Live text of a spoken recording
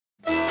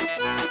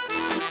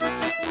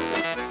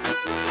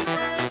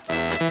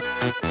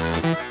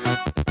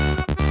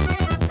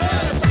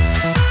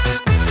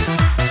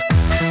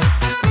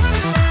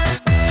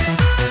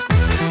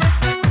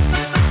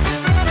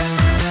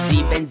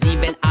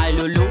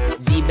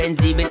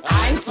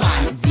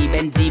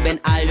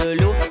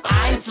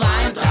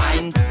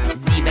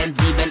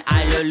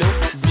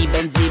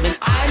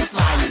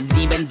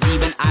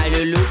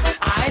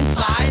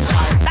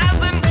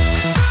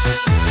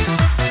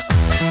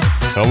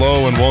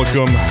Hello and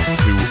welcome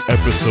to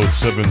episode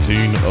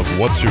 17 of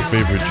What's Your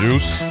Favorite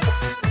Juice?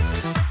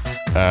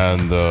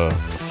 And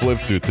flip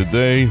to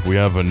today, we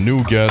have a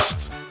new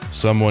guest,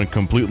 someone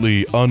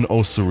completely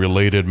un-Osu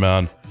related,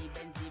 man,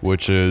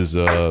 which is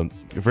a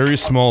very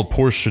small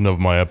portion of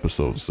my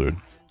episodes, dude.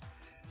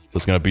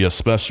 It's gonna be a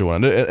special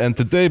one. And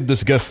today,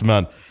 this guest,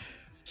 man,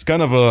 is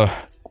kind of a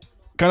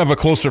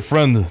closer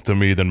friend to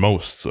me than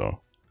most,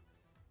 so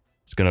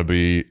it's gonna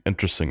be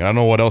interesting. I don't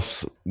know what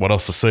else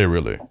to say,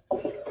 really.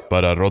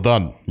 But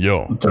Råddan,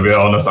 yo. To be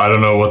honest, I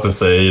don't know what to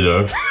say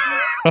either.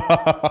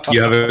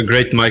 You have a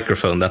great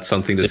microphone. That's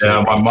something to say.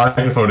 Yeah, my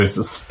microphone is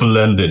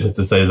splendid,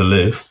 to say the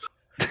least.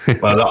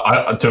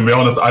 But to be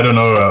honest, I don't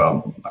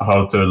know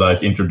how to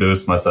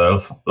introduce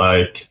myself.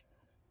 I'm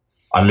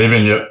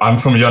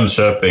from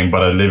Jönköping,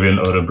 but I live in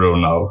Örebro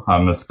now.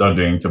 I'm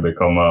studying to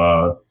become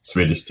a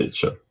Swedish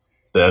teacher.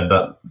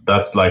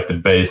 That's like the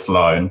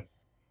baseline,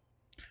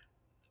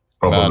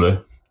 probably.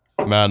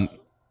 Man.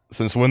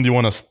 Since when do you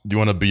want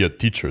to be a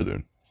teacher,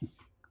 then?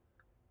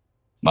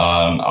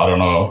 I don't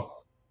know.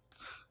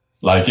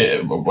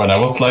 When I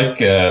was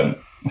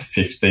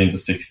 15 to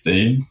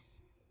 16,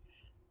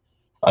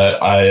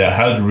 I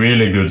had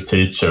really good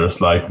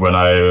teachers. When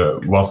I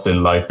was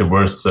in the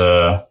worst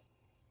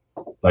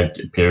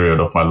period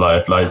of my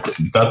life,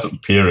 that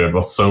period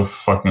was so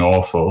fucking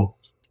awful.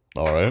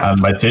 All right. And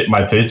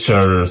my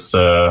teachers,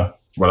 they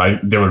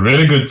were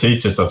really good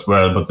teachers as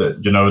well, but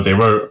they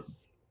were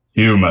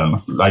human,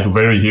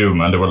 very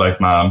human. They were like,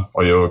 man,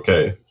 are you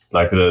okay?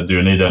 Do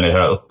you need any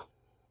help?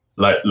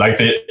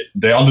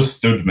 They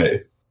understood me.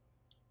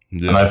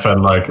 Yeah. And I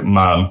felt like,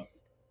 man,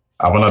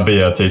 I want to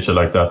be a teacher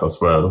like that as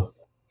well.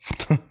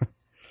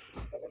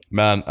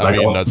 Man, I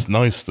mean, that's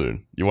nice,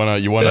 dude. You wanna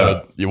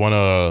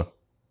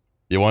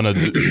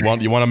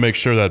make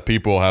sure that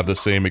people have the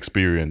same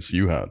experience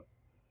you had.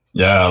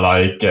 Yeah,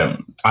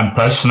 I'm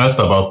passionate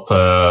about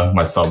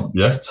my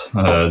subject,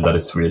 that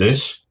is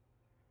Swedish.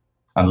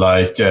 And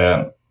I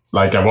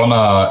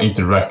wanna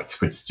interact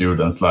with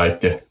students,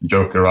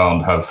 joke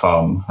around, have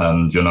fun,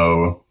 and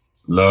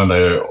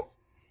learn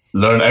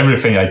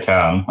everything I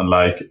can. And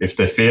if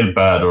they feel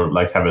bad or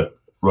have it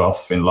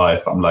rough in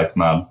life, I'm like,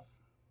 man,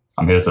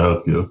 I'm here to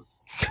help you.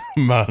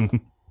 Man,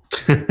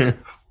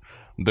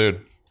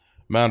 dude,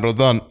 man,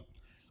 Råddan,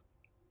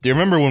 do you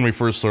remember when we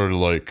first started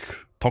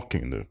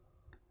talking, dude?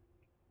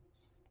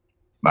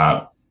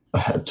 Man.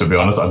 To be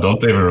honest, I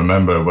don't even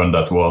remember when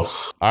that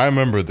was. I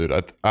remember, dude.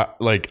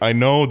 I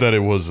know that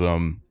it was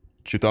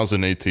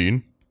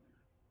 2018,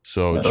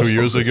 so yeah, 2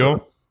 years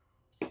ago,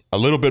 a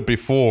little bit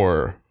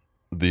before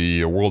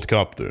the World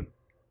Cup, dude.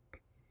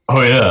 Oh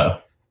yeah,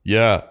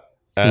 yeah.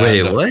 And,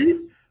 wait, what?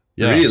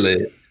 Yeah,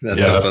 really?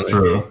 That's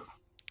true.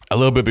 A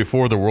little bit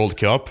before the World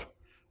Cup,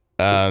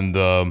 and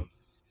I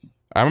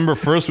remember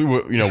first we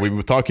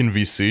were talking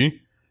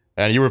VC,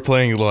 and you were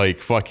playing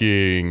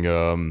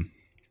fucking.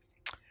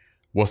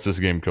 What's this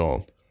game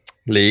called?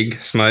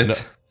 League? Smite? No,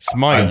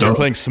 Smite. You're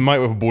playing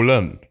Smite with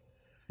Bolén.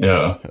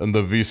 Yeah. And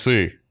the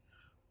VC.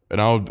 And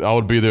I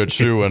would be there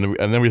too, and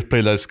then we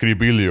played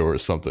Scribilio or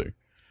something.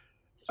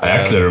 I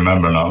actually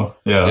remember now.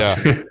 Yeah.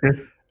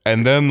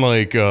 And then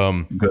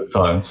good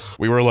times.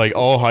 We were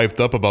all hyped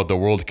up about the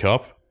World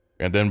Cup,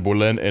 and then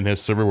Bolén in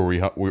his server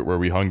where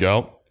we hung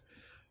out,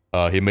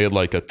 he made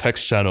a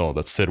text channel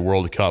that said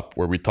World Cup,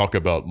 where we talk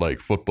about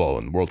football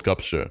and World Cup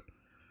shit.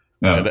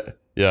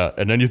 Yeah.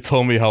 And then you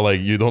told me how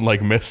you don't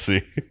like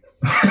Messi.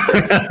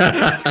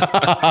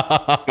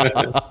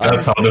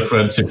 That's how the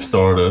friendship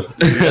started.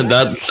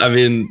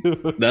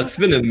 That's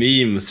been a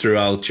meme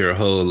throughout your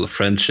whole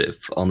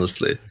friendship,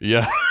 honestly.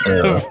 Yeah.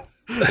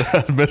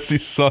 Messi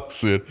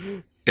sucks,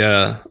 dude.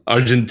 Yeah,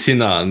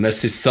 Argentina,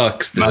 Messi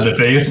sucks, dude. Man, the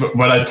thing is,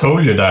 when I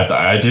told you that,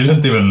 I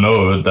didn't even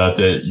know that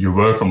you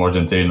were from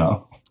Argentina.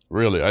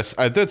 Really?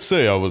 I did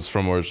say I was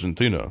from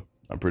Argentina,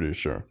 I'm pretty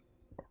sure.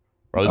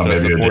 Or at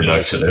least maybe you did,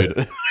 actually.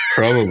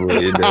 Probably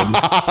you did. And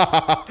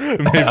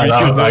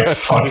I was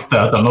fuck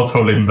that, I'm not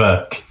holding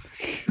back.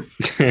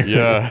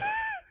 Yeah.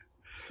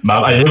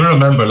 Man, I even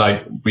remember,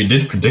 we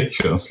did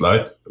predictions,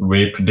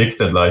 we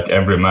predicted,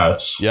 every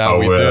match. Yeah,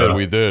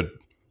 we did.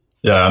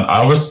 Yeah, and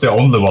I was the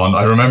only one,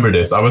 I remember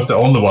this, I was the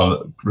only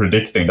one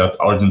predicting that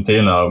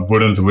Argentina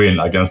wouldn't win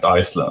against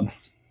Iceland.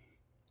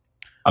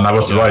 And I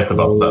was right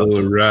about that.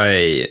 Oh,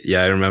 right.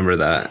 Yeah, I remember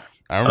that.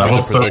 I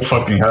was so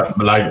fucking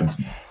happy,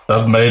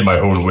 that made my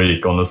whole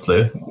week,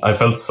 honestly. I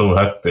felt so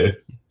happy.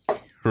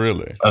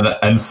 Really?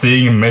 And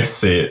seeing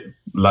Messi,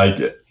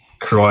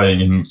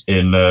 crying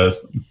in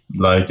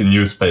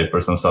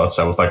newspapers and such,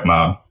 I was like,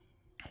 man,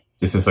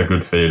 this is a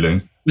good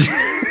feeling.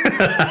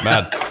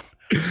 man.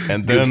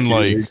 And then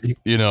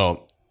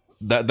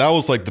that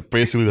was like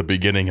basically the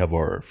beginning of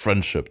our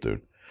friendship,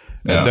 dude.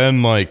 And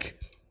then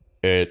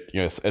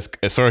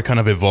it started kind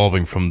of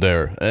evolving from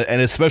there,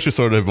 and especially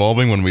started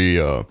evolving when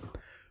we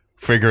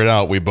figured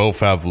out we both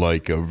have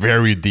like a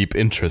very deep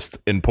interest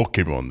in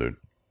Pokemon, dude.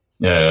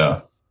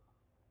 Yeah.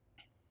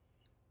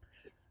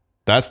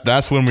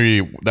 That's when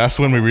we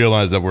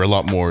realized that we're a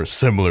lot more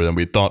similar than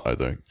we thought, I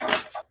think.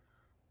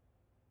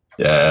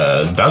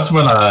 Yeah, that's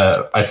when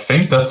I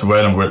think that's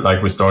when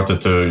we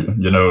started to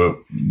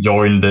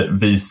join the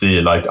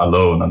VC like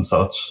alone and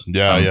such. And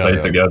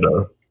play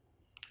together.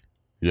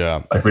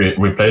 Yeah, like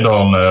we played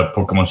on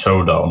Pokemon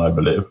Showdown, I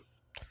believe,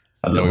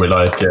 and we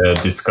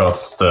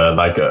discussed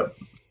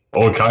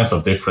all kinds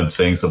of different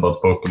things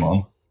about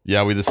Pokemon.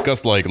 Yeah, we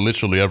discussed like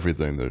literally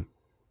everything, dude.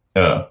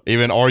 Yeah,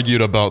 even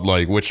argued about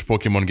like which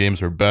Pokemon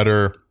games are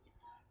better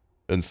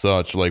and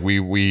such. Like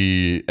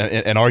we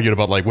argued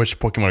about like which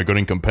Pokemon are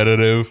getting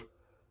competitive.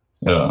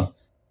 Yeah.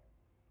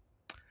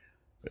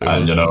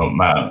 And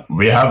man,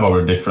 we have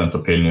our different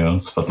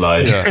opinions, but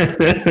like,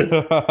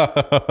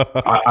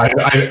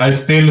 I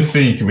still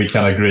think we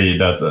can agree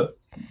that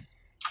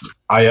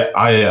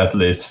I at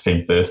least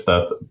think this,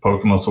 that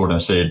Pokemon Sword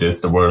and Shield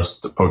is the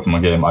worst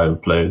Pokemon game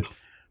I've played.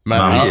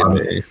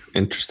 Man,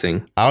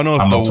 interesting. I don't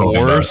know if the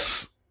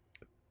worst.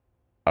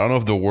 I don't know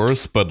if the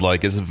worst, but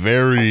like it's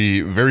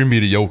very, very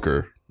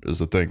mediocre is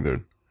the thing,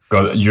 dude.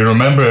 God, you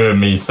remember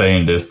me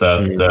saying this,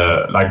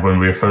 that like when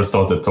we first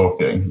started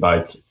talking,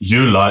 like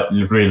you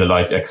really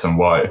like X and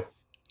Y.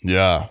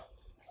 Yeah.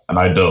 And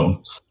I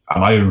don't.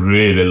 And I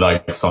really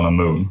like Sun and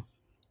Moon.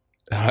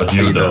 But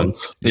you don't.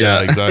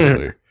 Yeah,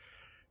 exactly.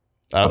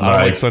 I don't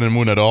like Sun and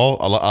Moon at all.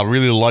 I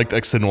really liked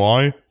X and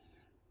Y.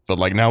 But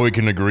like now we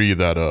can agree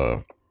that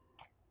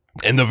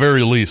in the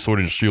very least Sword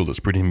and Shield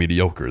is pretty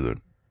mediocre then.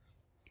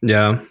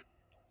 Yeah.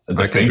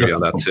 I can agree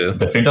on that too.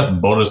 The thing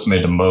that bothers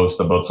me the most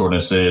about Sword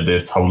and Shield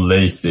is how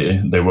lazy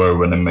they were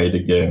when they made the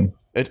game.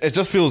 It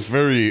just feels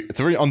it's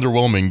a very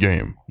underwhelming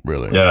game,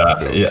 really. Yeah,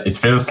 it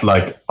feels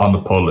like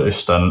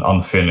unpolished and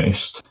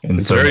unfinished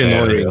in certain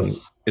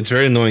areas. It's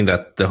very annoying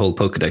that the whole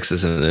Pokédex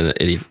isn't in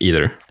it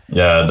either.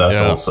 Yeah, that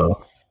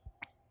also.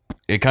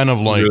 It kind of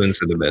like ruins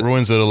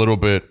it a little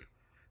bit.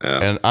 Yeah.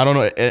 And I don't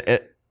know.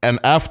 And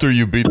after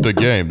you beat the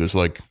game, there's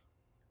like,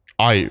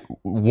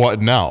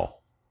 what now?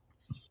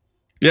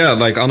 Yeah,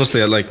 like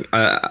honestly,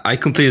 I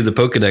completed the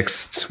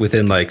Pokédex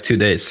within like 2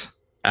 days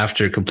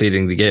after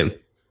completing the game.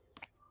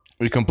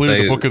 We completed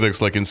the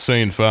Pokédex like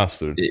insane fast,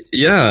 dude.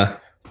 Yeah.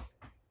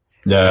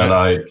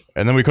 Yeah,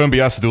 and then we couldn't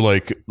be asked to do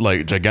like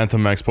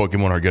Gigantamax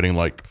Pokemon are getting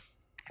like,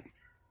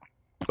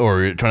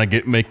 or trying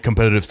to make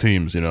competitive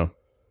teams, I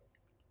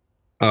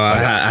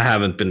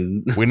haven't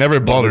been. We never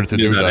bothered to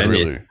do that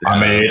really. I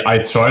mean, I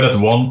tried at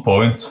one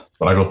point,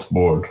 but I got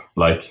bored.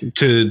 Like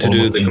to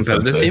do the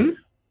competitive team.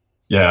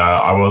 Yeah,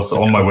 I was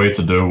on my way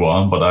to do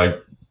one, but I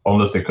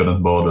honestly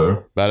couldn't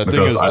bother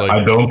because I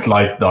don't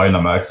like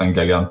Dynamax and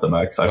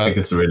Gigantamax. I think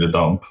it's really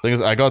dumb. Thing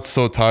is, I got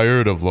so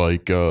tired of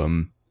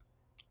the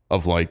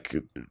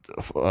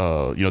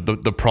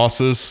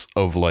process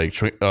of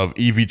of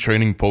EV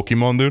training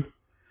Pokemon, dude.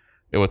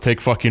 It would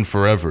take fucking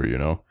forever,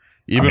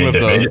 Even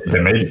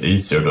they made it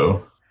easier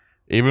though.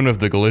 Even with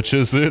the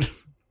glitches, dude.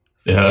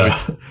 Yeah,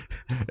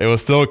 it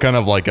was still kind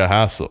of like a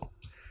hassle.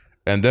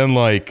 And then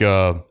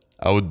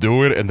I would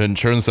do it, and then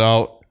turns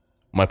out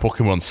my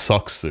Pokemon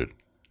sucks, dude.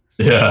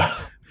 Yeah.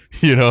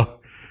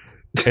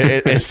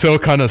 It still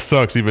kind of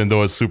sucks, even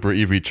though it's super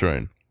EV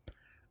trained.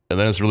 And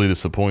then it's really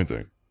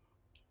disappointing.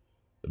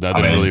 I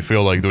didn't really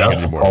feel like doing it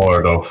anymore. That's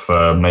part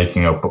of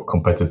making a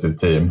competitive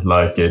team.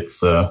 Like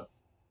it's,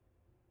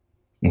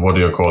 what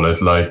do you call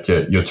it? Like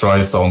you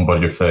try some, but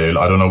you fail.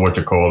 I don't know what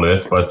you call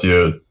it, but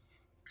you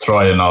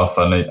try enough,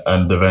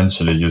 and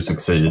eventually you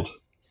succeed.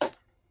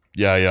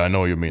 Yeah, I know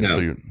what you mean. Yeah.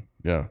 So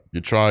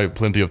you try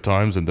plenty of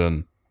times, and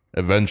then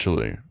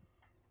eventually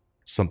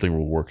something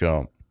will work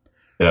out.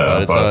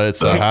 Yeah, but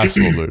it's a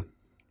hassle, dude.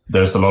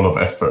 There's a lot of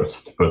effort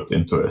to put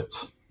into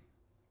it.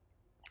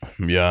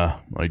 Yeah,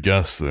 I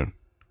guess, dude.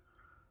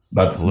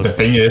 But the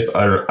thing is,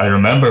 I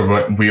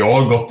remember we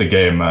all got the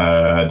game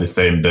the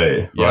same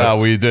day. Yeah,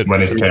 we did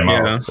when it came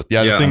out.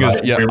 Yeah, the thing is,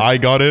 I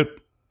got it.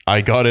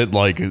 I got it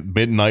like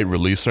midnight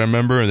release, I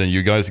remember, and then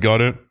you guys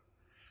got it.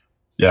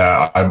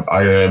 Yeah,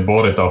 I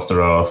bought it after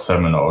a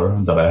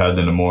seminar that I had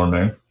in the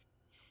morning.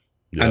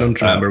 Yeah. I don't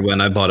remember when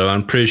I bought it.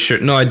 I'm pretty sure.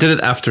 No, I did it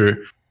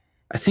after.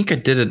 I think I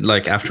did it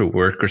like after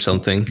work or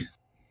something,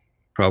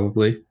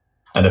 probably.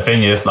 And the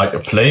thing is, like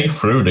playing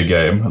through the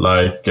game,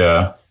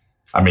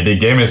 I mean, the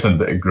game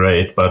isn't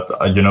great, but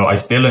I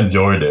still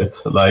enjoyed it.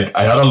 Like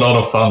I had a lot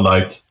of fun.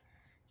 Like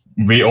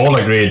we all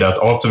agreed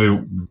that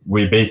after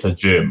we beat a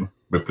gym,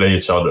 we play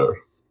each other.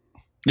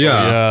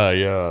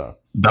 Yeah.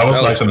 That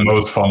was like the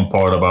most fun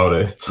part about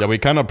it. Yeah, we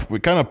kind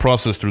of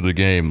processed through the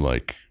game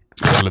like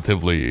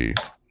relatively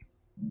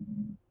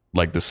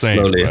like the same,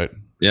 slowly. Right?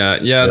 Yeah.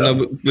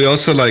 No, we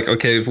also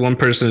okay, if one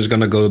person is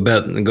gonna go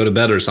to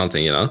bed or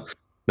something,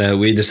 then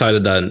we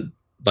decided that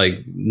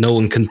like no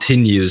one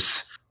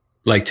continues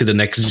like to the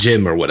next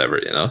gym or whatever,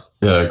 you know.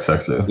 Yeah,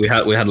 exactly. We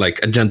had like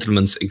a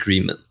gentleman's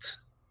agreement.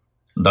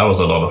 That was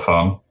a lot of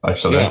fun,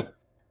 actually. Yeah.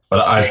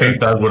 But I think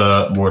that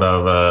would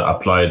have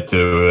applied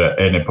to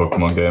any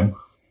Pokemon game.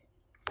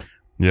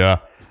 Yeah,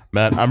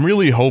 man, I'm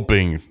really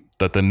hoping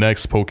that the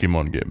next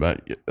Pokemon game,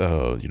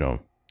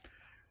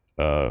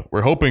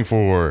 we're hoping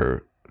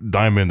for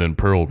Diamond and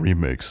Pearl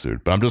remakes,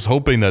 dude. But I'm just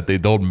hoping that they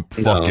don't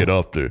fuck it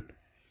up, dude.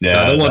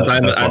 Yeah, I don't want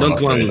Diamond.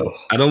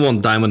 I don't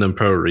want Diamond and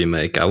Pearl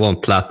remake. I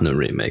want Platinum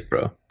remake,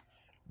 bro.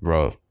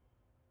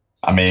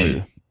 I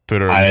mean,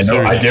 Twitter, I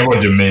know, I get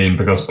what you mean,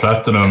 because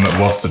Platinum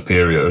was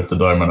superior to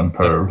Diamond and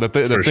Pearl. The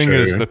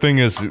thing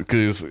is,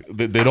 because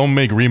they don't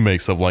make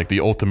remakes of like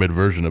the ultimate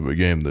version of a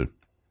game, dude.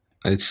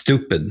 It's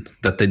stupid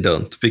that they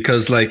don't,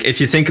 because like if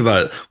you think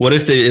about it, what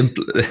if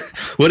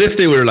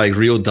they were like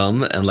real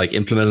dumb and like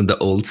implemented the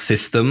old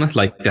system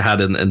like they had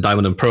in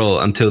Diamond and Pearl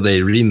until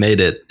they remade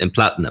it in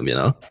Platinum, you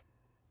know,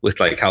 with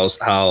like how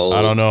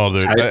I don't know,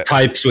 dude.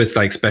 Types with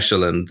like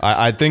special and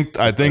I think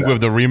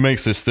with the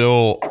remakes they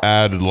still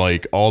add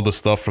like all the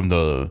stuff from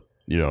the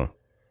the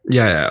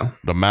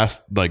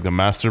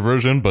master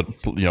version, but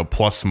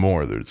plus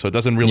more, dude. So it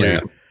doesn't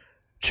really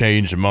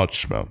change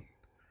much, man.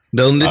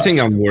 The only thing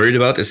I'm worried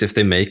about is if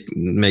they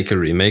make a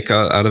remake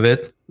out of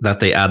it, that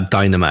they add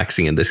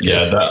Dynamaxing in this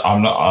case. Yeah,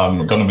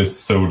 I'm gonna be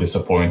so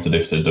disappointed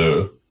if they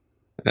do.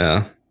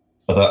 Yeah.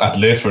 But at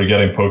least we're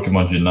getting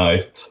Pokemon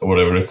Unite, or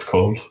whatever it's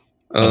called.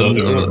 I don't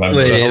even remember.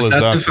 Wait, is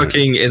that the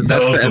fucking...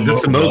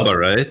 That's the MOBA,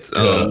 right?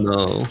 Oh,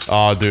 no.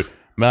 Oh, dude.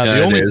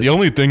 Man, the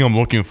only thing I'm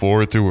looking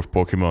forward to with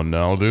Pokemon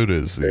now, dude,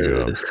 is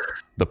the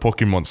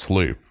Pokemon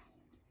Sleep.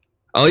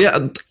 Oh,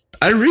 yeah.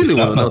 I really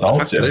want to know what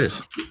the fuck it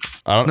is.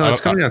 It's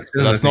coming out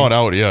soon. That's not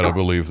out yet, I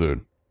believe, dude.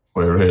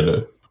 Wait,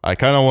 really? I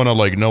kind of want to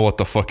like know what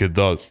the fuck it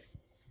does.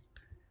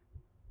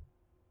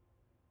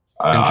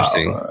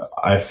 Interesting.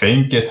 I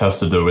think it has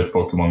to do with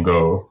Pokemon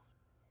Go.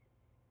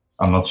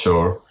 I'm not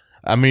sure.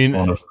 I mean,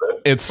 honestly,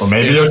 or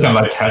maybe you can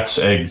like hatch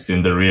eggs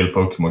in the real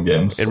Pokemon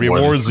games. It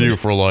rewards you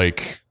for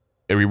like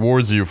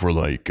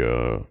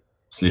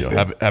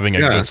having a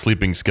good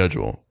sleeping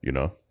schedule, you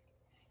know.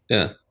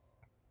 Yeah.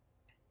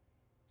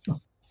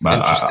 Man,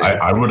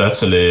 I would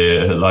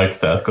actually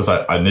like that, because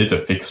I need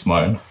to fix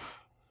mine.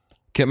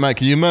 Can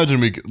you imagine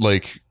we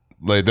like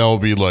that'll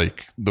be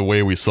like the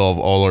way we solve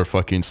all our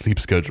fucking sleep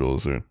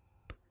schedules, or?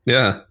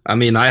 Yeah, I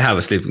mean, I have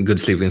a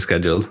good sleeping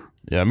schedule.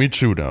 Yeah, me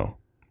too now,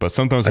 but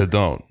sometimes I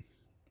don't.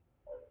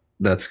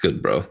 That's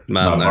good, bro.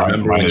 Man, I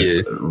remember mine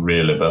is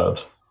really bad.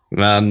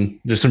 Man,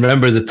 just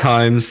remember the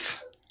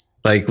times,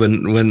 like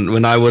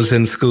when I was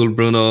in school,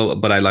 Bruno,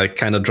 but I like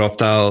kind of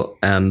dropped out,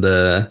 and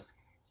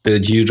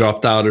dude, you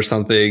dropped out or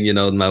something. You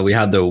know, man, we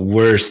had the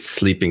worst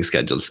sleeping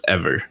schedules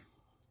ever.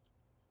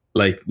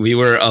 Like we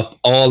were up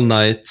all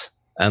night,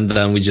 and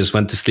then we just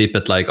went to sleep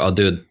at like,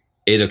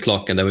 8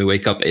 o'clock, and then we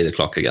wake up 8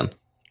 o'clock again.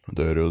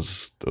 Dude, it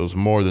was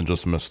more than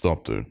just messed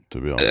up, dude. To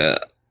be honest, yeah,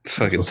 it's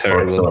fucking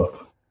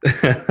terrible.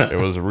 It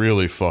was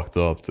really fucked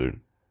up, dude.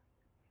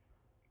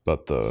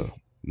 But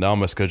now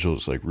my schedule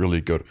is like really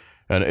good,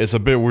 and it's a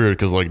bit weird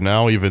because like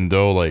now, even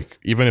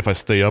if I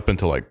stay up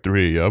until like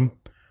 3 a.m.,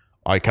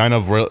 I kind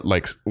of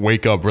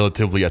wake up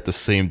relatively at the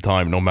same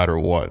time, no matter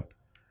what.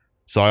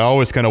 So I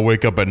always kind of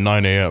wake up at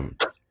 9 a.m.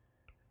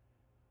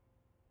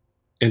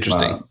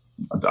 Interesting.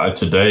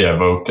 Today I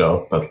woke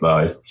up at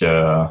like,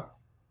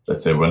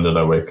 let's say, when did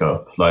I wake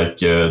up? Like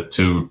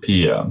 2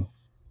 p.m.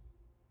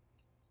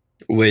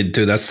 Wait,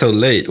 dude, that's so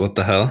late. What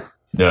the hell?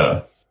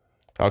 Yeah.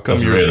 How come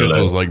your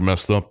schedule's like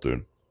messed up,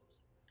 dude?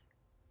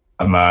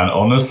 Man,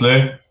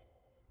 honestly,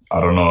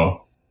 I don't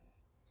know.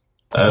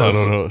 I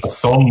don't know.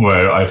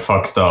 Somewhere I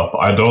fucked up.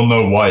 I don't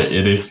know why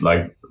it is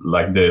like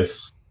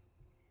this.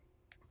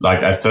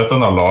 Like I set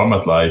an alarm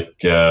at like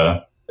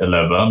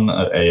 11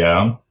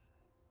 a.m.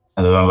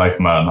 and then I'm like,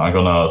 man, I'm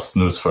gonna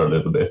snooze for a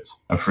little bit.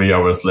 And 3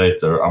 hours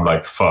later, I'm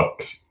like,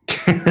 fuck.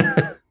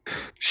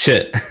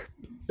 Shit.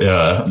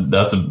 Yeah,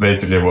 that's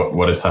basically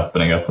what is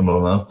happening at the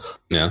moment.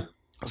 Yeah.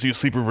 So you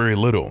sleep very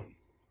little.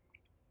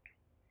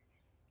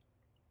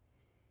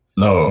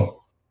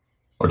 No.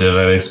 Or did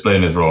I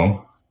explain it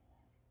wrong?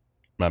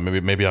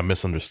 Maybe I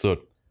misunderstood.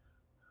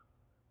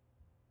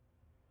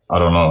 I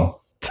don't know.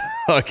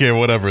 Okay,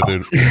 whatever,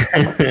 dude.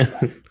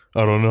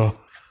 I don't know.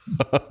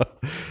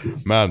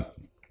 Man,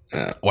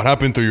 what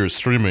happened to your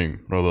streaming,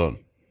 Råddan?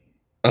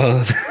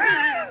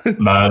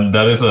 Man,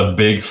 that is a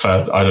big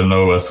fat I don't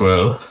know as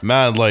well.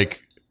 Man,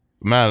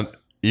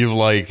 you've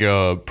like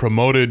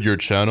promoted your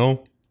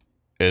channel,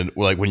 and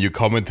like when you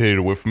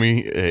commentated with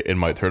me in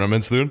my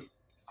tournaments, dude.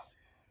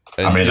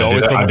 And I mean,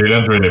 I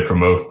didn't really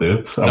promote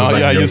it.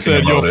 You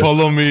said you'll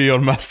follow me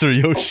on Master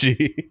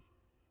Yoshi,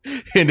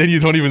 and then you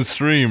don't even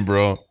stream,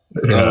 bro.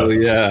 Yeah. Oh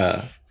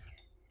yeah.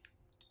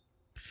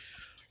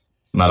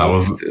 Man, I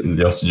was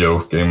just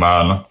joking,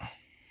 man.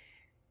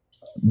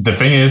 The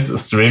thing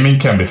is, streaming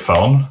can be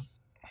fun,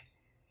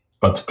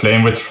 but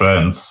playing with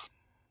friends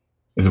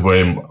is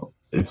way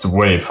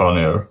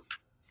funnier,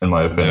 in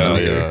my opinion.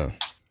 Yeah.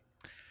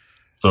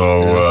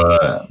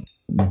 So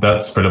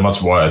that's pretty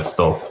much why I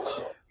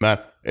stopped. Man,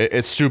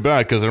 It's too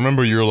bad because I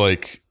remember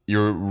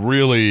you're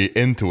really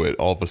into it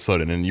all of a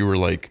sudden, and you were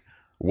like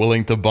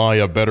willing to buy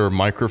a better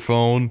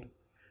microphone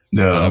and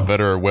a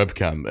better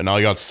webcam, and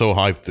I got so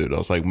hyped, dude. I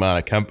was like,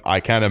 man, I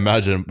can't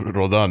imagine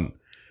Råddan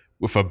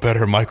with a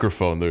better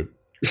microphone, dude.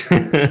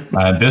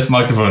 Man, this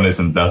microphone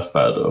isn't that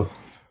bad though.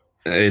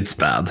 It's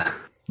bad.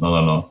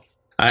 No.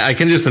 I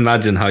can just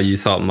imagine how you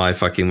thought my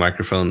fucking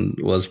microphone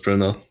was,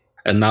 Bruno.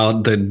 And now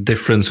the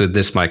difference with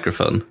this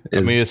microphone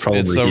is it's a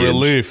huge.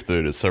 relief,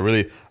 dude. It's a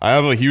really. I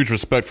have a huge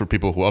respect for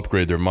people who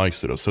upgrade their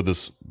mics, dude. I've said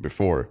this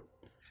before.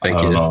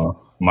 Thank you. Know.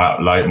 My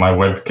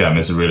webcam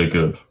is really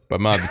good.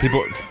 But man,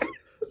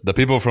 the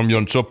people from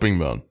Jönköping,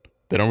 man,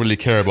 they don't really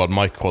care about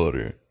mic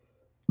quality.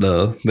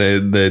 No,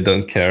 they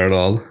don't care at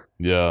all.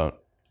 Yeah.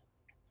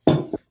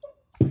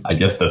 I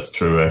guess that's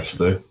true,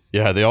 actually.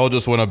 Yeah, they all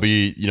just want to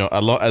be,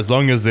 as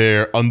long as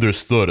they're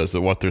understood as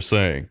to what they're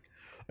saying,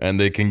 and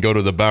they can go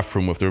to the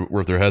bathroom with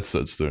their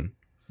headsets, dude.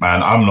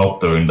 Man, I'm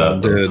not doing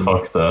that, dude.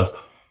 Fuck that.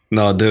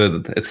 No,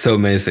 dude, it's so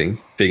amazing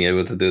being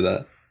able to do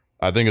that.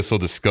 I think it's so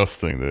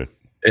disgusting, dude.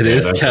 It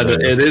is kind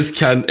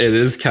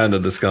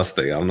of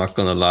disgusting. I'm not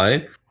gonna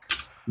lie,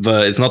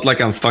 but it's not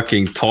like I'm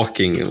fucking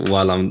talking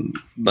while I'm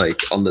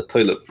like on the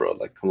toilet, bro.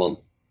 Like, come on,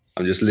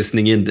 I'm just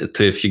listening in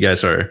to if you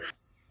guys are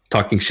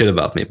talking shit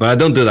about me. But I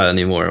don't do that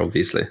anymore,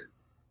 obviously.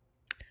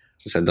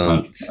 Since I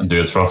don't. And do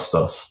you trust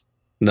us?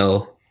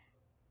 No.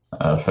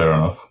 Fair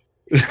enough.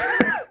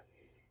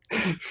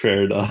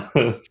 Fair enough.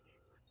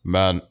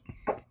 Man,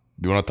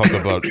 do you want to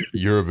talk about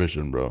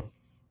Eurovision, bro?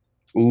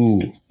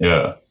 Ooh.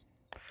 Yeah.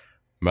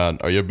 Man,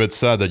 are you a bit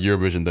sad that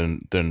Eurovision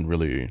didn't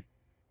really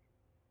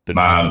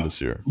happen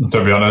this year?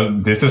 To be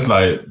honest, this is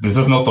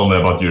not only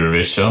about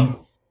Eurovision,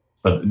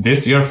 but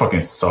this year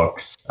fucking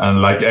sucks.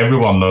 And like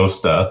everyone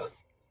knows that.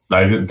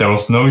 Like there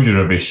was no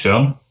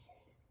Eurovision.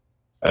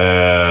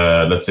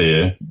 Let's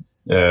see.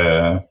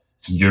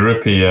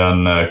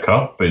 European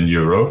Cup in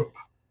Europe.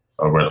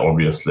 Oh, well,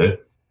 obviously.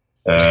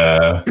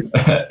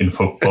 In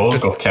football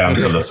got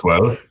cancelled as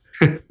well.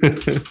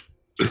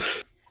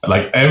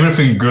 Like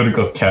everything good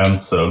got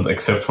cancelled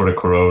except for the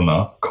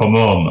Corona. Come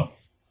on.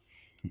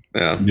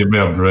 Yeah. Give me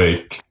a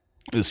break.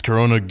 Is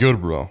Corona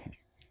good, bro?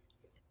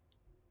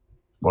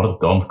 What a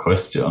dumb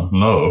question.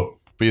 No.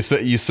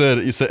 But you said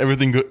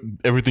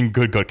everything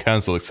good got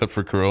cancelled except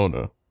for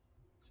Corona.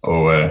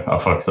 Oh, I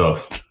fucked up.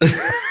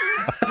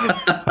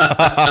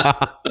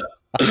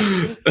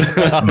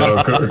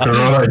 No,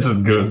 Corona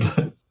isn't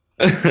good.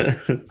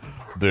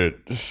 Dude.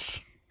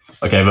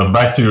 Okay, but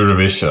back to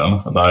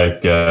Eurovision.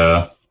 Like,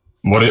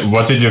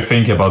 what did you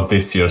think about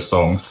this year's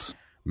songs?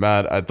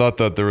 Man, I thought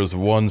that there was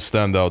one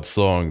standout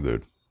song,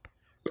 dude.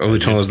 Oh,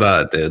 which one was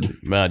that,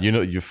 dude? Man,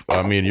 you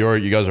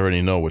guys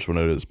already know which one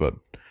it is, but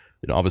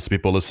obviously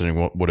people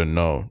listening wouldn't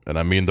know. And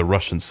I mean the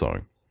Russian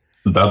song.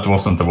 That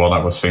wasn't the one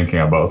I was thinking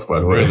about, by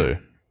the way. Really?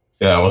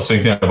 Yeah, I was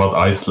thinking about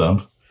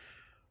Iceland.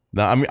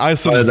 No, I mean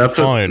Iceland is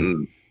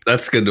fine.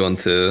 That's a good one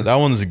too. That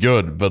one's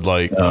good, but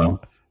like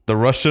the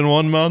Russian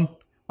one, man,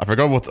 I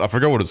forgot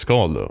what it's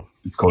called though.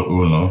 It's called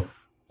Uno.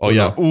 Oh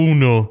yeah,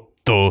 Uno,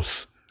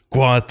 dos,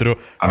 cuatro.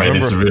 I mean,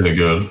 it's really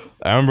good.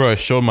 I remember I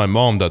showed my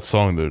mom that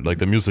song, dude, like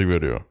the music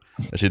video,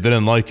 and she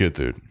didn't like it,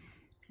 dude.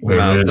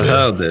 Wow, really? The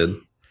hell, dude.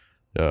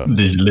 Yeah.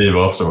 Did you leave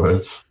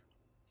afterwards?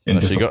 In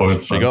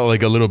disappointment. She got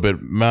like a little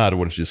bit mad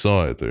when she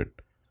saw it, dude.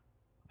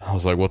 I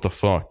was like, what the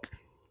fuck?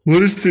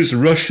 What is this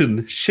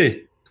Russian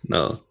shit?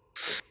 No.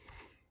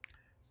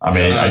 I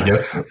mean, I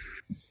guess,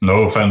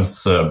 no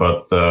offense,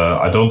 but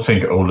I don't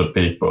think older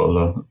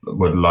people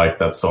would like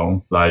that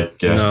song. Like,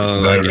 it's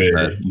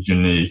very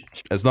unique.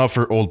 It's not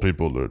for old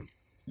people, dude.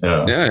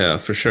 Yeah. Yeah,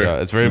 for sure.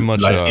 Yeah, it's very much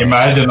like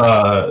imagine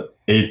a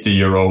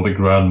 80-year-old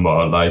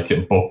grandma like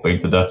bopping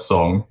to that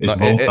song. It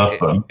won't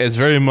happen. It's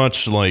very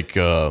much like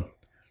a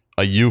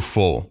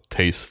youthful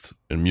taste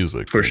in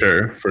music. For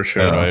sure.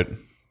 Yeah. Right?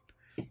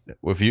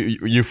 With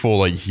youthful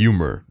like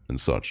humor and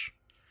such.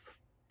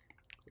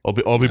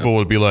 All people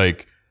would be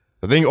like,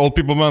 I think old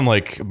people, man,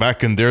 like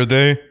back in their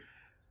day,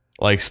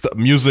 like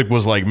music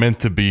was like meant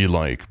to be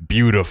like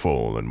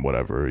beautiful and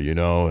whatever,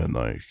 and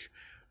like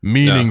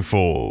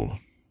meaningful. Yeah.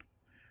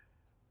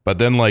 But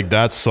then like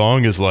that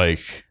song is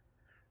like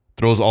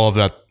throws all of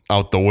that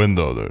out the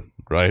window, dude,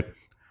 right?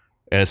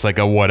 And it's like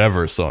a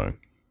whatever song.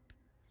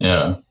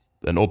 Yeah.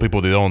 And old people,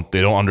 they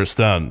don't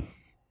understand,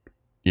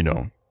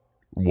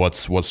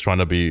 what's trying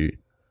to be,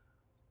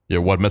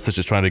 what message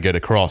is trying to get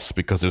across,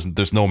 because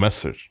there's no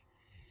message.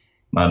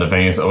 Man, the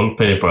thing is, old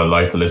people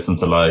like to listen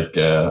to like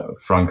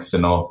Frank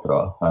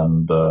Sinatra,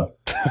 and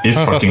he's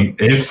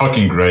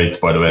fucking great,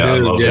 by the way. I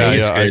love him.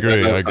 I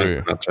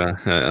agree.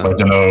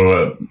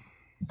 But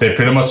they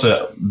pretty much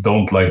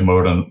don't like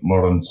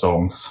modern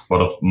songs,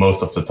 but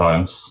most of the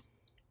times.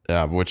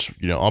 Yeah, which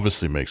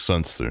obviously makes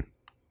sense, dude.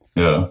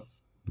 Yeah.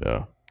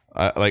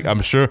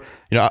 I'm sure.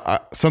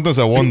 Sometimes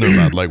I wonder,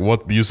 man, like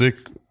what music,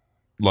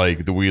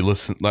 like do we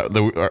listen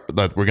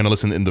that we're gonna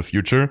listen in the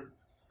future,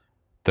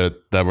 that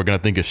we're gonna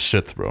think is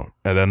shit, bro.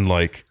 And then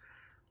like,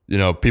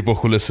 people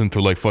who listen to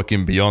like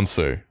fucking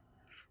Beyonce,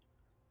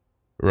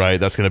 right?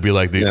 That's gonna be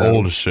like the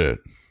old shit.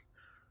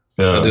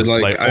 Yeah. Dude,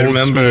 Like I old school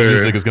remember.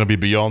 music is gonna be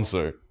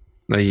Beyonce.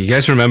 Like, you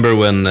guys remember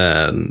when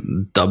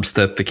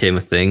dubstep became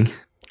a thing?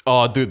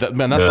 Oh, dude, that's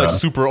like Yeah.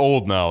 super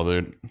old now,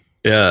 dude.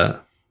 Yeah.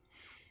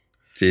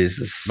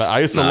 Jesus. Man, I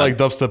used to like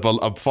dubstep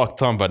a fuck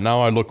ton, but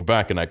now I look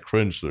back and I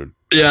cringe, dude.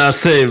 Yeah,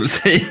 same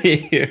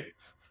here.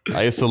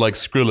 I used to like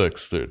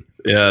Skrillex, dude.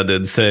 Yeah,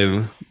 dude,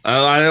 same.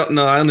 I don't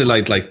know. I only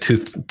liked like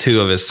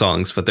two of his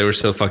songs, but they were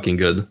so fucking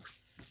good.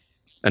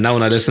 And now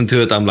when I listen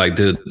to it, I'm like,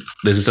 dude,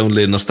 this is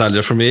only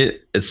nostalgia for me.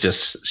 It's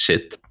just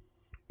shit.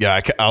 Yeah,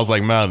 I was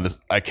like, man,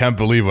 I can't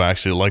believe I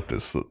actually like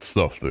this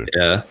stuff, dude.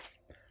 Yeah.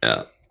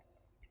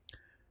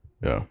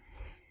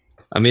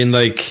 I mean,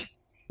 like,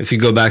 if you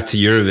go back to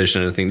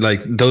Eurovision and things,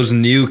 like those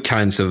new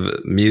kinds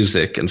of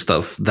music and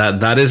stuff,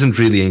 that isn't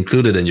really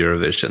included in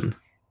Eurovision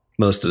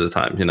most of the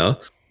time, you know?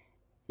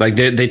 Like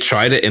they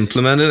try to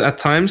implement it at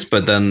times,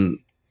 but then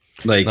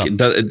like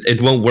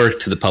it won't work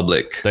to the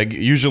public. Like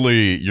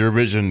usually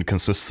Eurovision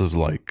consists of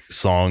like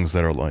songs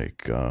that are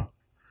like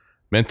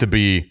meant to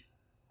be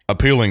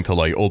appealing to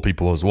like old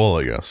people as well,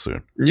 I guess.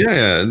 Dude.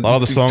 Yeah. A lot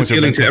of the songs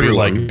are meant to be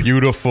like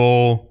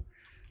beautiful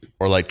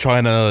or like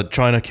trying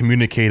to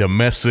communicate a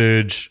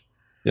message.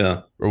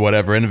 Yeah. Or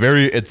whatever. And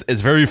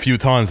it's very few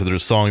times that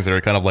there's songs that are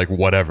kind of like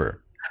whatever.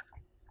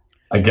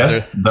 I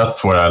guess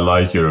that's why I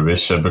like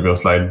Eurovision,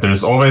 because like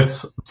there's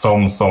always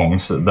some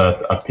songs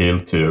that appeal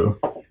to you.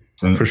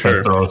 Since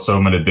there are so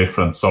many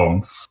different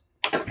songs.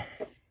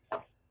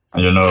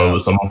 And you know,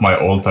 some of my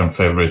all-time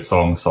favorite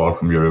songs are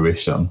from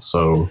Eurovision.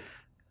 So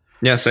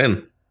yeah,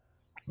 same.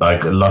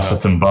 Like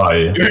Lasciaten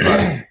By,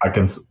 like, I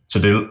can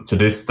to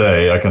this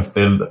day I can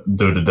still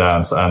do the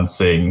dance and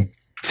sing.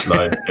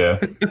 Like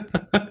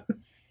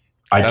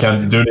I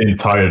can do the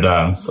entire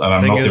dance, and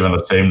I'm not even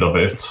ashamed of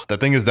it. The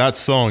thing is, that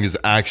song is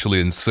actually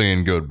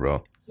insane good,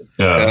 bro.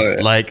 Yeah,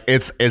 like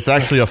it's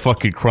actually a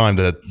fucking crime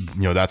that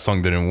that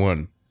song didn't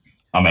win.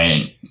 I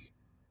mean,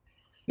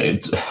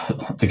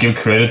 to give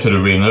credit to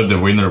the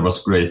winner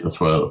was great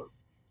as well.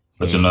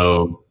 But you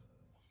know,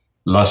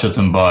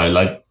 Lasciaten By,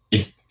 like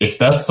if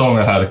that song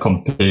had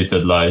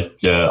competed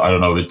like I don't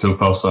know, in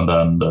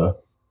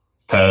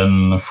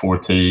 2010,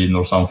 14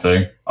 or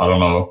something, I don't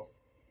know,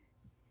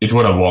 it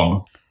would have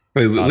won.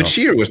 Wait, which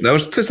year was that? That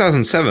was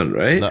 2007,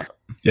 right? No.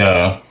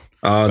 Yeah.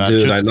 Oh,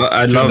 dude, I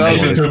love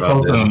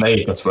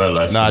 2008 as well,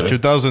 actually. Nah,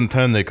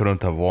 2010 they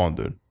couldn't have won,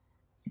 dude.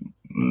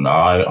 No,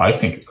 I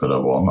think it could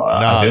have won.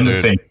 I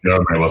didn't think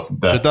Germany was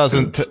that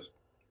 2010.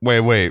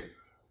 Wait.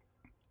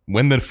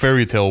 When did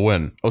Fairy Tale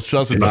win? Oh,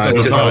 2009.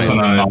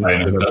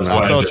 2009. That's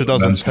I thought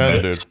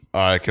 2010, dude.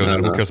 Alright,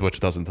 who cares about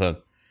 2010?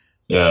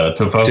 Yeah,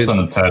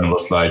 2010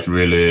 was like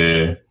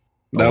really...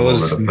 That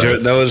was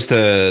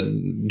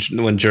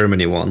when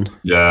Germany won.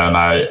 Yeah, and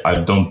I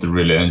don't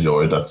really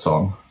enjoy that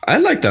song. I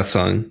like that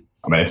song.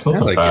 I mean, it's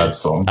not a bad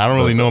song. I don't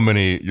really know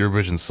many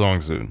Eurovision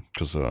songs, dude,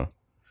 because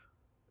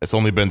it's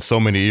only been so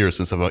many years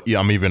since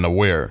I'm even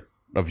aware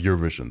of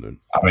Eurovision, dude.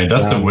 I mean,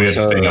 that's the weird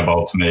thing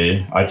about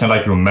me. I can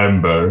like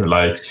remember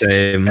like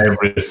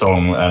every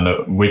song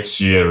and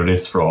which year it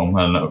is from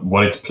and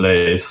what it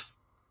plays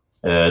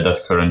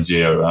that current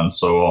year and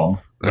so on.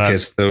 Okay,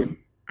 so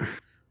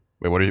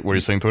wait, what are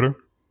you saying, Twitter?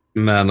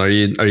 Man, are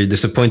you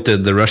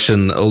disappointed the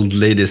Russian old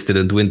ladies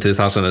didn't win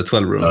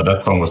 2012, bro? No,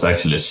 that song was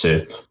actually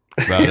shit.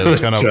 Man, it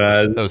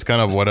was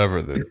kind of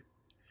whatever, dude.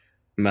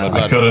 Man,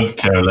 I couldn't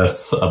care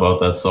less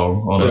about that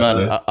song,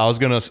 honestly. Man, I was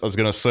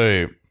gonna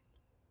say.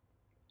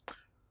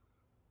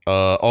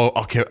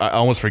 Okay. I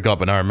almost forgot,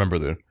 but now I remember,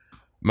 dude.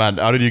 Man,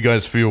 how did you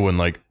guys feel when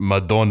like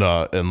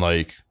Madonna and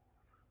like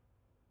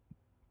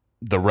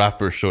the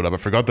rapper showed up? I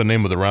forgot the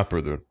name of the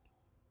rapper, dude.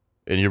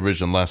 In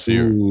Eurovision last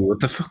year. Ooh, what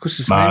the fuck was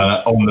his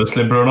name?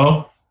 Honestly,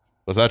 Bruno,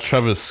 was that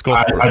Travis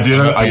Scott? I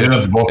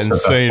didn't watch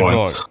insane at that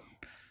point. Rock.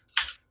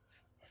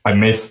 I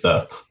missed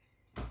that.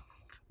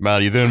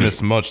 Man, you didn't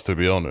miss much, to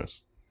be honest.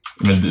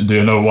 I mean, do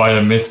you know why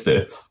I missed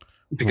it?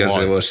 Because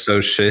it was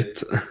so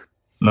shit.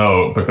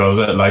 No, because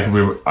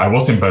I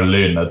was in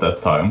Berlin at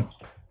that time.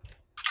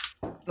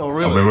 Oh,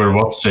 really? And we were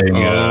watching.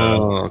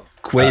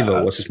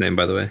 Quavo was his name,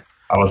 by the way.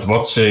 I was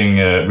watching.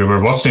 We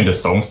were watching the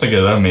songs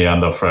together, me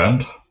and a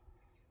friend,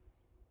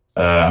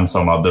 and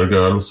some other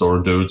girls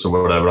or dudes or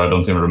whatever. I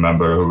don't even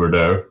remember who were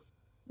there.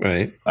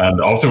 Right.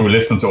 And after we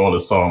listened to all the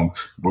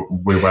songs,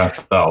 we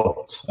went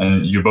out,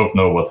 and you both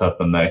know what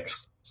happened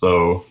next.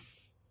 So,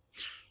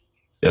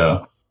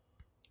 yeah,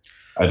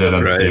 I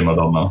didn't see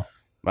Madonna.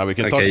 Man, we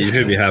can okay, you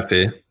should be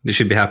happy. You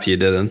should be happy you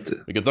didn't.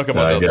 We can talk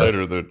about that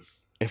later, dude,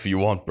 if you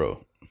want,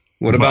 bro.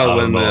 What about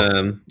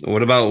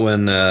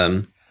when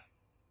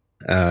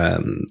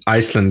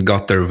Iceland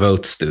got their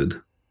votes, dude?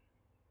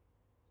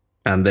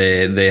 And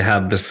they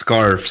had the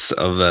scarves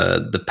of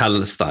the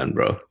Palestine,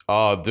 bro.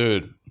 Oh,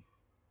 dude,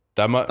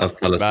 of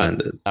Palestine,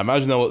 dude.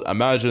 Imagine,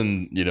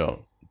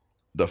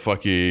 the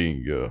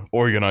fucking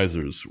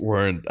organizers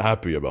weren't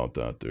happy about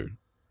that, dude.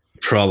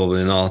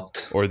 Probably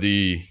not. Or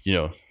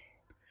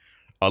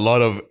a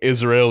lot of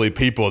Israeli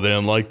people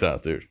didn't like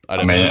that, dude.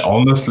 I mean,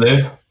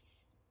 honestly,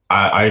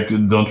 I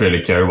don't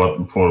really care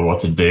for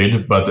what he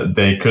did, but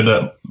they could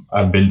have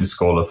been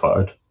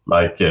disqualified.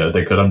 Like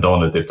they could have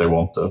done it if they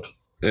wanted.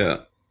 Yeah.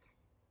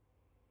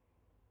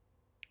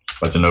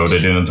 But they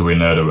didn't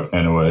win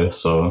anyway.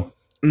 So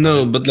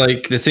No, but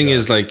like the thing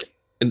is, like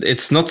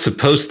it's not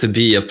supposed to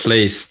be a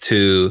place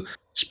to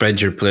spread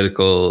your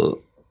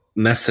political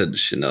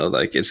message.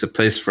 Like it's a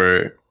place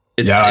for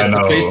it's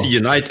a place to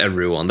unite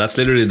everyone. That's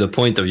literally the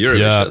point of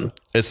Eurovision.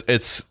 Yeah,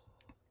 it's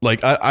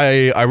like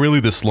I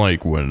really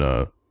dislike when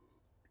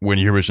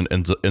Eurovision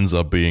ends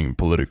up being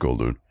political,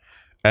 dude.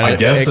 And I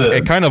guess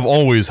it kind of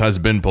always has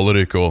been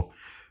political.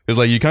 It's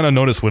like you kind of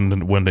notice when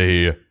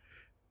the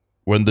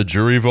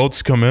jury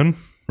votes come in,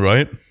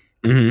 right?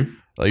 Mm-hmm.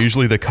 Like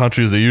usually the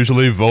countries, they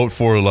usually vote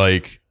for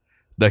like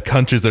the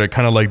countries that are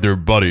kind of like their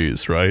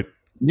buddies, right?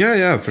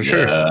 Yeah, for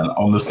sure. Yeah,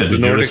 honestly, the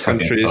Nordic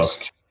countries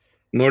suck.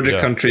 Nordic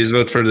countries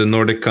vote for the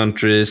Nordic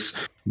countries.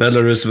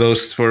 Belarus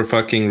votes for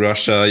fucking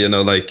Russia.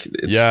 Like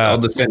it's all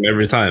the same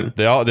every time.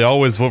 They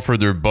always vote for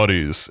their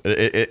buddies.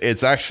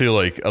 It's actually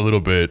like a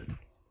little bit.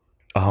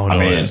 Oh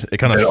no! It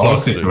kind of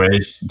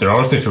sucks. There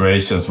are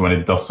situations when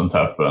it doesn't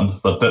happen,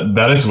 but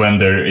that is when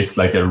there is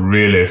like a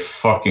really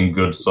fucking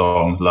good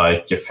song,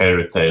 like a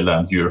Fairy Tale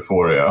and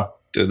Euphoria.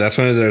 Dude, that's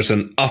when there's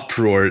an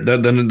uproar.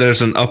 Then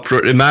there's an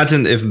uproar.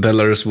 Imagine if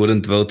Belarus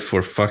wouldn't vote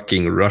for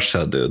fucking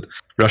Russia, dude.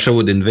 Russia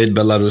would invade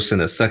Belarus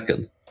in a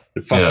second.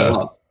 Fuck them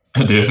up.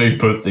 Do you think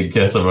Putin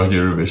cares about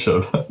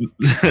Eurovision?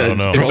 I don't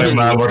know. Probably,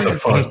 man, what the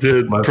fuck,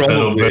 dude, my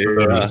probably.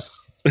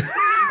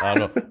 I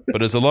don't know, but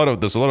there's a lot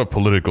of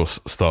political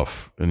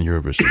stuff in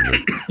Eurovision.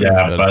 Dude.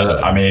 Yeah,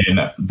 but I mean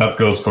that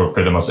goes for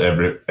pretty much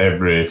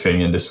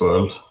everything in this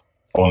world.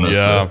 Honestly,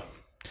 yeah,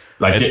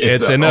 like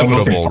it's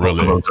inevitable,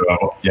 really.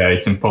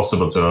 It's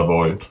impossible to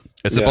avoid.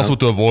 It's impossible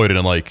to avoid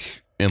in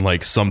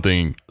like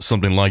something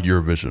like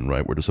Eurovision,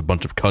 right? Where there's a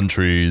bunch of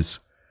countries,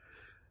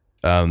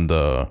 and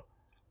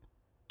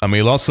I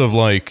mean lots of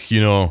like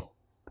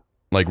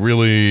like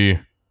really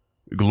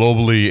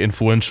globally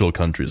influential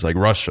countries like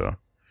Russia.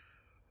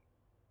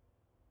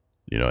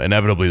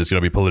 Inevitably there's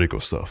going to be political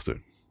stuff,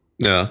 dude.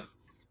 Yeah.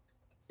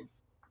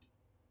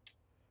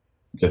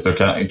 Okay, so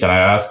can I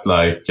ask,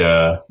 like,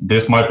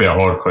 this might be a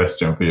hard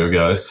question for you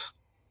guys,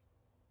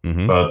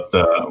 but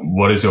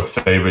what is your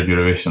favorite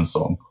Eurovision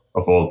song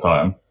of all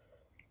time?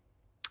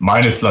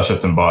 Mine is Slash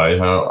It and Buy.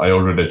 I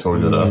already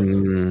told you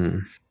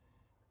that.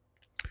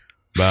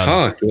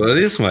 Fuck, what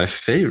is my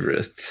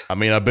favorite? I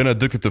mean, I've been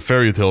addicted to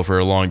Fairy Tale for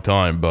a long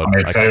time, but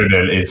Fairy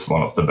Tale is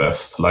one of the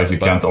best. Like, you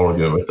can't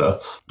argue with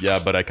that. Yeah,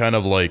 but I kind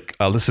of like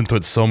I listened to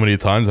it so many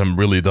times, I'm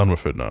really done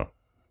with it now.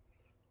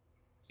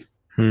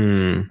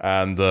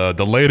 And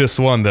the latest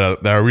one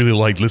that I really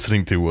liked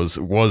listening to was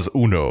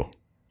Uno.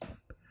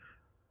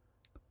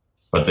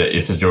 But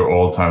is it your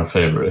all-time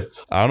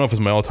favorite? I don't know if it's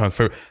my all-time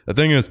favorite. The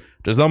thing is,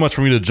 there's not much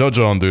for me to judge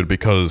on, dude,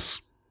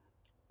 because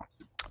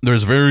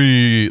there's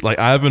I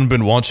haven't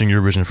been watching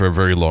Eurovision for a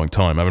very long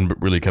time. I haven't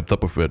really kept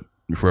up with it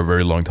for a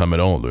very long time at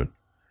all, dude.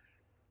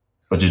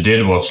 But you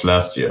did watch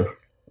last year.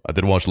 I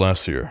did watch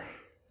last year.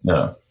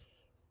 Yeah.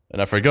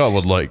 And I forgot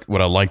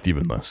what I liked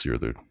even last year,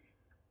 dude.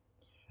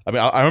 I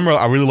mean, I remember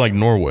I really liked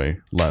Norway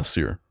last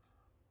year.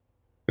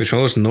 Which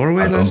one was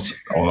Norway last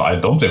year? I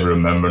don't even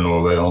remember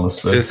Norway,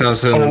 honestly.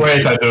 2000. Oh,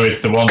 wait, I do.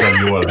 It's the one that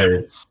you all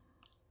hate.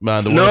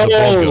 Man, the one with the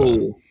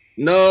vodka.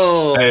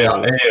 No!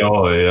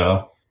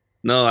 Yeah.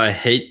 No, I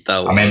hate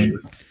that one. I mean,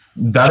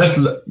 that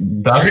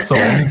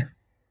song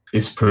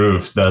is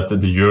proof that the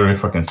jury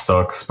fucking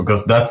sucks,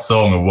 because that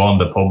song won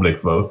the public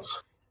vote.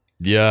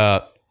 Yeah.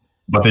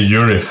 But the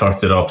jury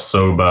fucked it up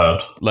so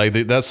bad. Like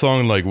that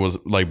song was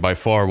by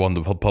far won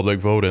the public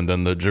vote, and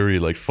then the jury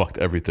fucked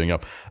everything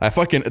up.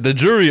 The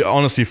jury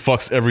honestly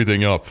fucks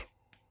everything up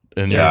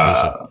in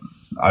Eurovision.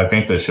 I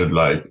think they should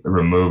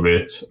remove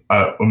it.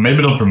 Or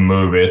maybe not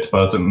remove it,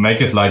 but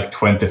make it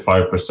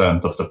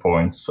 25% of the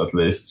points at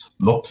least,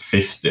 not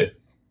 50.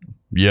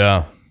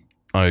 Yeah,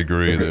 I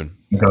agree, dude.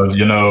 Because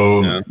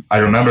I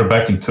remember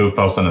back in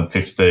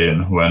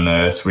 2015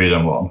 when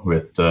Sweden won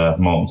with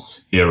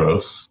Måns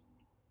Heroes.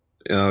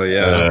 Oh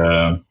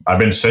yeah. I've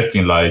been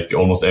checking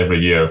almost every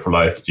year for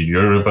the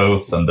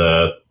Eurovotes and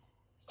the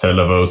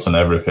televotes and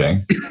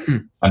everything.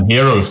 And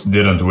Heroes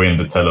didn't win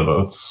the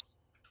televotes.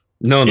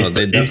 No,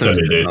 they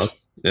definitely did. Not.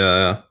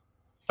 Yeah.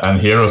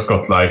 And Heroes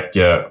got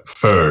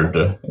third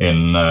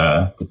in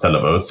the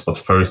televotes, but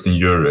first in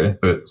jury.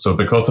 So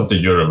because of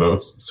the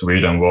Eurovotes,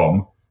 Sweden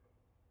won.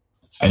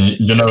 And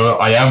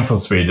I am from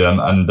Sweden,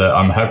 and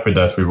I'm happy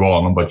that we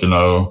won, but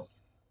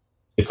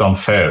it's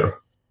unfair.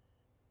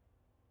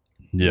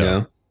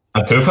 Yeah.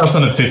 And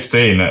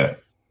 2015,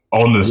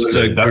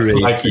 honestly, that's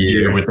the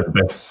year with the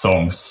best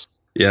songs.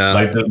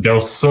 Yeah. There are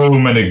so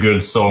many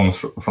good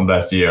songs from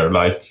that year.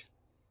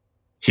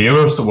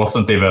 Heroes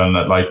wasn't even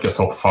a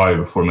top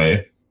 5 for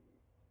me.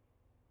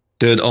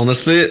 Dude,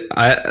 honestly,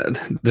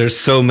 there's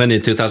so many.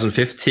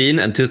 2015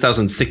 and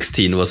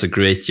 2016 was a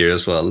great year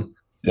as well.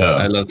 Yeah.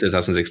 I love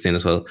 2016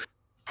 as well.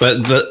 But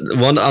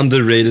one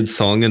underrated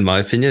song, in my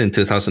opinion, in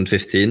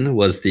 2015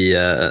 was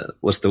the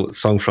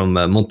song from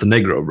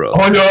Montenegro, bro.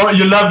 Oh,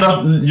 you love that.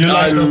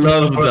 I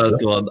love that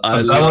one.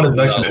 That one is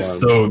actually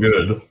so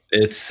good.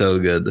 It's so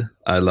good.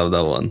 I love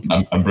that one.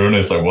 And Bruno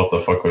is like, what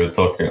the fuck are you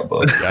talking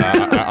about?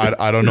 Yeah,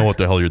 I don't know what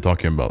the hell you're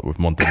talking about with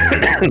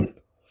Montenegro.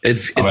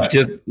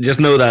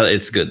 Just know that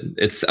it's good.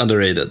 It's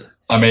underrated.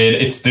 I mean,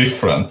 it's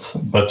different,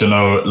 but you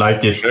know,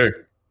 like it's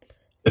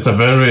a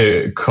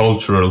very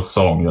cultural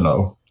song, you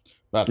know.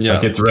 Yeah.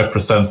 Like it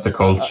represents the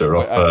culture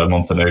of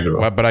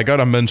Montenegro. But I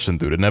gotta mention,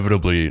 dude,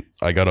 inevitably,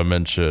 I gotta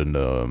mention,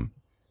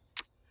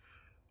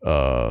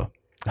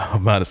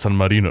 San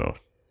Marino.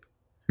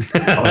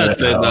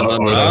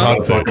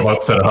 Talk about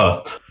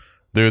Serhat.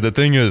 Dude, the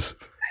thing is,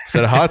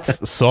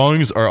 Serhat's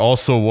songs are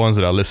also ones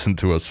that I listen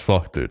to as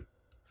fuck, dude,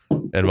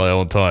 in my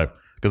own time.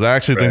 Because I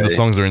actually think the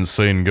songs are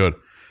insane good.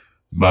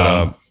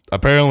 But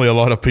apparently a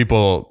lot of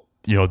people,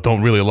 you know,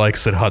 don't really like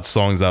Serhat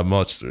songs that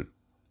much, dude.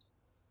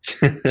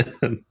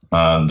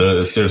 There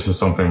is seriously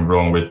something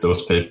wrong with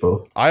those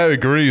people. I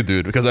agree,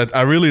 dude, because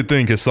I really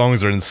think his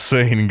songs are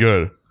insane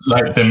good.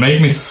 Like, they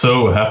make me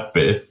so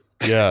happy.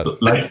 Yeah.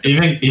 Like,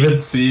 even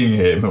seeing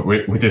him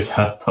with his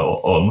hat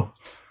on,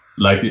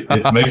 like,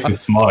 it makes me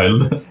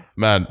smile.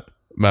 Man,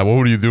 what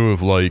would you do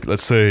if, like,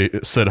 let's say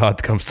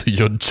Serhat comes to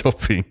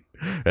Jönköping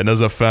and there's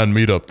a fan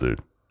meetup,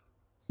 dude?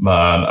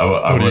 Man,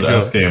 I would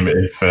ask him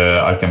if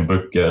I can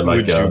book a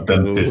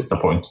dentist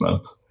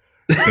appointment.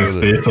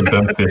 Since he's a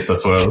dentist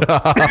as well.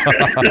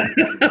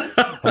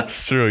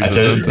 That's true. I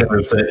can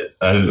say,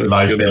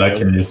 like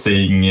can you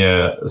sing,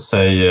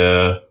 say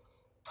or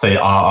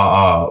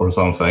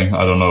something?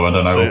 I don't know. And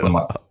then I open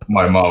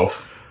my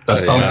mouth.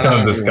 That sounds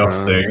kind of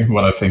disgusting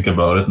when I think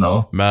about it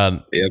now.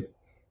 Man. Yep.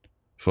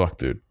 Fuck,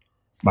 dude.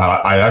 Man,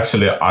 I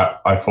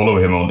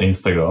follow him on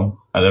Instagram,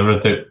 and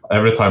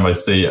every time I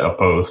see a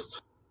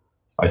post,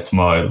 I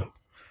smile.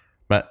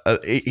 Man,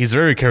 he's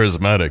very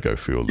charismatic, I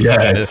feel. Dude.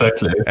 Yeah,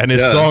 exactly. And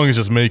his songs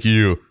just make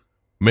you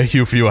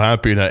feel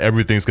happy that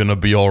everything's gonna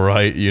be all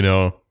right, you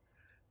know.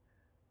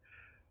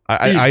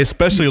 I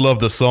especially love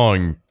the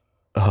song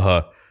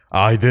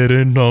I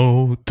didn't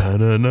know. I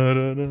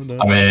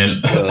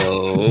mean,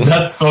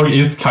 that song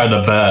is kind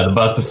of bad,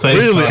 but at the same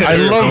time, I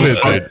love it,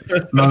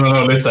 dude.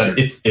 No, listen,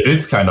 it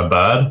is kind of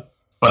bad,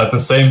 but at the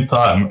same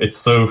time, it's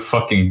so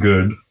fucking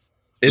good.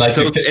 It's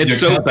so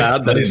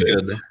bad that it's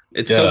good.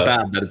 It's so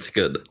bad that it's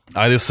good.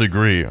 I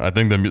disagree. I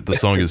think the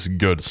song is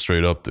good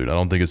straight up, dude. I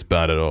don't think it's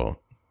bad at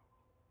all.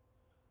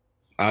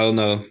 I don't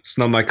know. It's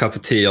not my cup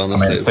of tea,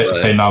 honestly. I mean,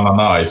 say Na Na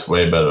Na is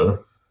way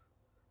better.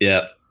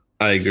 Yeah,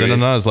 I agree. Say Na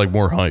Na is like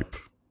more hype.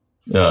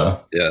 Yeah,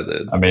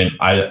 dude. I mean,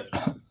 I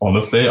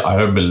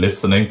have been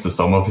listening to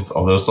some of his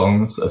other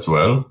songs as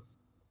well,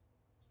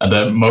 and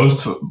the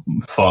most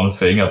fun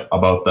thing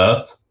about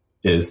that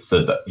is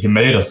that he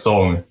made a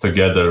song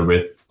together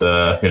with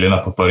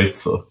Helena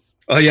Paparizou.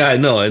 Oh yeah, I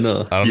know. I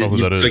don't know who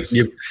that is.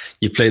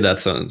 You play that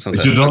song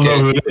sometimes. You don't know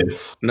who it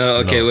is? No,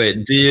 okay,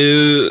 wait. Do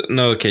you?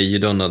 No, okay, you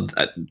don't know.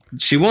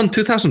 She won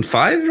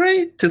 2005,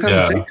 right?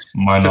 2006? Yeah,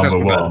 my number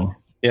one.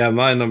 Yeah,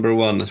 my number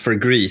one for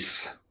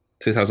Greece,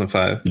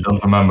 2005. You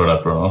don't remember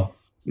that, bro?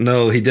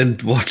 No, he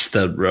didn't watch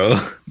that, bro.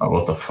 Oh,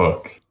 what the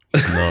fuck?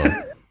 No.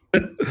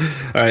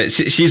 All right,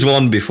 she's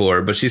won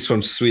before, but she's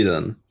from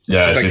Sweden.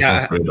 Yeah, she's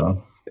from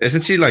Sweden.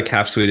 Isn't she like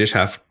half Swedish,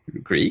 half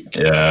Greek?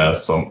 Yeah,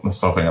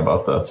 something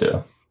about that,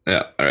 yeah.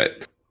 Yeah, all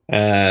right.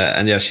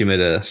 And yeah, she made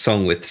a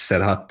song with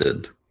Serhat,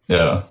 dude.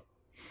 Yeah.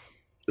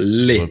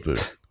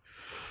 Lit.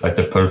 Like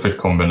the perfect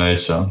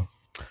combination.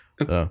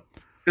 Yeah.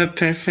 The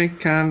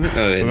perfect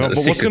combination. But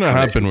what's going to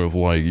happen with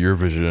like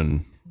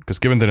Eurovision? Because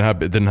given that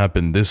it didn't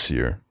happen this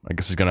year, I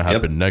guess it's going to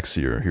happen next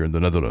year here in the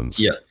Netherlands.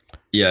 Yeah.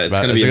 Yeah, it's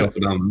going to be in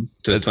Rotterdam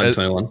to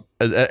 2021.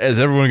 Is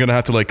everyone going to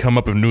have to like come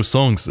up with new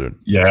songs, dude?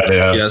 Yeah, they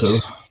have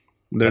to.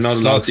 They're not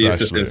allowed to use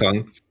the same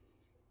song.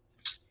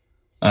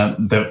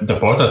 And the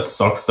part that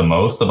sucks the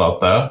most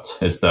about that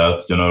is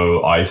that, you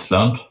know,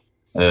 Iceland,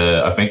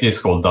 I think he's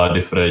called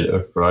Daddy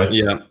Freyr, right?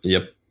 Yeah,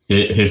 yep.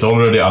 He's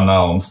already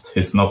announced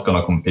he's not going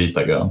to compete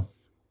again.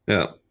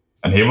 Yeah.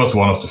 And he was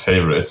one of the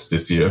favorites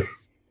this year.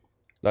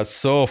 That's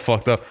so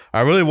fucked up.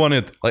 I really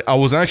wanted, like, I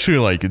was actually,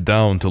 like,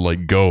 down to,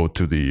 like, go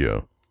to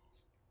the,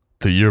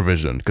 to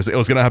Eurovision, because it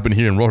was going to happen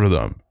here in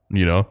Rotterdam,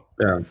 you know?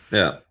 Yeah,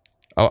 yeah.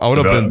 I would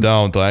have been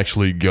down to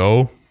actually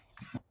go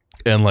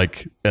and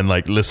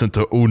listen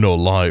to Uno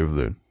live,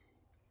 dude.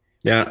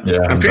 Yeah,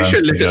 I'm pretty sure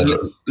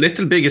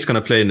Little Big is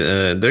gonna play.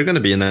 They're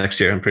gonna be in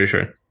next year. I'm pretty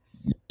sure.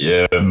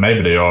 Yeah,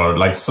 maybe they are.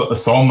 Like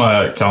some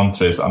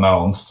countries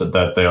announced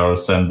that they are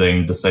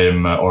sending the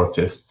same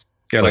artists.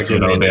 Yeah, like you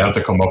know, they have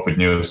to come up with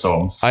new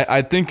songs.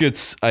 I think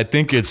it's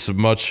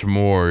much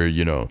more,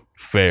 you know,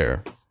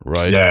 fair,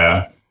 right?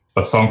 Yeah,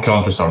 but some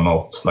countries are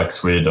not, like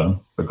Sweden,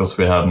 because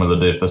we have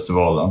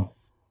Melodifestivalen.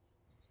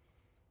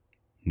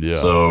 Yeah.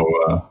 So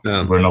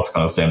we're not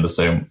gonna send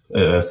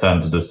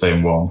the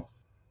same one.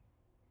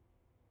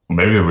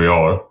 Maybe we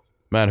are.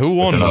 Man, who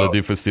won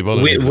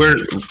Melodifestivalen?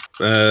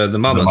 We're the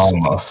Mamas. The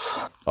Mamas.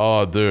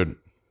 Oh, dude.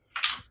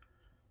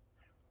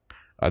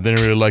 I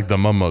didn't really like the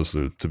mamas,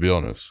 dude, to be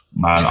honest.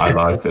 Man, I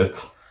liked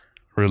it.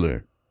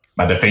 Really?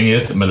 But the thing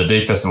is,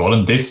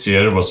 Melodifestivalen this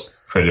year was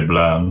pretty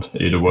bland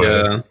either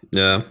way.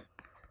 Yeah.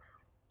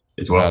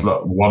 It was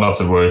one of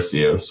the worst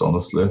years,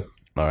 honestly.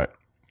 All right.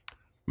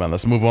 Man,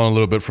 let's move on a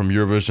little bit from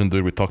Eurovision,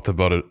 dude. We talked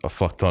about it a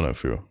fuck ton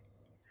of you.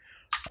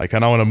 I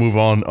kind of want to move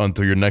on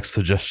onto your next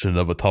suggestion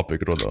of a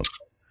topic, Råddan.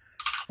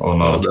 Oh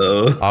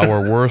no.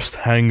 Our worst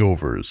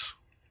hangovers.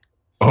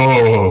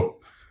 Oh,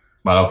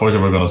 man, I thought you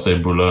were going to say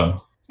Boulogne.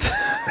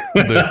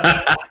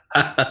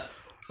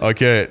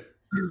 Okay.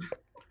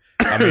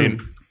 I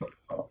mean...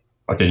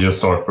 Okay, you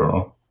start,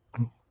 bro.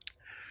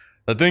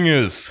 The thing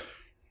is,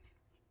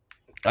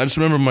 I just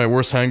remember my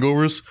worst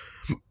hangovers.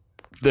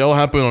 They all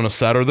happen on a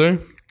Saturday.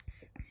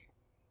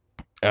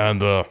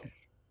 And, I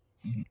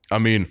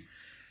mean,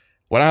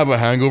 when I have a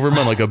hangover,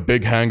 man, like a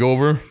big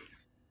hangover,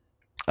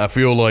 I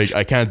feel like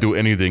I can't do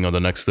anything on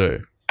the next day.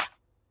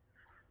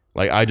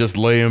 Like, I just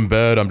lay in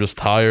bed, I'm just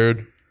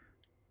tired.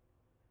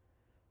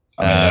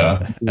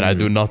 And I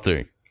do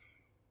nothing.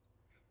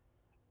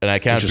 And I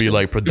can't be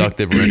like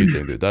productive or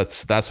anything, dude.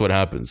 That's what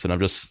happens. And I'm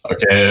just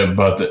okay,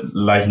 but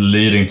like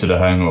leading to the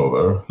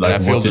hangover, like I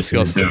feel what did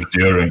disgusting. you do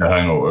during the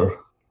hangover?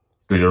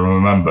 Do you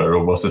remember,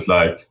 or was it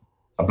like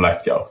a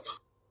blackout?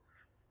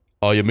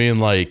 Oh, you mean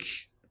like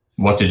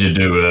what did you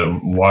do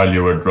while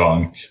you were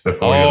drunk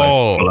before you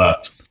like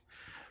collapsed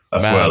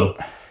as well?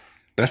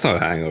 That's not a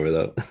hangover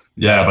though.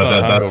 Yeah,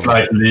 but that's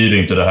like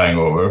leading to the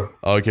hangover.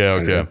 Okay.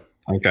 Okay.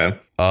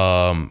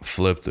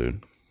 Flip,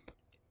 dude.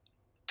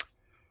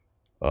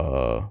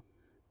 I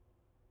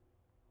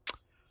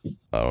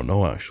don't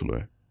know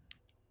actually.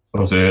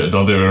 Don't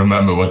even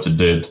remember what you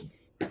did.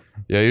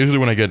 Yeah, usually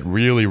when I get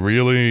really,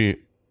 really,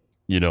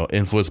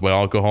 influenced by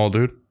alcohol,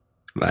 dude.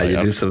 Man,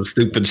 you do some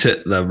stupid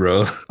shit though,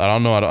 bro. I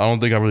don't know. I don't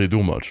think I really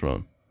do much,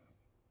 man.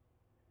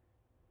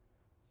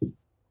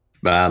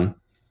 Man.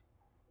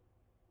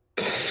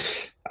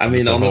 I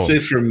mean, honestly,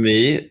 for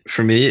me,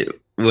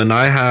 when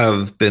I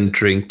have been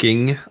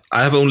drinking,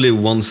 I have only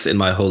once in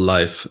my whole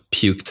life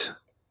puked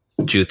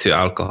due to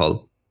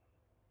alcohol.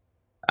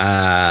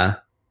 And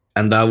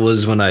that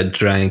was when I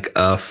drank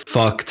a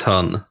fuck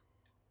ton.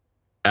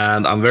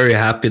 And I'm very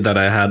happy that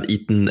I had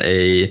eaten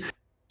a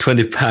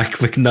 20-pack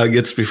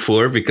McNuggets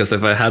before, because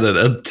if I had an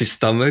empty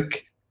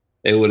stomach,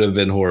 it would have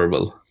been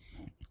horrible.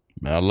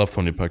 Man, I love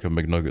 20-pack of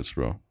McNuggets,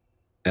 bro.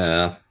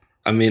 Yeah.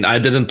 I mean, I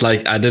didn't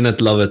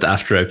love it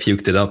after I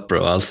puked it up,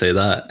 bro. I'll say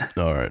that.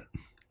 All right.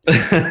 All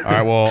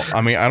right. Well,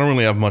 I mean, I don't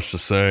really have much to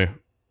say.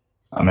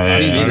 I mean,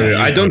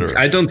 I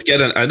don't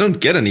get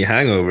any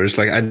hangovers.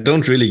 Like, I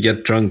don't really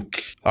get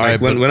drunk.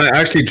 Like, when I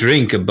actually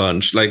drink a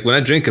bunch. Like, when I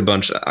drink a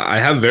bunch, I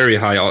have very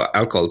high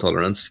alcohol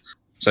tolerance.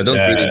 So I don't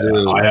really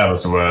do. I have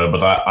as well,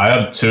 but I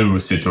had two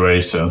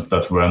situations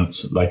that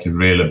went like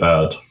really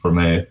bad for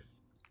me.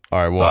 All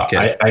right. Well, so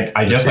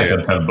I guess I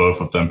can tell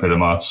both of them pretty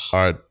much.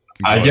 All right.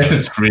 I guess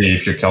it's 3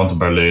 if you count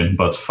Berlin,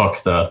 but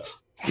fuck that.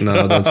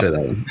 No, don't say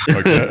that.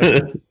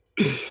 Okay.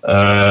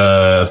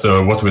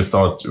 So what we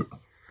start?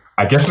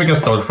 I guess we can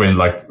start with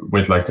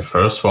the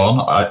first one.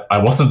 I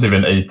wasn't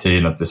even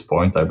 18 at this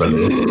point, I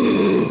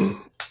believe.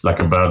 Like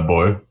a bad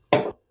boy.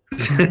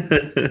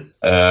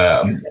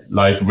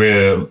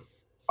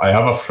 I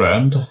have a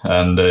friend,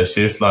 and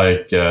she's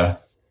like, her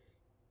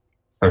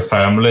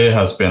family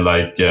has been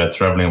like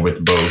traveling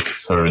with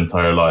boats her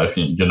entire life.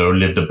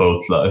 Lived the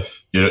boat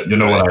life. You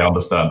know what I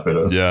understand with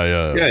it.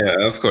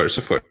 Yeah. Of course.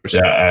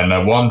 Yeah,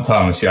 and one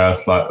time she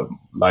asked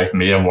like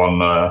me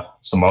and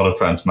some other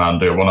friends, man,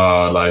 do you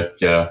wanna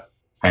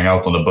hang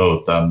out on the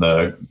boat and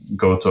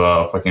go to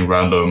a fucking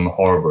random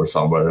harbor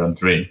somewhere and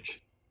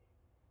drink?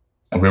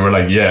 And we were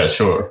like, yeah,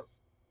 sure.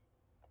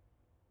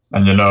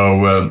 And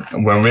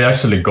when we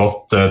actually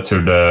got to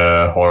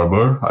the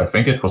harbor, I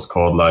think it was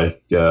called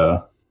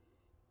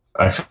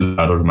actually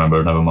I don't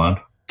remember. Never mind.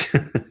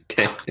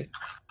 Okay.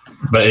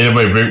 But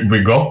anyway,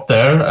 we got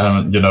there,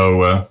 and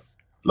a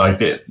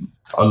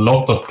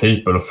lot of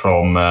people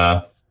from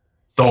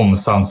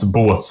Domsands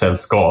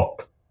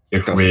båtsällskap,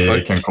 if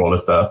we can call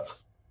it that.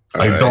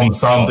 Like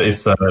Domsand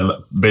is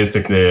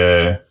basically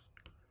a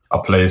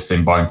place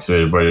in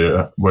Bankeryd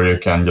where you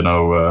can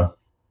I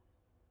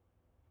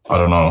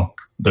don't know.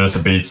 There's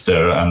a beach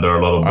there, and there are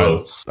a lot of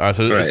boats.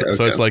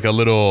 So it's like a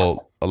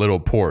little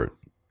port,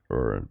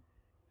 or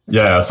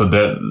yeah. So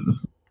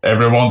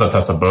everyone that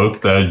has a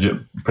boat there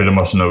pretty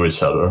much know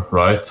each other,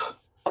 right?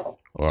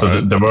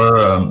 So there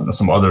were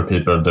some other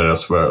people there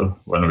as well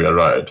when we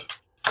arrived,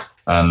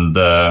 and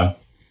I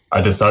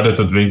decided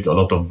to drink a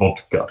lot of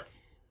vodka.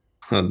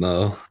 Oh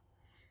no!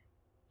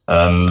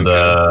 And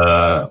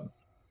I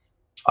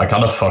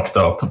kind of fucked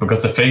up,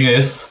 because the thing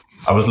is,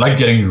 I was like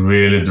getting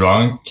really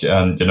drunk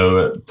and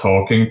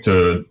talking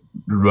to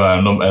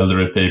random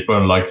elderly people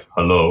and like,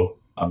 hello,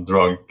 I'm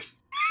drunk.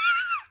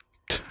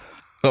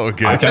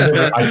 Okay. I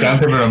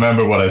can't even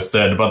remember what I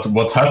said, but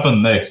what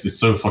happened next is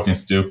so fucking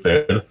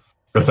stupid.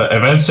 Because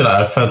eventually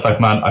I felt like,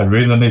 man, I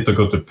really need to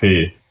go to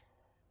pee,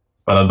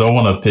 but I don't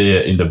want to pee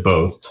in the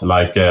boat,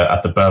 like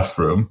at the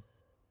bathroom.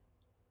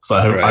 So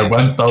I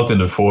went out in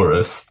the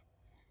forest.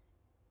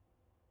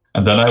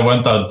 And then I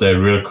went out there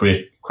real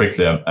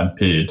quickly and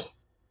peed.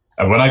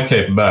 And when I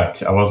came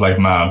back, I was like,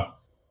 man,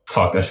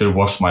 fuck, I should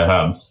wash my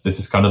hands. This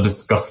is kind of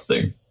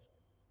disgusting.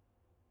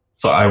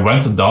 So I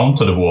went down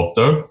to the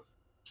water,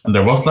 and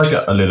there was like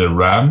a little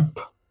ramp,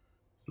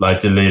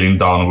 like leading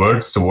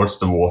downwards towards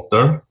the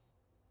water.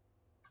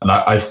 And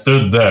I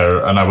stood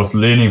there, and I was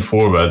leaning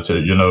forward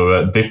to,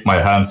 dip my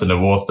hands in the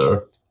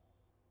water.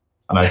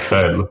 And I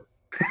fell.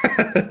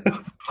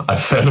 I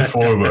fell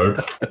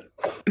forward.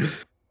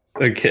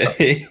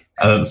 Okay.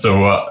 And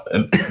so,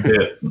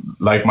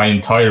 like, my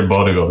entire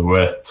body got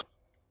wet.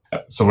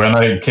 So when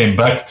I came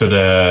back to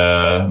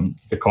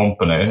the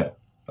company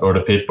or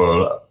the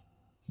people,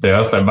 they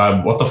asked like,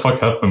 man, what the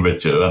fuck happened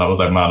with you? And I was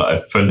like, man, I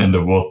fell in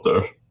the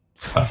water.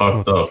 I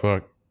fucked up.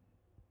 Fuck?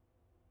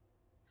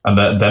 And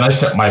then I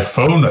checked my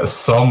phone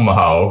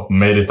somehow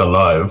made it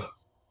out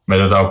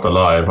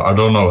alive. I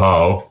don't know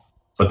how.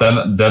 But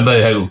then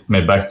they helped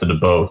me back to the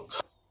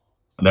boat.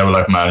 And they were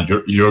like, man,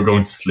 you're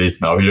going to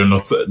sleep now. You're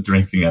not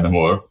drinking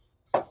anymore.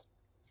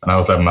 And I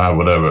was like, man,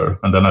 whatever.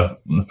 And then I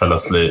fell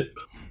asleep.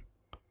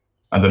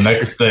 And the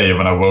next day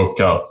when I woke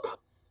up,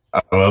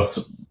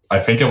 I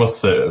think I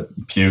was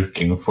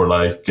puking for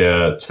like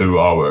 2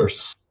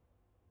 hours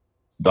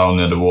down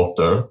in the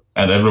water.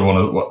 And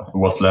everyone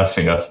was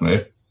laughing at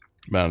me.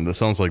 Man, that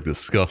sounds like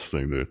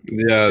disgusting, dude.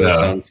 Yeah, that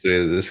sounds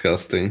really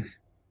disgusting.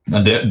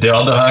 And the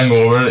other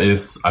hangover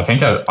is, I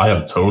think I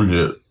have told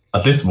you,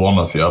 at least one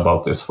of you,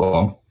 about this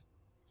one.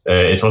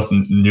 It was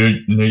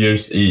New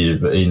Year's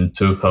Eve in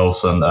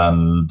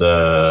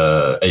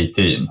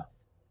 2018.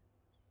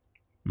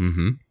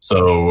 Mm-hmm.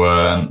 So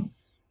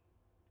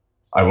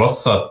I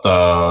was at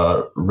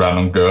a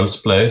random girl's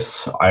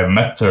place. I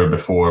met her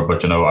before,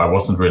 but I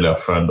wasn't really a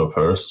friend of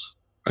hers.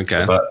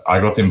 Okay. But I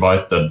got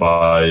invited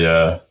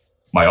by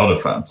my other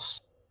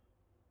friends.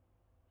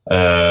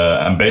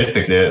 And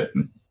basically,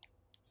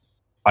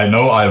 I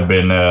know I've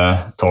been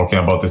talking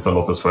about this a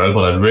lot as well,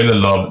 but I really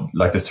love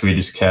like the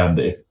Swedish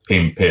candy,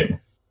 Pim Pim.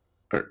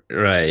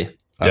 Right.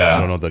 I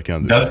don't know that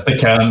candy. That's the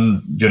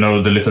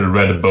the little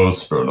red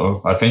bows,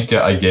 Bruno. I think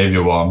I gave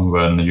you one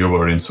when you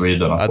were in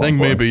Sweden. I think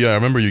maybe, yeah. I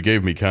remember you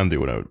gave me candy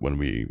when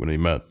we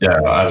met.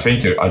 Yeah, I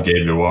think I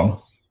gave you one.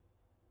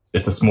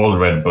 It's a small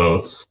red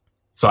boat.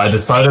 So I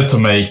decided to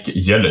make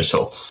jelly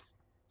shots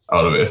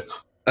out of it.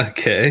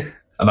 Okay.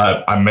 And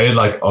I made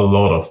like a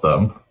lot of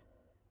them.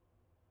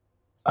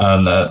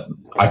 And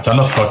I kind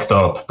of fucked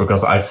up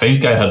because I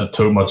think I had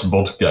too much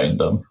vodka in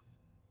them.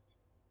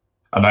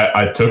 And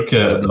I took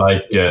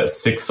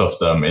 6 of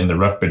them in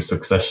rapid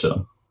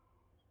succession.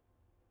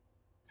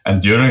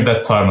 And during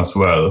that time as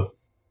well,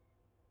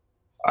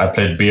 I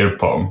played beer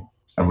pong.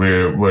 And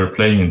we were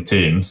playing in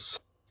teams.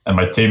 And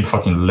my team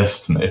fucking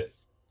left me.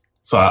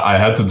 So I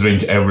had to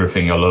drink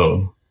everything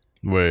alone.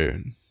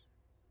 Wait.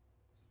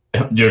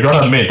 You're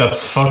gonna admit,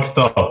 that's fucked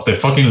up. They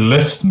fucking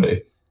left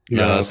me.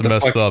 Yeah, that's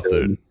messed up,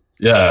 dude.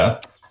 Yeah.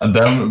 And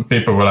then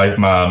people were like,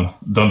 man,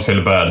 don't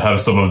feel bad, have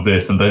some of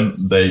this. And then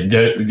they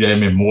gave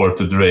me more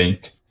to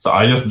drink. So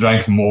I just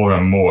drank more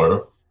and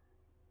more.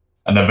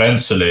 And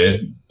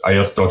eventually, I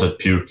just started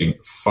puking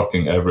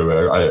fucking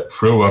everywhere. I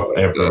threw up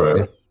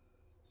everywhere.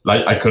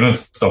 Like, I couldn't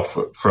stop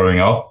throwing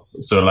up.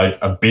 So, like,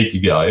 a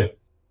big guy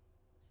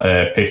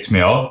picked me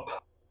up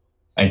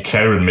and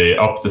carried me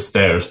up the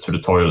stairs to the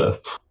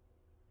toilet.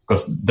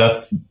 Because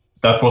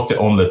that was the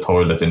only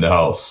toilet in the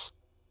house.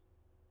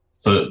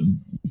 So,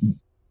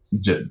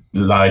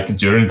 like,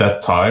 during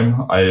that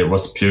time, I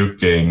was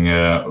puking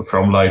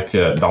from, like,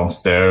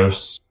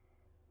 downstairs,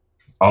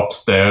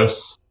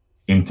 upstairs,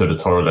 into the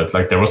toilet.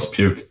 Like, there was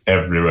puke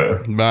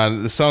everywhere.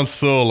 Man, it sounds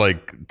so,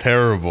 like,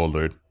 terrible,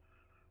 dude.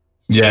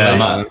 Yeah,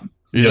 like,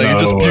 you're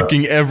just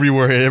puking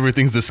everywhere and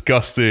everything's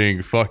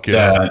disgusting. Fuck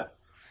yeah.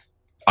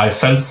 I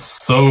felt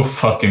so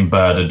fucking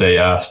bad the day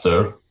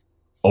after,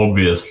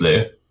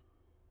 obviously.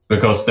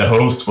 Because the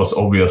host was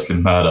obviously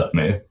mad at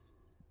me.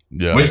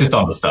 Yeah. Which is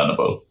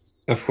understandable.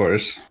 Of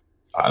course.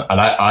 And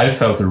I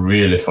felt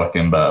really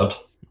fucking bad.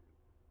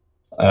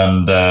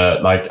 And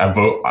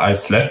I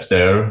slept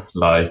there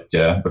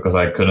because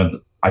I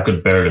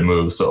could barely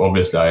move, so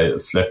obviously I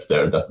slept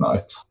there that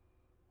night.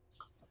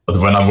 But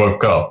when I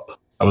woke up,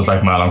 I was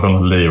like, man, I'm gonna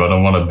leave. I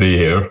don't want to be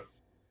here.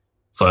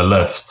 So I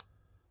left.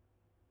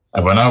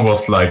 And when I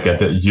was like at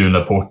the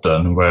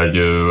Uniporten, where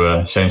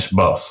you change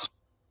bus,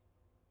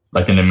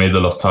 like in the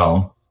middle of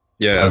town,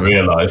 I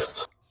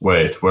realized,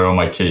 wait, where are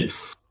my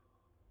keys?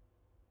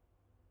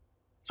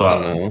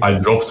 So I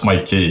dropped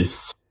my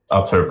keys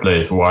at her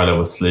place while I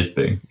was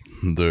sleeping.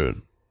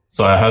 Dude.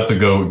 So I had to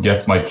go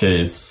get my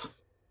keys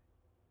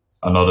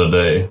another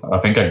day. I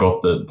think I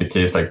got the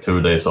keys like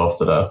 2 days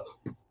after that.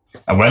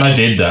 And when I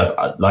did that,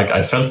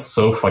 I felt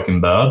so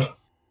fucking bad.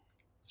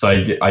 So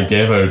I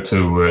gave her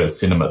 2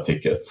 cinema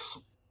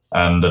tickets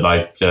and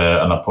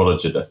an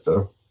apology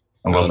letter.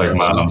 And was like,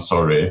 man, I'm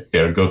sorry.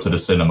 Here, go to the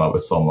cinema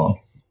with someone.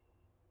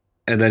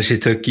 And then she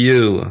took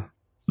you.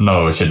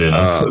 No, she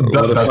didn't.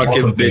 That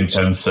wasn't the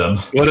intention.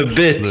 What a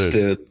bitch,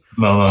 dude.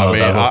 No, I mean,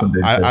 that wasn't the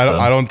intention.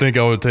 I don't think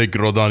I would take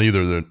Råddan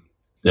either, dude.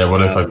 Yeah,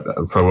 what if I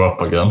throw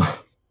up again?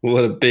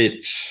 What a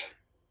bitch.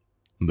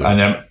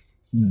 And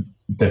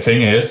the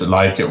thing is,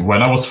 like,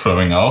 when I was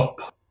throwing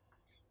up,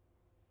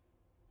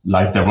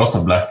 like, there was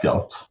a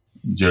blackout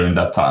during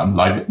that time.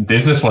 Like,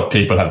 this is what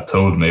people have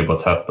told me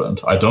what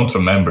happened. I don't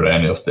remember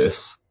any of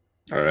this.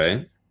 All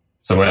right.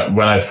 So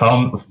when I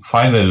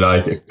finally,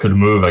 like, could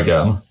move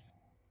again,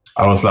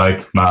 I was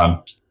like, man,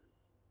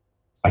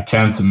 I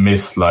can't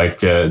miss, like,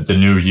 the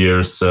New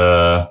Year's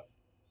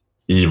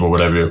Eve or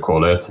whatever you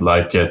call it.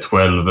 Like,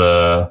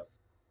 12,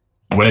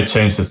 when it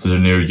changes to the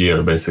New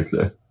Year,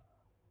 basically.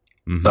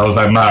 Mm-hmm. So I was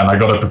like, man, I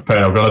gotta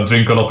prepare. I'm gonna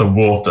drink a lot of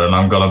water and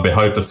I'm gonna be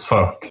hyped as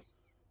fuck.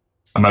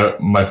 And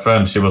my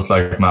friend, she was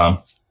like, man,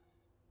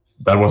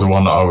 that was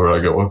 1 hour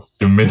ago.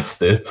 You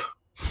missed it.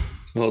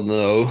 Oh,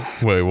 no.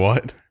 Wait,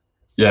 what?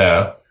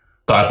 Yeah.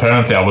 So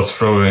apparently I was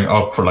throwing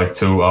up for like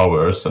 2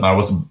 hours and I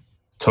was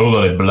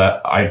totally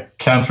I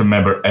can't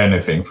remember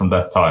anything from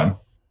that time.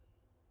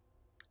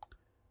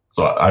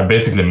 So I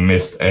basically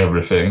missed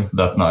everything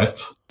that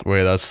night.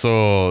 Wait, that's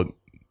so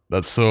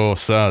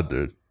sad,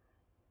 dude.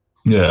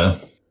 Yeah.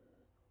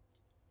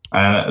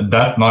 And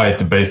that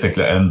night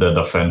basically ended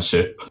a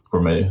friendship for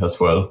me as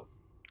well.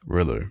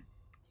 Really?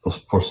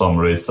 For some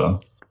reason.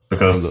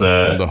 Because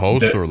the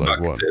host or like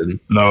what?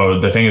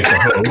 No, the thing is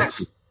the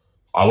host.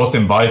 I was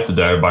invited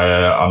there by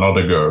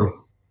another girl.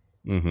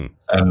 Mm-hmm.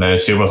 And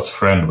she was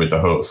friend with the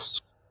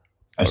host.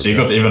 And she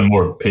got even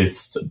more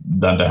pissed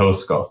than the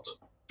host got.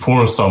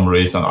 For some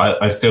reason.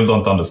 I still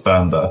don't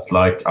understand that.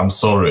 Like, I'm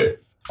sorry.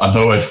 I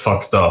know I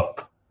fucked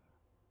up.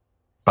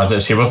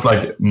 But she was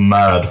like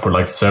mad for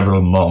like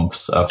several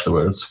months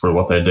afterwards for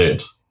what I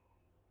did.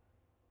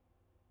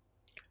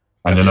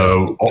 And you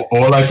know,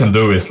 all I can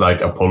do is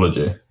like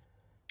apology.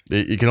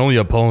 You can only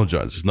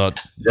apologize. It's not.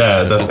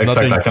 Yeah, that's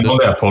exactly. I can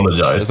only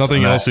apologize. There's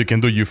nothing else you can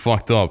do. You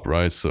fucked up,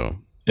 right? So.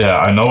 Yeah,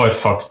 I know I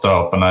fucked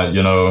up, and I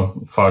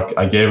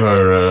gave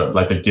her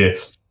like a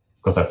gift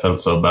because I felt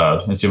so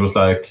bad, and she was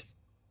like,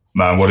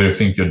 "Man, what do you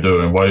think you're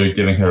doing? Why are you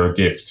giving her a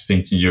gift,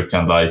 thinking you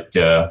can like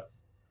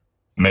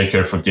make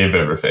her forgive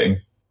everything?"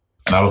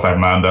 And I was like,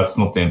 "Man, that's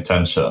not the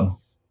intention.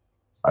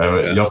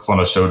 I just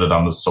want to show that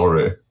I'm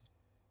sorry."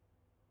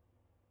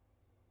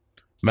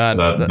 Man,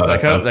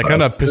 that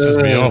kind of pisses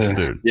me off,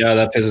 dude. Yeah,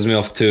 that pisses me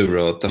off too,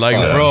 bro.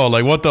 Bro,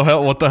 like what the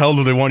hell? What the hell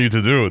do they want you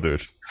to do,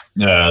 dude?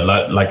 Yeah,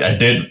 like I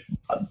did.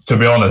 To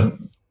be honest,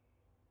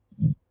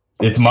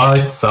 it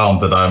might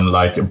sound that I'm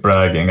like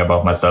bragging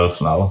about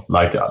myself now,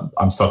 like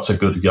I'm such a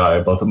good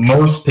guy, but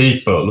most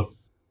people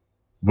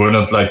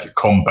wouldn't like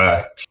come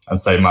back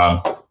and say,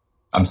 "Man,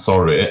 I'm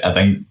sorry," and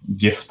then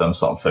gift them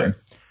something.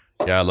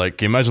 Yeah,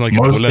 like imagine like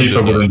most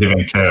people wouldn't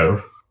even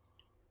care.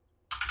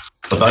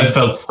 But I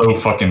felt so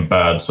fucking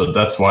bad, so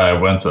that's why I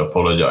went to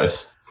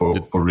apologize for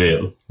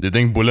real. Do you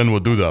think Bulen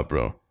would do that,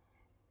 bro?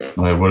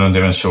 I wouldn't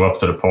even show up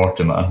to the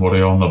party, man. What are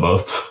you on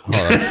about? Oh,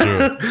 that's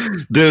true.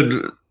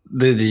 Dude,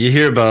 did you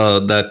hear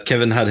about that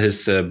Kevin had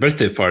his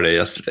birthday party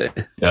yesterday?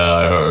 Yeah,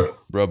 I heard.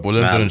 Bro,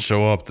 Bulen didn't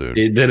show up, dude.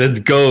 He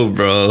didn't go,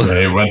 bro.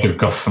 Yeah, he went to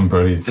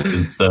Gothenburg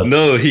instead.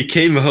 No, he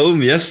came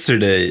home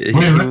yesterday.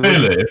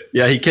 Really?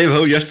 Yeah, he came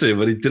home yesterday,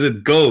 but he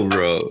didn't go,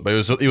 bro.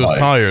 But he was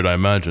tired, I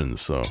imagine,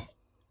 so...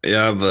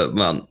 Yeah, but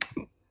man,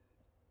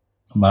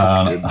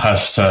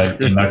 hashtag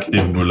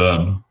inactive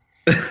Bulen.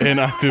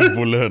 Inactive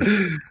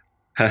Bulen.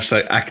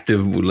 Hashtag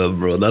active Bulen,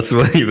 bro. That's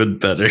one even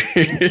better.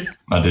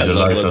 Man, did you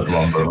like that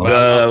one, bro?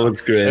 Yeah, that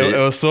was great. It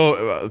was so,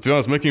 to be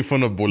honest, making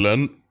fun of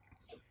Bulen.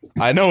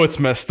 I know it's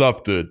messed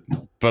up, dude,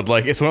 but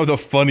like it's one of the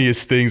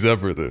funniest things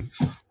ever, dude.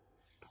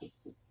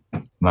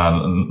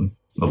 Man,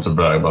 not to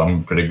brag, but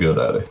I'm pretty good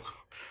at it.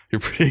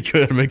 You're pretty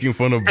good at making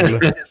fun of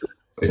Bulen.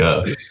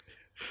 Yeah.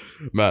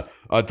 Man,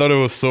 I thought it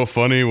was so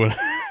funny when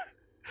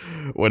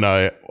when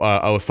I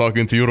was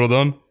talking to you,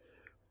 Råddan,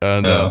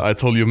 and I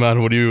told you, man,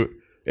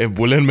 if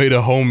Bulen made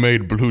a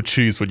homemade blue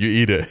cheese, would you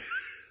eat it?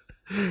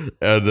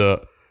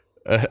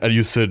 and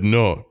you said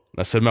no.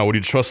 I said, man, would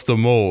you trust the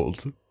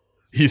mold?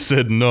 He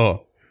said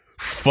no.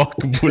 Fuck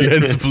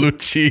Bulen's blue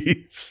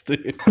cheese,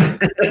 dude.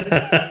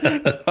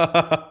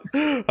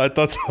 I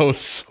thought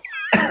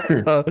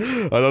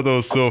that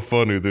was so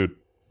funny, dude.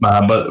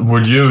 Man, but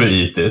would you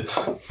eat it?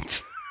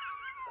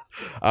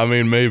 I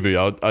mean, maybe.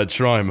 I'd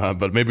try, man,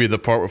 but maybe the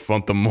part with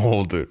the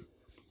mold, dude.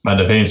 Man,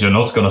 the thing is, you're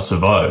not gonna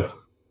survive.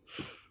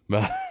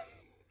 Man,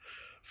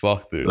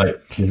 fuck, dude.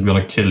 Like, he's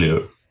gonna kill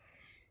you.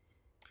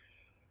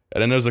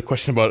 And then there's a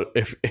question about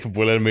if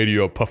Bulen made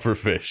you a puffer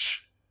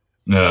fish.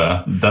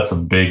 Yeah, that's a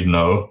big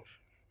no.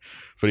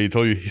 But he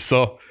told you he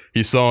saw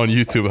on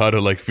YouTube how to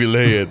like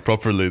fillet it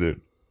properly, dude.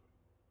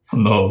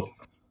 No.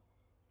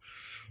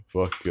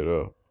 Fuck it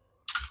up.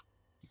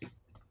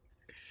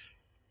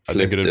 I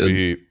think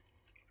it'd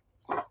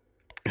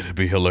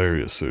be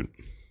hilarious, dude.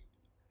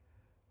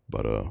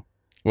 But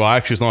well,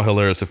 actually, it's not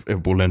hilarious if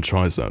Bulen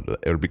tries that.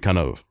 It would be kind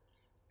of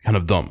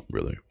dumb,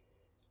 really.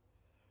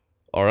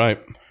 All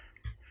right,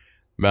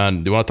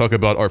 man. Do you want to talk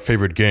about our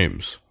favorite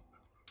games?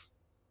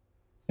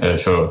 Yeah,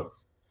 sure.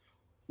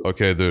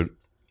 Okay, dude.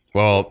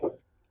 Well,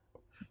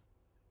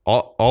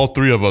 all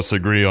three of us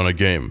agree on a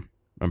game.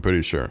 I'm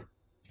pretty sure.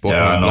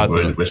 Yeah, I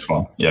know which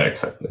one. Yeah,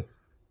 exactly.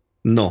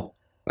 No.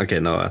 Okay,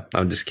 no,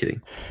 I'm just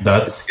kidding.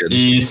 That's good.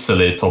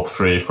 easily top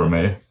 3 for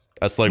me.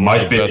 That's like one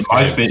of Might the be best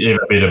even games.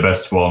 be the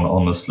best one,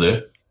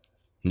 honestly.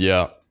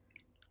 Yeah,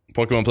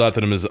 Pokemon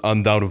Platinum is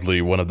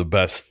undoubtedly one of the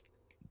best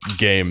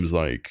games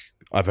like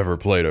I've ever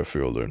played. I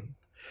feel, dude.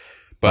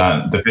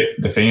 But And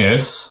the thing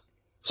is,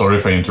 sorry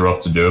if I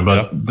interrupted you,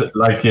 but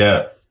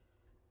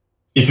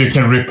if you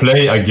can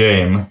replay a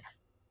game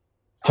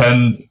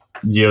 10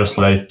 years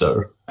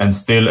later and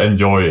still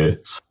enjoy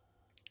it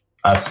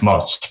as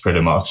much,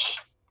 pretty much,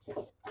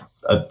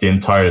 at the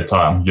entire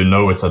time, you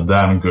know it's a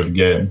damn good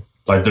game.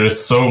 Like, there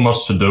is so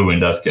much to do in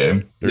that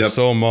game. there's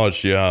so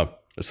much, yeah.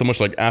 There's so much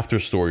like after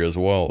story as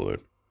well,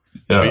 dude.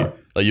 Yeah.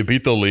 You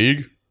beat the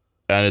league,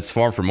 and it's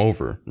far from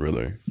over,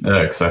 really.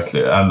 Yeah,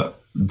 exactly. And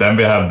then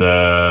we have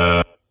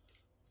the...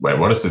 Wait,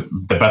 what is it?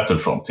 The Battle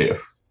Frontier.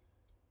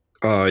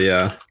 Oh,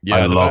 yeah. Yeah,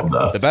 I love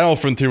that. The Battle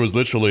Frontier was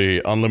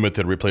literally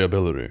unlimited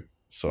replayability.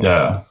 So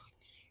Yeah.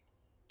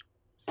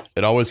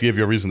 it always gave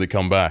you a reason to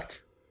come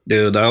back.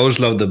 Dude, I always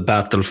love the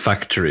Battle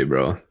Factory,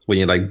 bro. When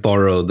you like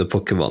borrow the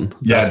Pokemon.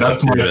 Yeah,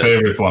 that's my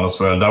favorite one as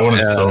well. That one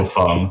is so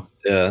fun.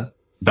 Yeah.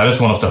 That is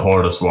one of the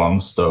hardest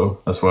ones, though,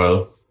 as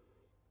well.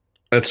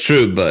 That's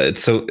true, but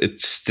it's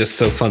just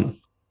so fun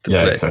to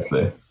play.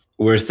 Exactly.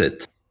 Worth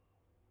it.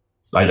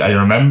 Like, I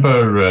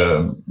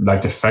remember,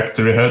 like, the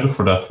factory head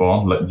for that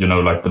one, like, you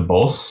know, like the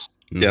boss.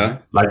 Yeah.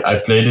 Like, I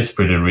played this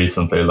pretty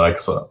recently, like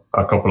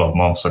a couple of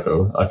months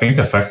ago. I think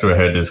the factory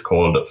head is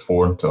called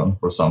Thornton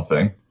or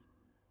something.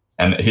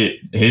 And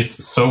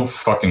he's so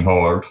fucking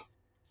hard.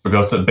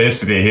 Because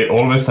basically, he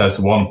always has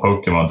one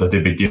Pokemon that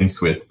he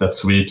begins with that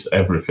sweeps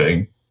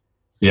everything.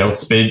 He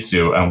outspeeds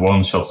you and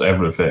one-shots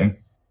everything.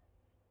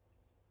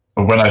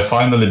 But when I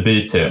finally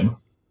beat him,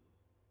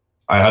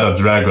 I had a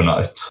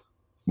Dragonite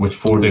with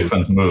 4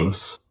 different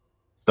moves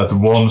that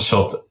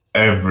one-shot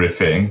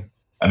everything,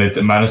 and it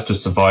managed to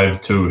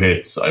survive 2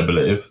 hits, I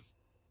believe.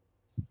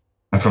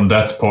 And from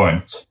that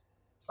point,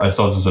 I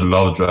started to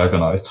love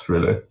Dragonite,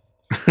 really.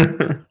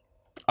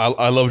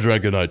 I love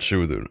Dragonite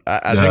too, dude.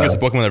 I think it's a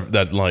Pokemon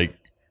that like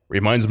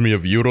reminds me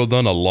of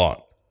Råddan a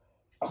lot.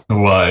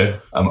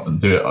 Why?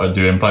 Do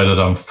you imply that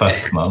I'm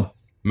fat, man?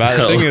 Man,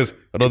 the thing is,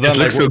 It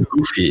looks so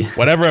goofy.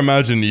 Whenever I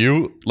imagine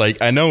you,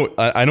 like I know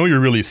you're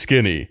really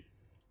skinny,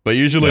 but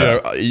usually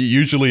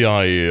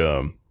I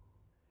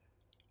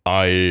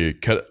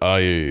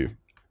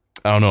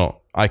don't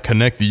know. I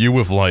connect you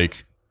with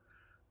like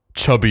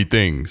chubby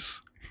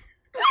things.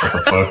 What the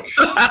fuck?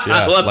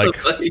 Yeah,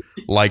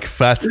 like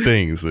fat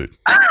things. Dude.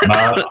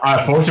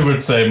 I thought you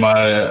would say,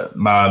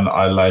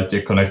 I like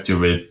to connect you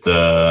with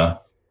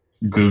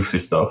goofy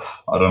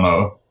stuff. I don't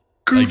know.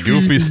 Like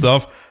goofy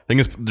stuff. Thing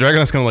is,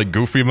 Dragonite's kind of like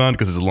goofy, man,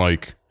 because it's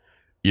like,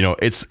 you know,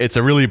 it's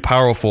a really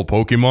powerful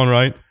Pokemon,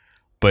 right?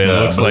 But it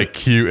looks like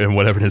cute and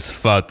whatever, and it's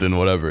fat and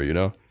whatever, you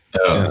know.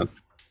 Yeah.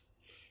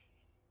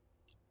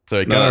 So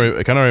it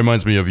kind of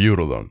reminds me of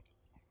Råddan.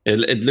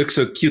 It looks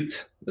so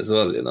cute as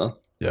well, you know.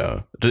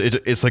 Yeah,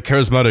 it's a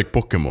charismatic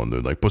Pokemon,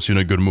 dude. Like puts you in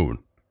a good mood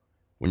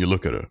when you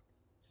look at it.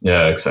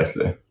 Yeah,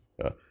 exactly.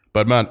 Yeah,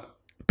 but man,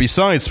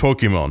 besides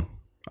Pokemon,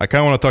 I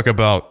kind of want to talk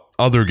about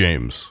other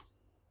games.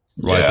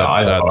 Right? Yeah,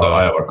 I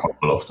have a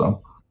couple of them.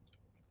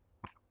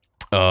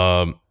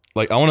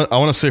 Like I want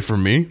to say for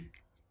me,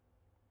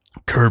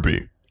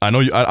 Kirby. I know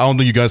I don't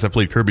think you guys have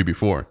played Kirby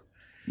before.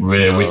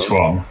 Really, which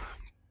one?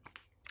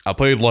 I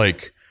played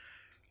like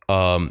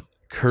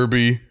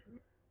Kirby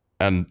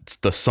and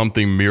the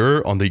something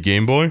mirror on the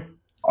Game Boy.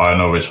 I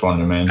know which one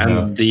you mean.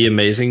 And the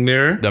Amazing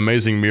Mirror. The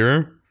Amazing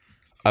Mirror.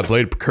 I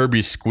played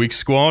Kirby Squeak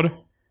Squad.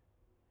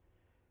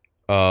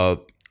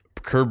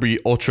 Kirby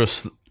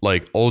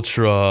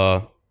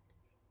Ultra.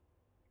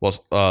 Was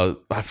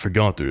I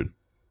forgot, dude.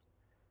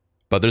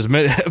 But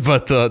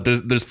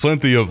there's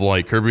plenty of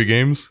like Kirby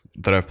games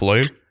that I've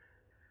played,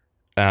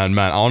 and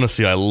man,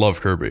 honestly, I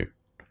love Kirby.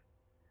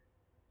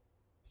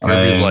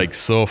 Kirby's like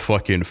so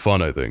fucking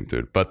fun, I think,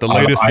 dude. But the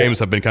latest games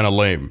have been kind of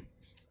lame.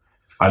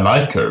 I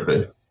like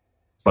Kirby,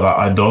 but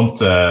I don't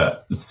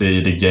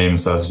see the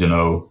games as, you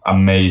know,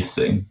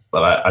 amazing.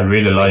 But I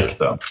really like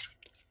them.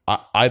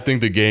 I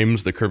think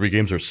the Kirby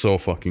games are so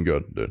fucking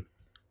good, dude.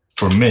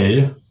 For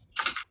me,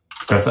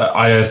 because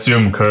I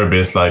assume Kirby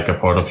is like a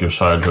part of your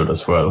childhood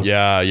as well.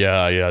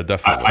 Yeah,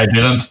 definitely. I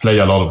didn't play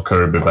a lot of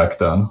Kirby back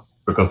then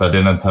because I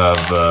didn't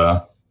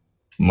have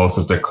most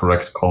of the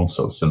correct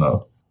consoles, you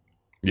know.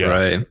 Yeah.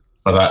 Right.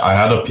 But I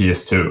had a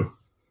PS2.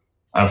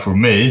 And for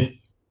me,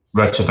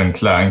 Ratchet and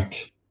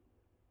Clank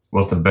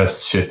was the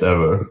best shit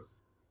ever.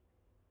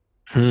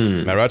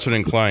 Now, Ratchet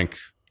and Clank,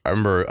 I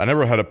remember I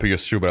never had a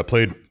PS2, but I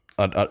played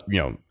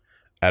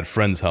at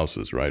friends'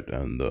 houses, right?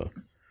 And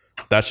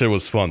that shit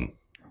was fun.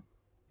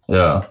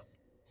 Yeah.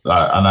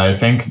 And I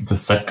think the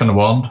second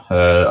one,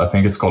 I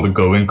think it's called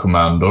Going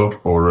Commando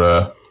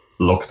or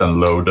Locked and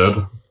Loaded.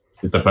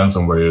 It depends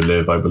on where you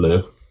live, I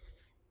believe.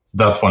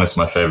 That one is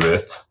my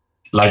favorite.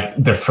 Like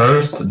the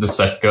first, the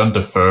second,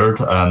 the third,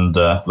 and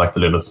like the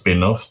little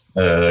spin-off,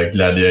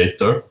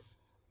 Gladiator.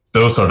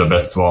 Those are the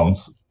best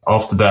ones.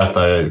 After that,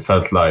 I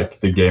felt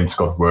like the games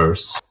got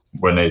worse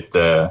when it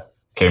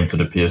came to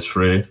the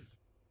PS3.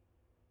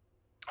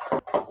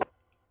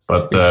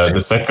 But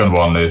the second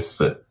one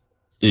is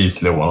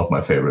easily one of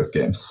my favorite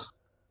games.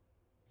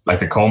 Like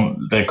the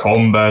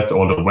combat,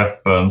 all the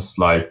weapons,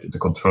 like the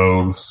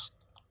controls,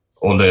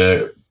 all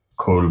the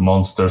cool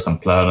monsters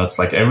and planets,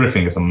 like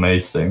everything is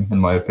amazing in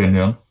my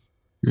opinion.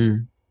 No,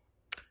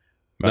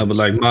 but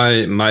like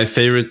my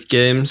favorite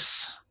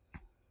games,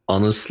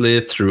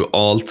 honestly, through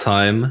all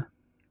time,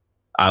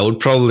 I would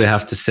probably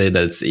have to say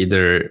that it's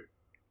either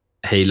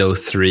Halo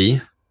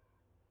 3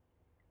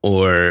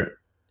 or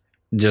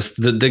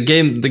just the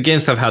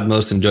games I've had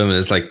most enjoyment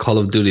is like Call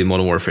of Duty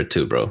Modern Warfare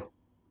 2, bro.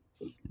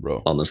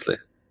 Honestly.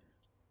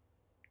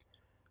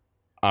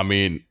 I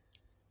mean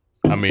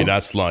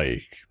that's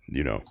like,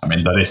 you know. I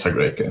mean, that is a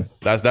great game.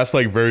 That's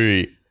like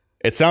very,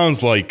 it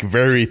sounds like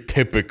very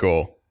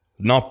typical,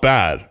 not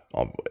bad,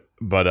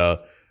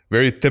 but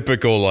very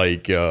typical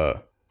like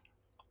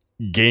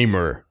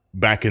gamer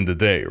back in the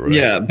day, right?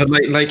 Yeah, but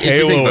like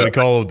Halo and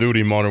Call of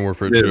Duty Modern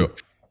Warfare 2.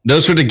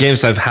 Those were the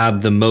games I've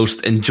had the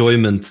most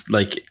enjoyment,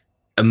 like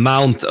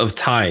amount of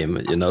time,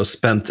 you know,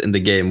 spent in the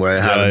game where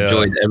I have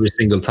enjoyed every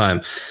single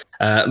time.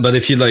 But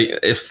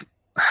if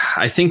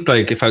I think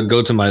if I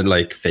go to my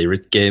like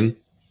favorite game,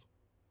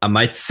 I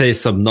might say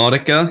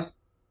Subnautica,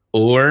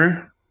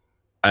 or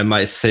I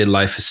might say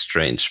Life is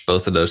Strange.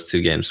 Both of those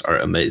two games are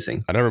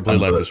amazing. I never played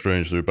Life is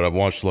Strange, but I've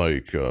watched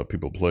like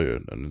people play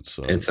it, and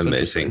it's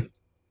amazing.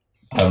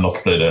 I have not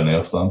played any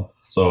of them,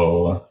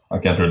 so I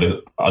can't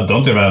really. I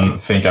don't even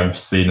think I've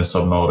seen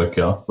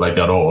Subnautica like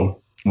at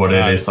all. What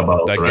it is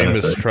about? That game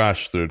is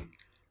trash, dude.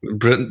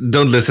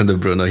 Don't listen to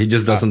Bruno. He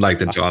just doesn't like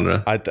the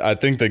genre. I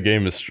think the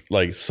game is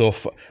like so.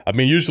 I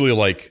mean, usually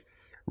like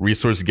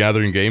resource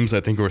gathering games, I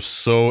think are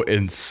so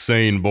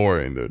insane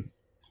boring, dude.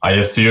 I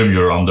assume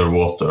you're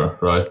underwater,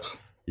 right?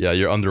 Yeah,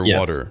 you're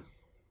underwater.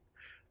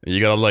 Yes.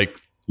 You gotta like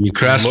you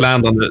crash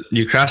land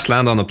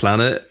on a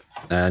planet,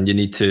 and you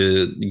need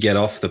to get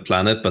off the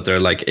planet. But they're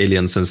like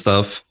aliens and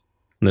stuff.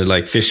 And they're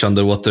like fish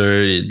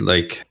underwater.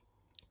 Like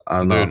I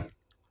don't know.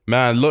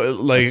 Man, look,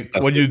 like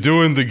what you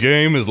do in the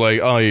game is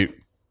like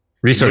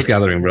resource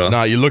gathering, bro.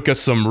 Nah, you look at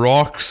some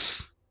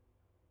rocks,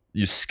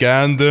 you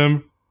scan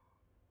them,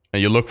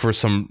 and you look for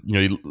some,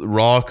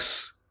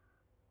 rocks,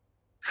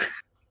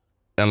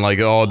 and like,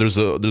 oh, there's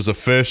a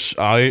fish,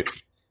 and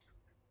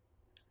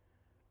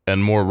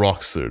more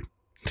rocks there.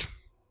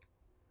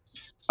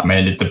 I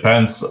mean, it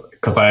depends,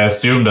 because I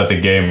assume that the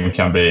game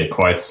can be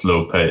quite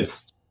slow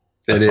paced.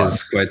 It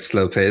is quite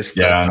slow paced.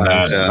 Yeah,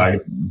 and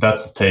like,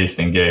 that's a taste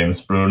in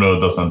games. Bruno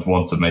doesn't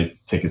want to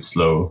take it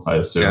slow, I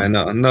assume. Yeah, I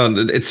know. No,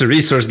 it's a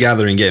resource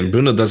gathering game.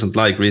 Bruno doesn't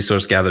like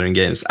resource gathering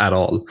games at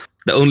all.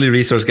 The only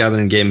resource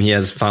gathering game he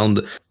has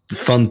found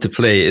fun to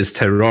play is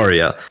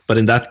Terraria. But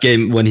in that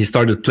game, when he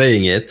started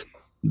playing it,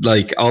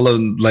 like all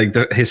of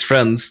his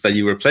friends that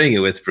you were playing it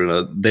with,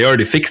 Bruno, they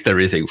already fixed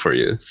everything for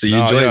you. So you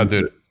enjoyed it.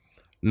 Dude.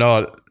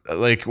 No,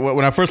 like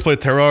when I first played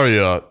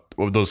Terraria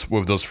with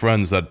those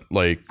friends that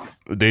like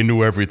they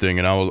knew everything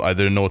and I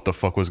didn't know what the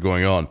fuck was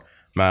going on.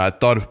 Man, I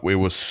thought it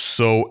was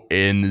so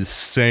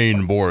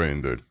insane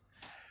boring, dude.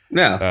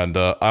 Yeah. And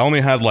I only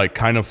had like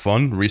kind of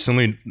fun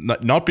recently,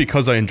 not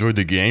because I enjoyed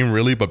the game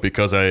really, but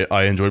because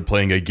I enjoyed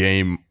playing a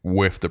game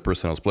with the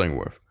person I was playing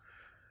with,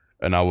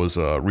 and I was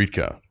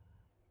Reedcat.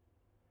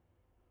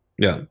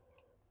 Yeah.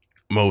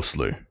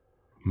 Mostly,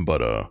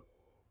 but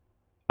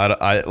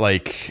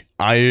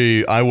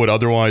I would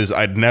otherwise,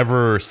 I'd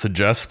never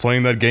suggest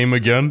playing that game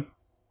again.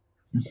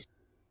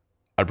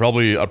 I'd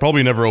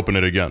probably never open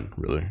it again,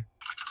 really.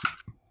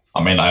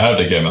 I mean, I have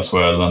the game as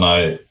well, and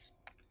I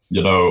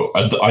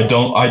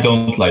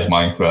don't like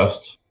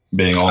Minecraft.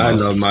 Being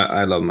honest,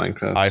 I love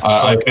Minecraft.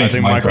 I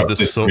think Minecraft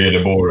is so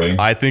really boring.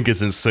 I think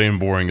it's insane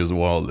boring as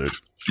well, dude.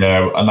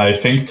 Yeah, and I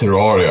think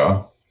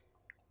Terraria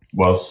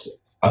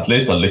was at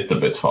least a little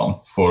bit fun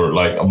for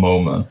like a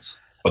moment.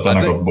 But then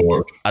I got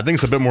bored. I think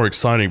it's a bit more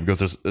exciting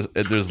because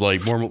there's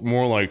like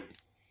more like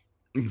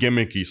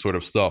gimmicky sort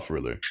of stuff,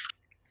 really.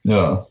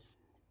 Yeah.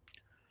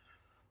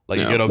 Like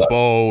you get a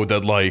bow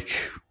that like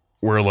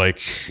where like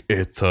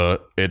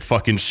it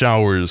fucking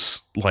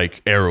showers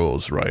like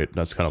arrows, right?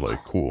 That's kind of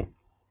like cool.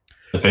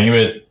 The thing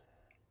with,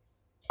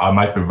 I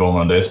might be wrong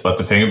on this, but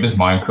the thing with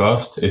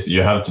Minecraft is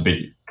you have to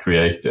be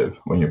creative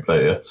when you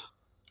play it.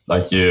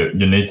 Like you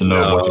need to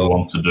know what you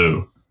want to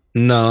do.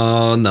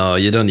 No,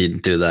 you don't need to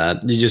do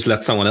that. You just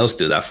let someone else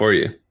do that for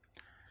you.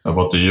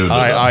 What do you do?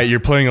 You're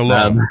playing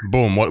alone. Man.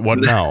 Boom. What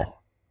now?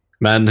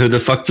 Man, who the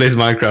fuck plays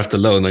Minecraft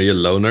alone? Are you a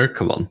loner?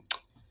 Come on.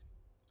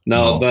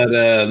 No. But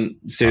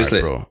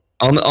seriously, right,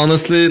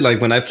 honestly,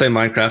 like when I play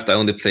Minecraft, I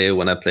only play it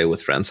when I play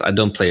with friends. I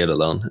don't play it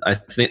alone.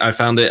 I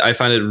find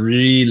it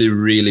really,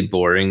 really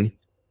boring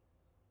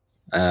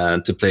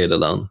to play it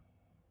alone.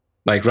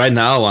 Like right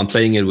now, I'm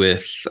playing it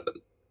with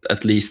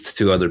at least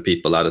 2 other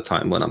people at a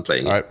time when I'm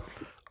playing it.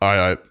 All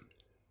right.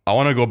 I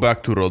want to go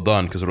back to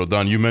Råddan, because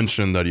Råddan, you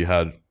mentioned that you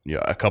had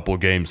a couple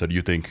of games that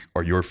you think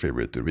are your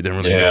favorite, dude. We didn't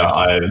really. Yeah,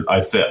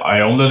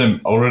 I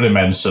already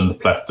mentioned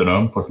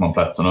Pokémon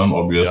Platinum,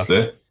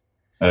 obviously.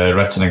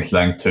 Ratchet and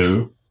Clank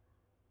 2.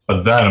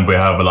 But then we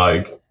have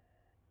like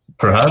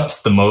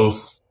perhaps the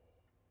most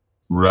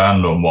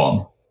random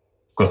one.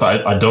 Because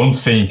I don't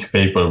think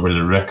people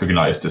will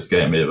recognize this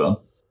game even.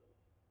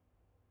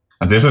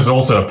 And this is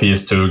also a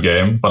PS2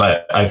 game,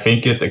 but I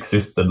think it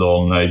existed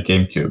on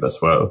GameCube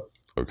as well.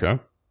 Okay.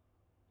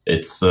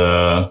 It's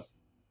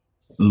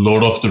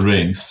Lord of the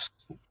Rings,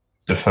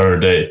 The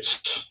Third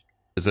Age.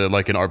 Is it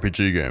like an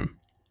RPG game?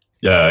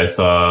 Yeah, it's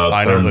a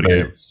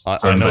turn-based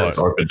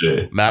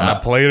RPG. Man, I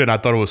played it and I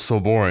thought it was so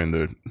boring,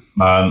 dude.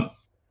 Man,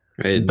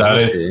 Wait, that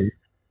is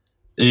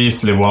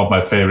easily one of my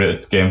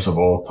favorite games of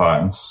all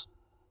times.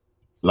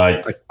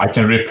 Like, I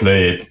can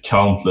replay it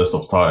countless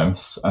of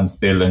times and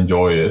still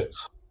enjoy it.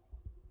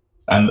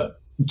 And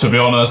to be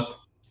honest,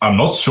 I'm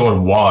not sure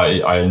why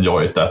I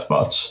enjoy it that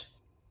much.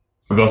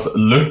 Because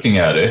looking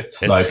at it...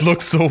 It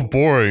looks so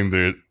boring,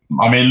 dude.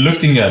 I mean,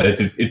 looking at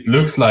it, it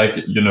looks like,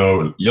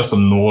 just a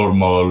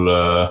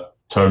normal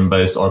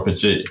turn-based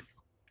RPG.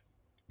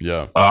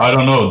 Yeah. I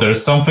don't know.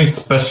 There's something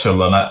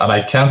special, and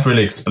I can't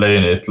really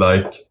explain it.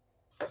 Like,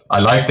 I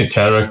like the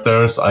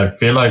characters. I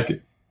feel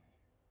like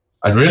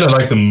I really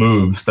like the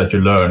moves that you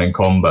learn in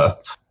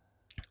combat.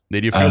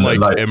 Did you feel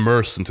like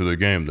immersed into the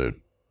game, dude?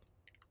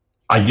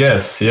 I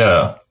guess,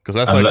 yeah. Because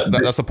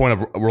that's the point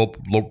of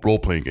role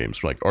playing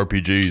games, like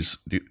RPGs.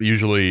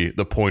 Usually,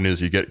 the point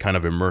is you get kind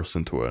of immersed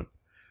into it,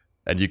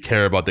 and you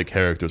care about the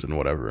characters and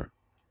whatever.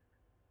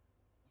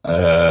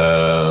 Actually,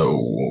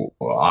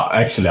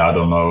 I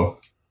don't know.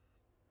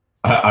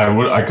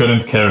 I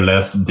couldn't care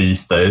less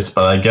these days,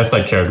 but I guess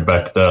I cared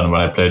back then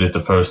when I played it the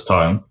first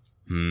time.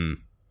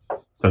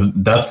 Because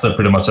that's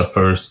pretty much a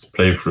first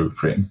playthrough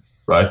thing,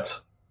 right?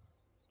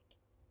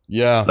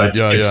 Yeah, like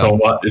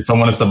if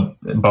someone is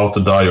about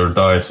to die or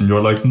dies, and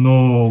you're like,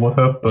 no, what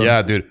happened?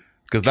 Yeah, dude.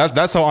 Because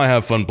that's how I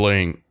have fun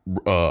playing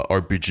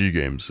RPG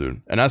games,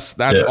 dude. And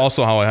that's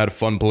also how I had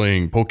fun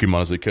playing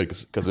Pokemon as a kid,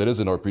 because it is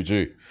an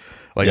RPG.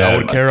 Like I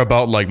would care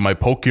about like my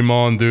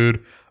Pokemon,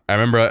 dude. I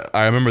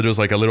remember there's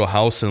like a little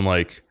house in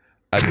like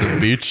at the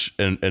beach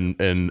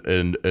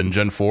in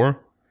Gen 4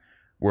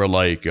 where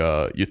like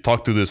you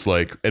talk to this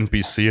like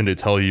NPC and they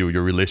tell you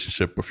your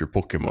relationship with your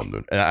Pokemon,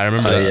 dude. And I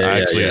remember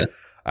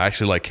I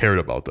actually like cared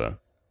about that.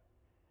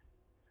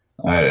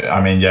 I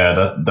mean,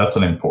 yeah, that's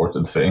an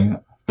important thing.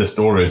 The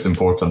story is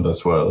important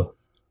as well.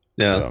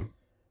 Yeah.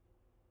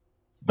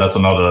 That's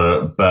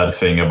another bad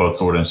thing about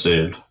Sword and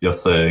Shield.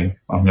 Just saying.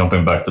 I'm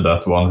jumping back to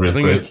that one real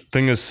quick.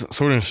 Thing is,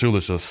 Sword and Shield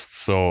is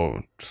just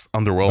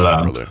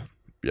underwhelming, really.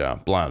 Yeah,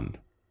 bland.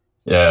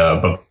 Yeah,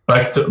 but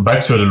back to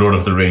the Lord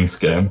of the Rings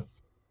game.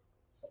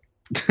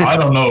 I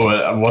don't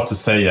know what to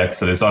say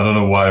actually, so I don't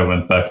know why I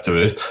went back to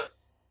it.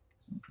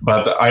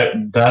 But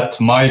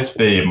that might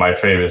be my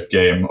favorite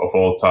game of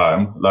all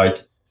time.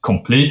 Like,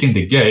 completing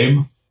the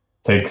game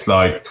takes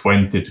like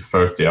 20 to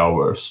 30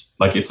 hours.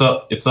 Like, it's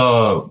a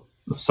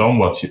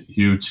somewhat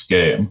huge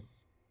game.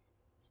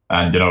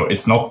 And,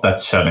 it's not that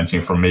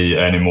challenging for me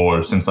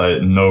anymore since I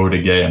know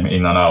the game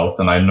in and out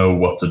and I know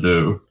what to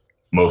do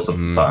most of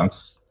the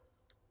times.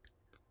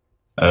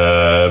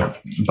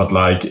 But,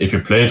 like, if you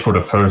play it for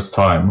the first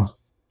time,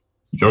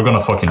 you're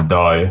gonna fucking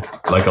die,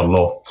 like, a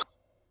lot.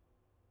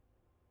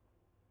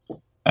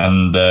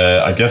 And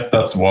I guess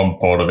that's one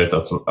part of it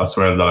as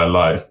well that I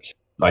like.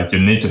 Like, you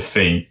need to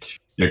think.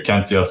 You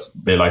can't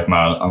just be like,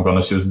 man, I'm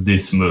going to choose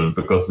this move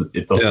because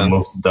it does the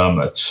most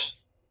damage.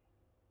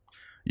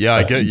 Yeah,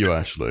 I get you,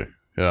 actually.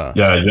 Yeah.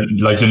 Yeah,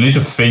 you need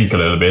to think a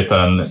little bit.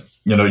 And,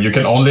 you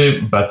can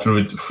only battle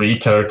with 3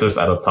 characters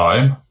at a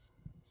time.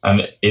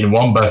 And in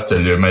one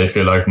battle, you may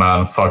feel like,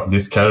 man, fuck,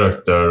 this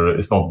character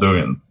is not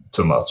doing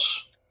too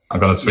much. I'm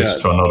going to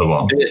switch to another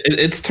one.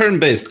 It's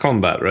turn-based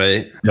combat,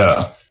 right?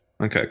 Yeah.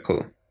 Okay,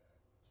 cool.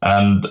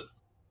 And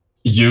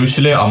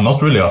usually I'm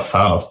not really a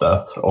fan of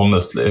that,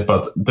 honestly,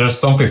 but there's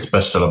something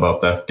special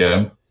about that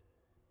game.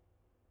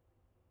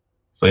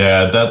 So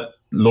yeah, that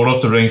Lord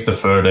of the Rings The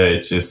Third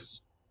Age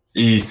is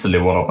easily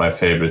one of my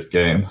favorite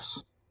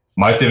games.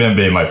 Might even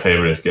be my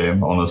favorite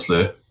game,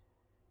 honestly.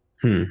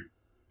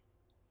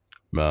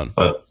 Man.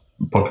 But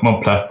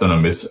Pokemon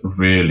Platinum is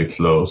really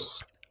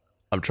close.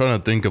 I'm trying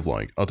to think of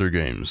like other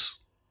games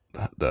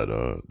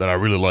that I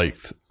really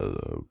liked.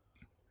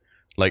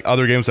 Like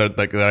other games that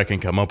I can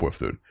come up with,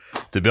 dude.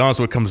 To be honest,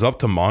 what comes up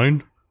to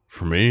mind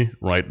for me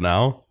right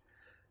now,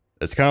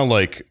 it's kind of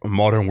like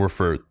Modern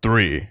Warfare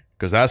 3,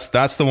 because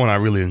that's the one I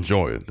really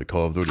enjoy, the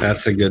Call of Duty.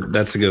 That's a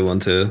good one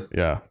too.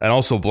 Yeah, and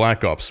also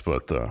Black Ops,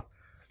 but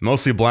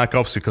mostly Black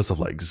Ops because of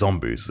like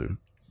zombies, dude.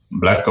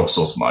 Black Ops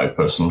was my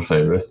personal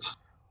favorite.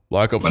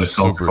 Black Ops when is it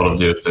comes to super Call of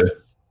Duty.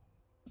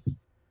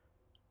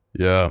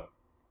 Yeah,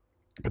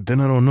 but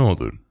then I don't know,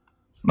 dude.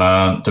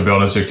 Man, to be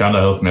honest, you kind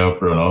of helped me out,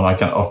 Bruno. I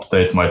can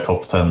update my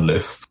top 10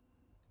 list.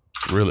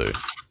 Really?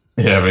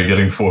 Yeah, we're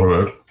getting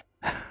forward.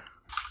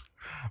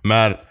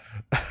 Man,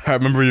 I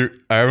remember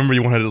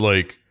you wanted to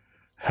like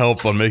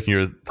help on making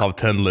your top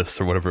 10 list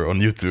or whatever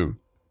on YouTube.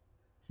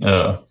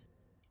 Yeah.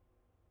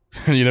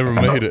 You never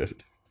made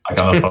it. I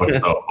kind of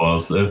fucked up,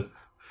 honestly.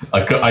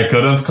 I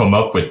couldn't come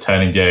up with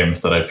 10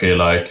 games that I feel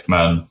like,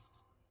 man,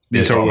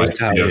 these are my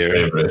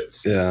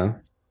favorites. Yeah.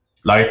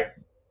 Like,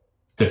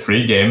 the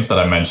 3 games that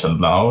I mentioned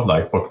now,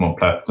 like Pokemon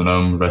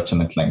Platinum, Ratchet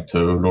and Clank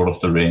 2, Lord of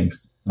the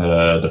Rings,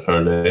 The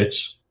Third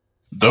Age,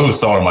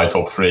 those are my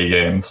top 3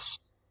 games.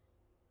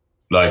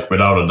 Like,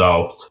 without a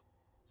doubt.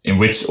 In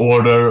which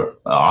order,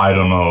 I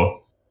don't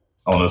know,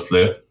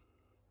 honestly.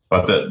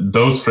 But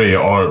those 3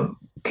 are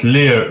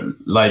clear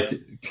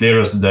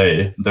as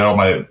day. They are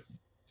my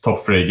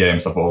top 3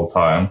 games of all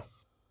time.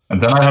 And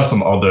then I have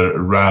some other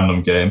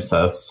random games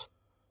as...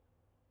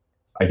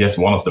 I guess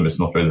one of them is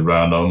not really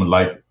random,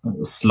 like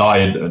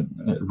Slide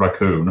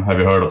Raccoon. Have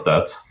you heard of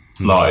that?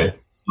 Sly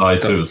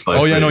 2, Sly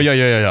 3. Oh, yeah, no,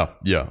 yeah.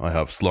 Yeah, I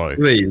have Sly.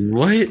 Wait,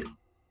 what?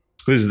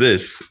 Who's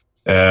this?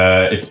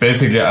 It's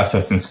basically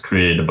Assassin's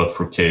Creed, but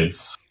for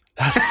kids.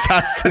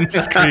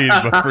 Assassin's Creed,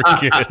 but for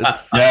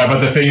kids. Yeah,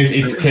 but the thing is,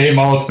 it came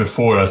out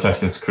before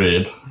Assassin's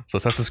Creed. So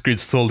Assassin's Creed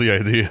stole the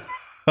idea.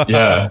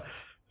 Yeah.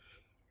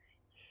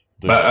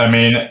 But, I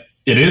mean...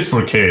 It is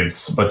for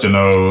kids, but the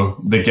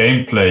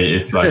gameplay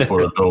is like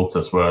for adults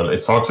as well.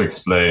 It's hard to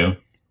explain,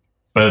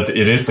 but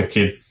it is a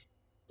kids.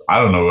 I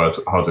don't know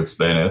how to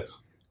explain it,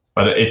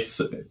 but it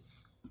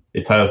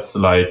has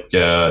like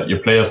you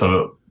play as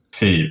a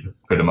thief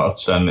pretty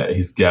much, and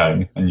his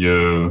gang, and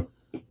you,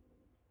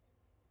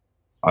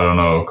 I don't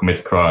know,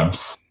 commit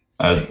crimes.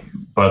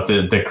 But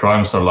the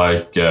crimes are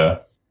like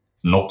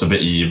not to be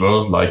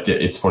evil, like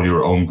it's for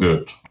your own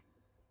good,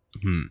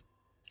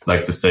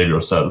 like to save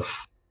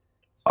yourself.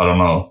 I don't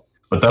know,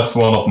 but that's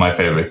one of my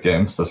favorite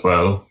games as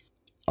well.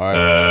 All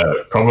right.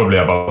 Probably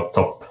about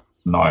top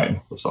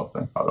 9 or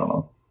something. I don't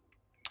know.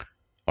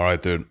 All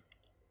right, dude.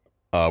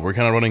 We're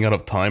kind of running out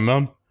of time,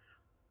 man.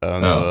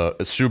 And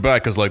it's too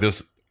bad because like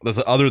there's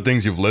other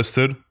things you've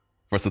listed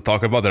for us to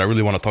talk about that I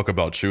really want to talk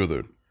about too,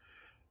 dude.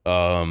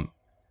 I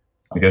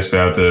guess we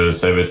have to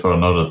save it for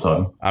another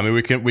time. I mean,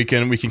 we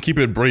can keep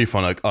it brief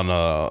on like one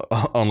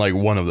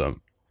of them.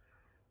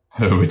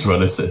 Which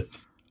one is it?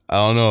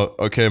 I don't know.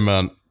 Okay,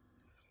 man.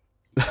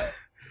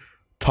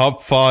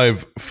 Top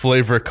 5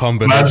 flavor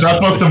combinations. Man,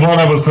 that was the one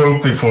I was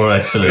hoping for,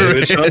 actually.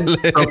 Really? Top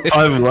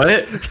 5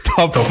 what?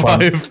 Top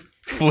 5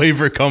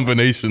 flavor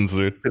combinations,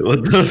 dude.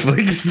 What the fuck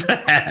is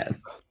that?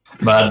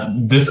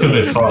 Man, this could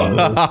be fun,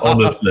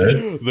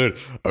 honestly. Dude,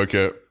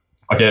 okay.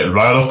 Okay,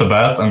 right off the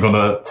bat, I'm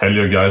gonna tell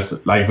you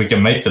guys, like, we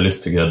can make the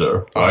list together.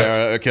 Right? All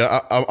right, okay.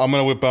 I'm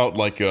gonna whip out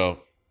like a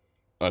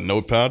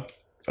notepad,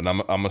 and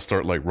I'm gonna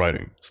start like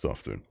writing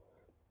stuff, dude.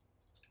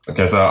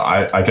 Okay, so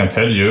I can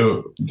tell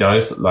you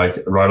guys,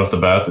 like, right off the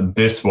bat,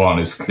 this one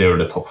is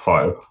clearly top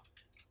 5.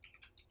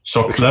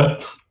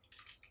 Chocolate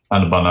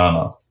and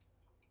banana.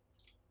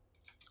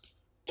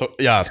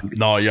 Yeah,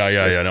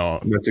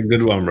 no. That's a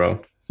good one, bro.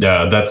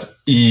 Yeah,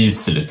 that's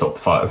easily top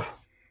 5.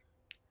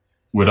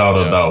 Without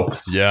a doubt.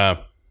 Yeah.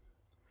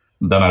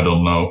 Then I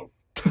don't know.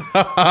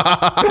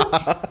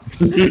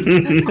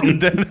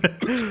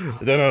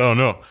 then I don't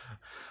know.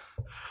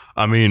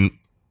 I mean,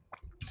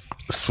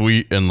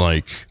 sweet and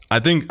like I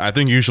think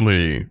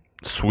usually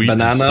sweet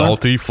Banana? and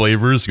salty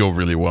flavors go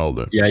really well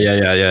there.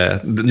 Yeah.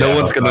 No Yeah,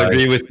 one's gonna I-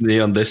 agree with me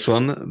on this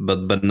one,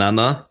 but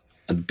banana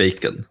and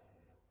bacon.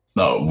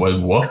 No, wait,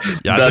 what?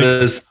 Yeah, That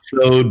is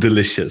so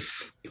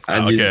delicious.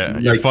 And Okay,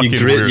 you're fucking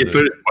you weird,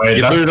 put, Wait,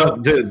 you, put that's it not-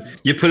 on, dude,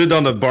 you put it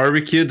on a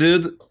barbecue,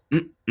 dude.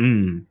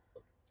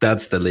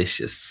 That's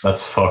delicious.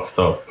 That's fucked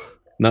up.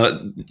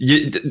 No,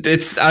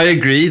 it's. I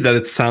agree that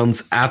it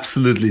sounds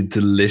absolutely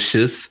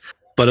delicious,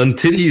 but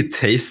until you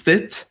taste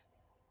it,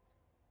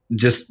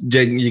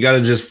 you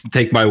gotta just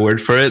take my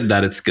word for it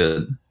that it's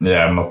good.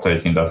 Yeah, I'm not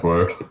taking that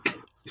word.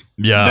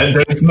 Yeah.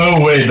 There's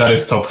no way that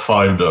is top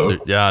 5, though.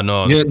 Yeah,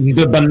 no. Yeah,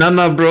 the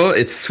banana, bro,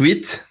 it's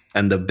sweet,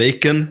 and the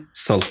bacon,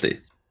 salty.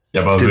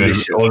 Yeah, but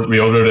Delicious. we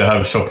already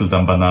have chocolate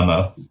and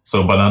banana.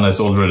 So banana is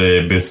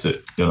already busy,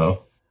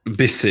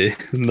 Busy.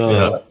 No.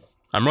 Yeah.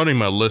 I'm running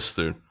my list,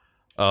 dude.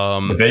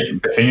 The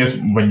thing is,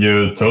 when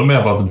you told me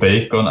about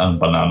bacon and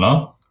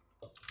banana,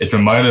 it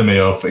reminded me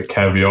of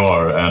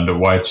caviar and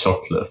white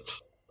chocolate.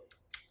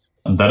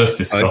 And that is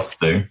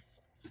disgusting.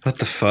 What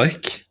the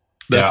fuck?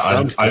 Yeah,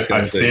 sounds I've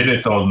disgusting. seen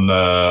it on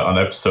an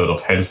episode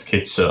of Hell's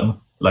Kitchen,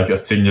 like a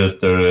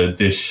signature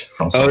dish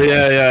from Oh someone.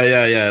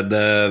 yeah.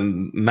 The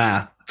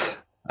Matt.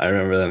 I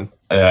remember them.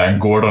 Yeah,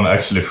 and Gordon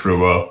actually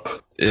threw up.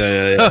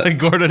 Yeah.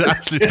 Gordon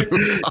actually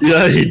threw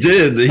Yeah, he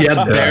did. He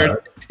had Yeah.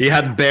 He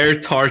had bear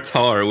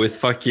tartare with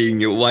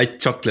fucking white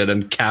chocolate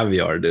and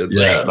caviar, dude.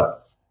 Yeah,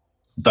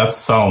 that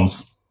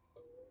sounds...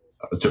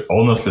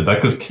 Honestly,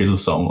 that could kill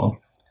someone.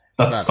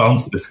 That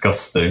sounds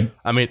disgusting.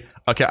 I mean,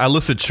 okay, I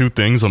listed 2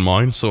 things on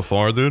mine so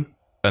far, dude,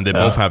 and they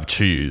Yeah. both have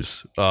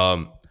cheese.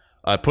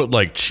 I put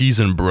like cheese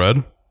and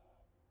bread.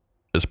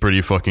 It's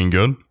pretty fucking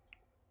good.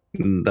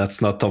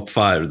 That's not top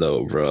 5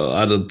 though, bro.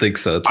 I don't think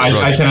so.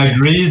 I can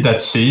agree that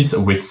cheese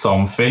with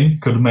something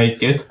could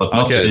make it, but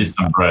not Okay. cheese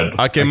and bread.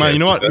 Okay, man, you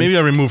know what? Maybe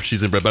I removed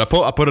cheese and bread, but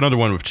I put another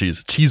one with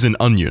cheese. Cheese and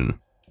onion.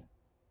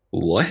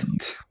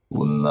 What?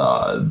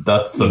 Nah,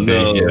 that's a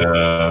big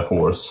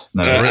horse.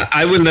 No.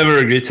 I will never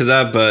agree to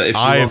that, but if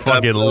you I want that,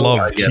 fucking bro, love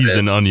I get cheese it.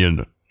 and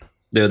onion.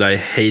 Dude, I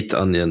hate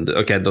onion.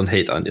 Okay, I don't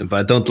hate onion, but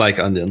I don't like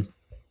onion.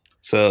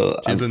 So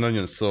Cheese and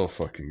onion is so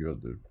fucking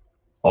good, dude.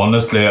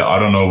 Honestly, I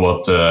don't know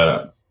what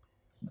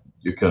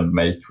you can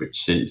make with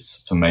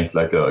cheese to make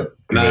like a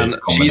great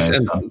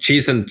combination.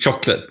 Cheese and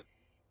chocolate.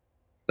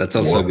 That's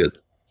also What? good.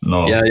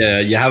 No. Yeah.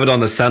 You have it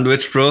on a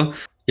sandwich, bro.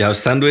 You have a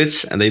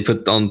sandwich, and they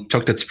put on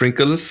chocolate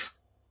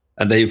sprinkles,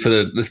 and they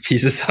put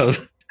pieces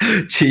of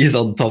cheese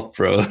on top,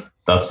 bro.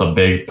 That's a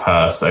big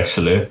pass,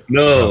 actually.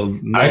 No.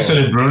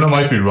 Actually, Bruno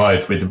might be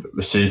right with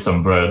cheese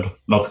and bread.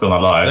 Not gonna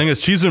lie. I think it's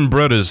cheese and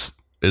bread is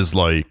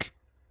like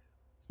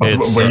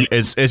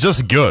it's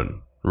just good,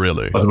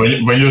 really. But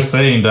when you're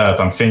saying that,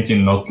 I'm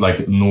thinking not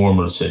like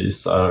normal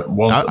cheese. I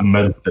want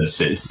melted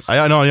cheese.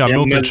 I know, yeah,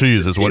 melted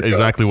cheese is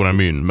exactly what I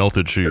mean.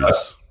 Melted cheese.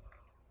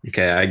 Yeah.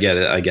 Okay, I get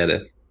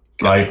it.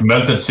 Like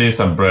melted cheese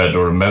and bread,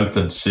 or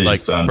melted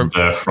cheese and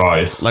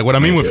fries. Like what I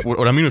mean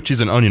with cheese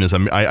and onion is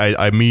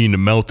I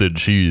mean melted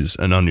cheese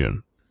and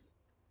onion.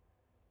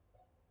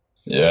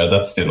 Yeah,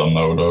 that's still a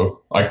no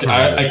though. I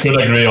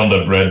could agree on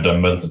the bread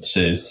and melted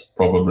cheese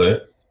probably,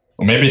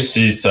 or maybe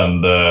cheese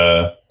and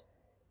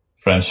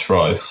French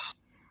fries.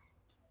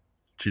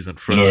 Cheese and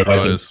French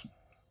fries.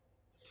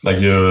 Like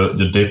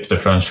you dip the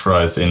French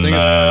fries in.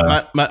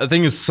 The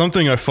thing is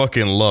something I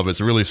fucking love.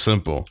 It's really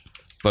simple.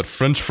 But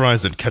French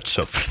fries and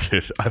ketchup,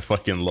 dude, I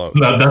fucking love.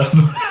 No, that's.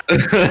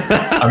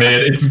 I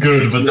mean, it's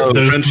good, but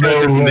there's French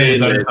fries with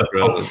mayonnaise, that's a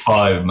top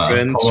 5, man.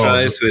 French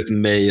fries with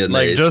mayonnaise.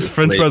 Like just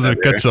French fries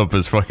with ketchup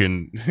is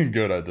fucking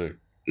good, I think.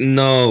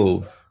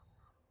 No.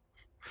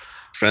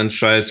 French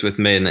fries with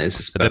mayonnaise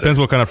is better. It depends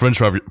what kind of French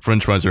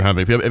fries you're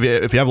having.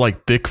 If you have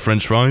like thick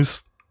French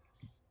fries,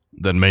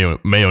 then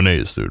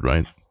mayonnaise, dude,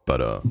 right?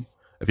 But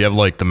if you have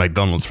like the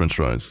McDonald's French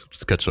fries,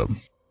 just ketchup,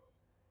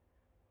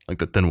 like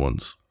the thin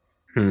ones.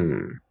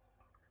 Man,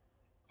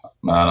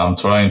 I'm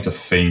trying to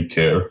think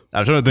here.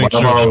 I'm trying to think.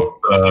 What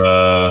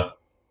about?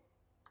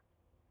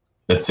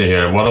 Let's see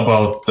here. What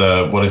about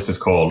what is it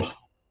called?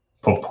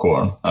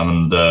 Popcorn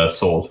and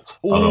salt.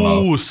 I don't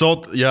know. Ooh,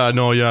 salt. Yeah,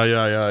 no,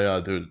 yeah,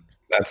 dude.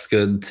 That's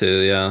good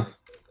too. Yeah.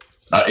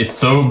 It's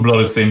so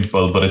bloody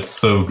simple, but it's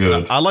so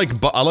good. I like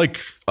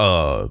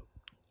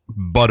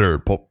butter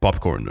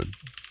popcorn, dude.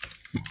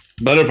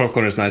 Butter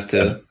popcorn is nice too.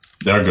 Yeah,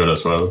 they're good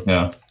as well.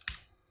 Yeah.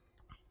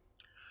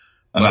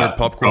 And butter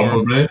popcorn.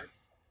 Probably.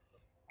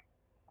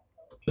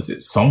 Is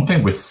it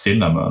something with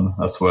cinnamon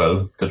as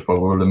well? Could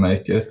probably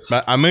make it.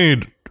 I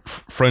made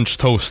French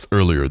toast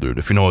earlier, dude.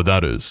 If you know what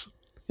that is.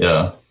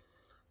 Yeah.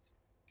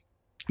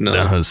 No.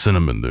 That has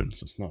cinnamon, dude.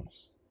 So it's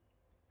nice.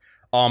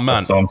 Oh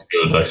man, that sounds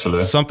good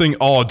actually. Something.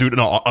 Oh, dude.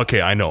 No.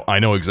 Okay, I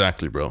know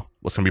exactly, bro.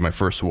 What's gonna be my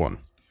first one?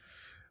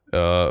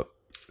 Have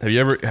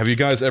you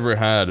guys ever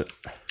had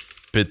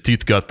petit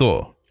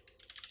gâteau?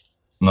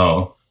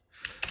 No.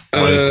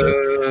 What is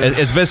it?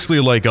 It's basically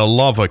like a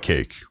lava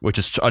cake, which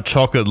is a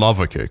chocolate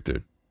lava cake,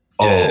 dude.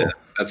 Yeah,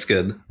 that's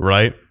good.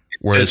 Right?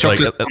 Where it's like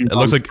it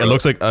looks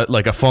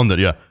like a fondant.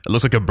 Yeah, it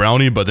looks like a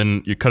brownie, but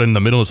then you cut it in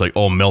the middle. It's like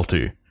all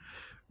melty,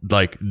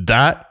 like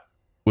that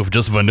with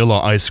just vanilla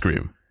ice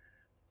cream.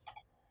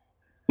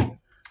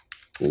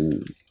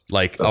 Ooh.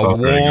 Like a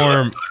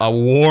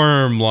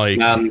warm like.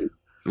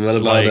 What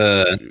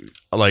about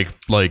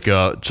like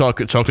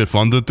chocolate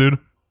fondant, dude,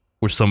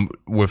 with some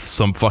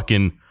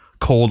fucking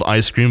cold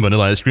ice cream,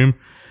 vanilla ice cream.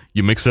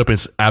 You mix it up, and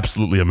it's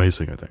absolutely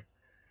amazing, I think.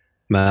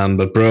 Man,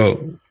 but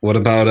bro, what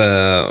about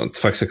what the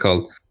fuck's it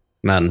called?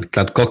 Man,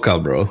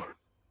 kladkoka, bro.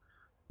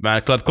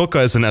 Man,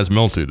 kladkoka isn't as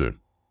melty, dude.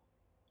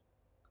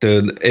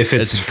 Dude, if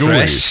it's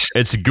fresh,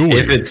 it's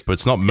gooey, but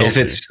it's not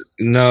melty.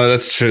 No,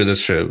 that's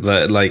true.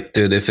 But like,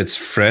 dude, if it's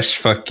fresh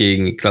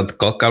fucking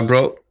kladkoka,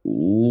 bro.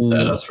 Ooh,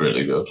 yeah, that's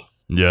really good.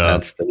 Yeah,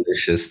 that's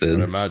delicious, dude. I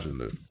can imagine,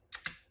 dude.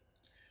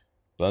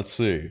 Let's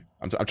see.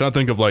 I'm trying to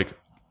think of like.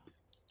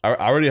 I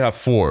already have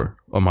 4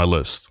 on my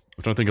list.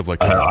 I'm trying to think of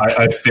like.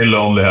 I still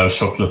only have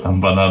chocolate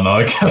and banana.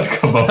 I can't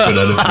come up with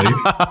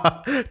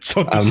anything.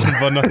 Chocolate and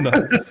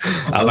banana.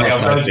 I'm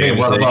trying to think.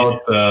 What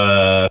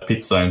about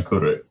pizza and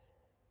curry?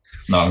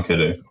 No, I'm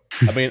kidding.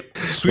 I mean,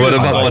 what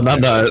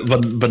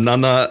about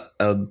banana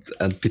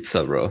and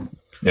pizza, bro?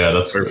 Yeah,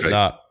 that's perfect.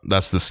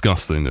 That's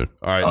disgusting, dude.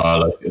 All right. I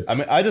like it. I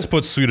mean, I just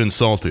put sweet and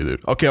salty,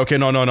 dude. Okay,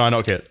 no,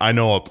 okay. I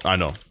know.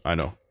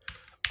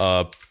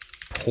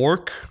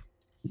 Pork,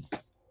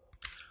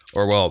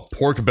 or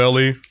pork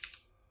belly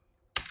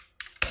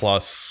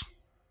plus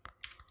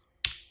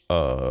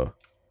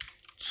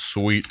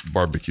sweet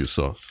barbecue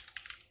sauce.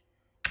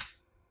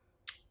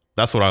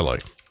 That's what I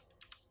like.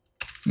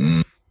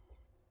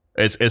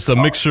 It's a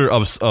mixture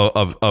of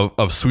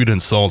sweet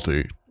and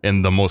salty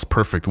in the most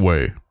perfect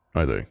way,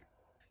 I think.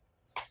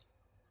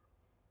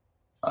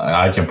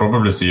 I can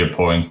probably see your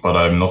point, but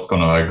I'm not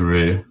gonna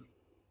agree.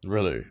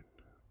 Really?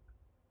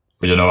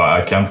 But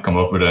I can't come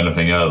up with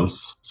anything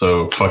else.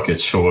 So fuck it,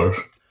 sure.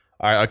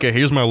 All right, okay.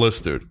 Here's my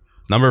list, dude.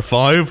 Number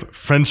 5,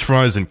 French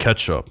fries and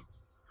ketchup.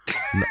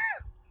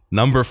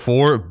 Number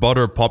 4,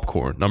 butter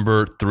popcorn.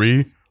 Number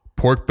 3,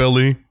 pork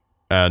belly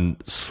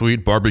and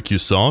sweet barbecue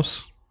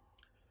sauce.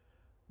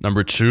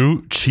 Number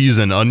 2, cheese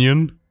and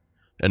onion.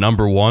 And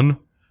number 1,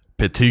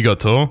 petit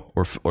gâteau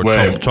or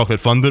chocolate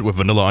fondant with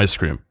vanilla ice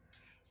cream.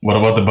 What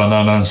about the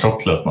banana and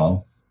chocolate,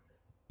 man?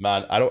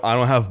 Man, I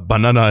don't have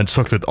banana and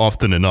chocolate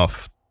often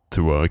enough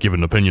to give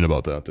an opinion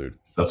about that, dude.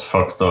 That's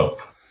fucked up.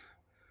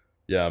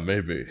 Yeah,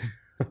 maybe.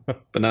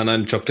 Banana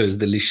and chocolate is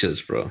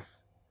delicious, bro.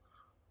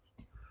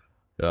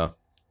 Yeah.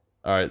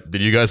 All right.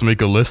 Did you guys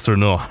make a list or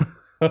no?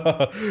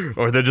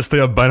 Or did just stay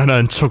a banana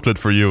and chocolate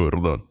for you,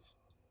 Råddan?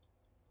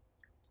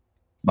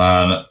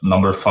 Man,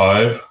 number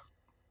 5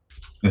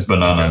 is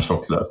banana and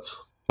chocolate.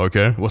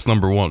 Okay. What's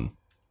number 1?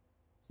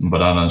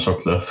 Banana and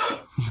chocolate.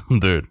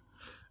 Dude.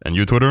 And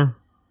you, Twitter?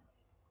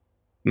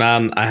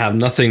 Man, I have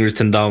nothing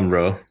written down,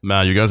 bro.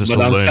 Man, you guys are so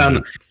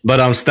lame. But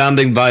I'm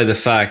standing by the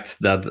fact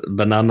that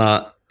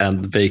banana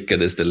and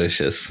bacon is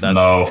delicious.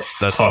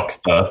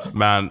 Fuck that.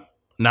 Man,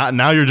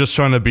 now you're just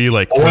trying to be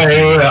like... Oh,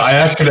 wait, I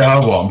actually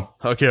have one.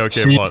 Okay,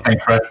 Cheese what?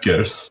 and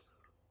crackers.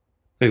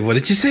 Wait, what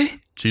did you say?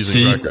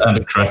 Cheese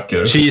and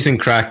crackers. Cheese and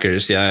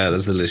crackers. Yeah,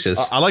 that's delicious.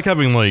 I like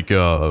having like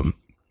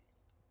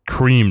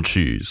cream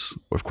cheese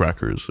with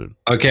crackers.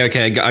 Okay,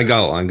 I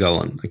got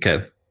one.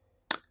 Okay.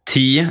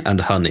 Tea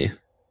and honey.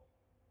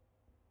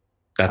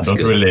 That's I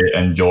don't really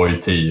enjoy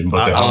tea,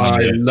 but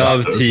I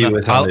love tea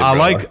with honey.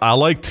 I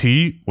like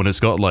tea when it's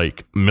got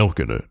like milk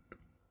in it.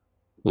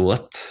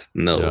 What?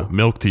 No. Yeah,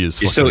 milk tea is.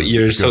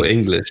 You're so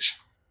English.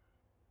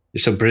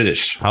 You're so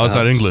British. How is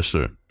that English,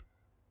 sir?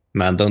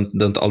 Man,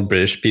 don't all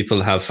British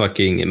people have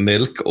fucking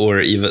milk or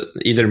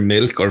either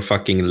milk or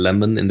fucking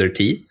lemon in their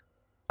tea?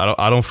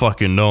 I don't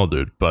fucking know,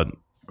 dude. But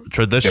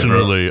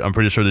traditionally, I'm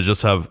pretty sure they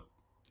just have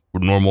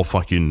normal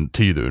fucking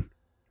tea, dude.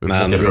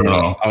 Man,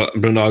 Bruno,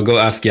 I'll go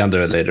ask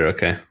Yandere later,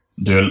 okay?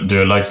 Do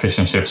you like fish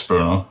and chips,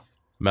 Bruno?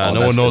 Man,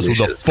 no one knows who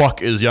the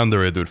fuck is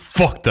Yandere, dude.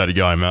 Fuck that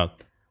guy, man.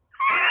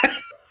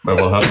 But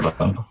what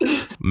happened?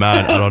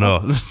 Man, I don't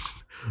know.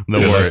 No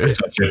worry. Like fish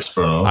and chips,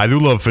 Bruno? I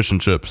do love fish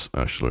and chips,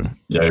 actually.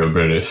 Yeah, you're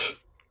British.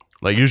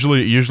 Like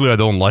usually I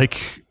don't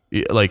like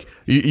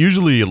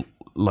usually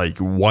like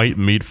white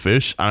meat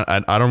fish.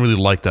 I don't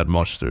really like that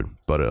much, dude.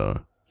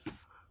 But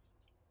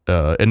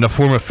in the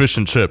form of fish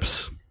and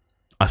chips,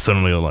 I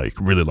suddenly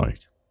really like.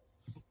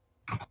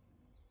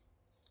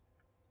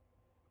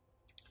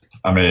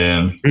 I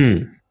mean,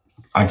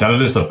 I'm kind of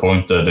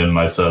disappointed in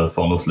myself,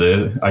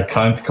 honestly. I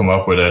can't come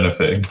up with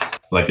anything,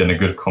 like any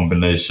good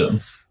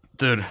combinations.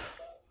 Dude.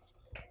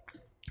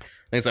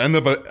 I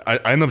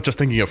end up just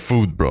thinking of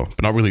food, bro,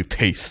 but not really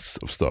tastes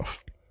of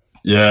stuff.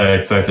 Yeah,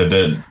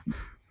 exactly.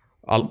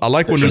 I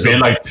like when there's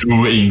like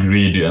 2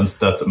 ingredients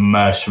that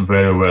mash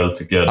very well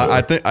together.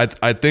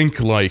 I think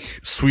like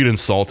sweet and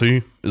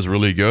salty is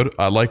really good.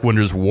 I like when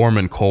there's warm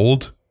and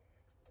cold.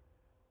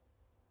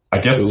 I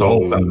guess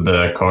salt and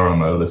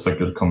caramel is a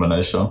good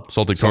combination.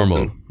 Salty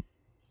caramel.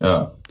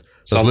 Yeah.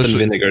 Salt and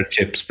vinegar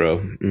chips, bro.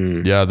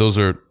 Mm. Yeah, those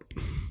are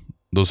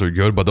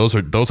good, but those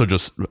are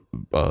just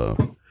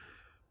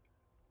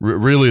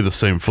really the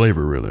same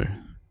flavor, really.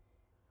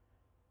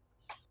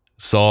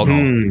 Salt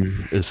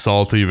is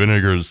salty,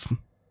 vinegar's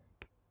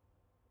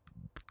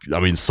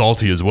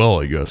salty as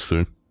well, I guess,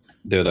 dude.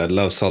 Dude, I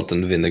love salt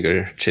and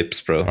vinegar chips,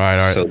 bro. All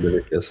right. So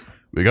delicious.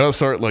 We gotta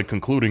start like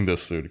concluding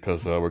this, dude,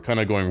 because we're kind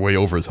of going way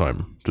over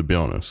time, to be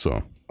honest.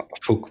 So,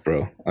 fuck,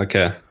 bro.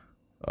 Okay.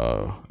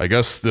 I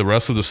guess the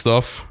rest of the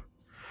stuff.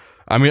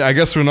 I mean, I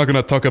guess we're not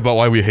gonna talk about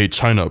why we hate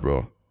China,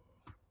 bro.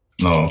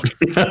 No.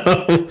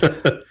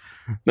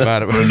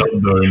 Man, we're not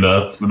doing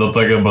that. We're not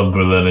talking about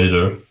Berlin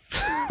either.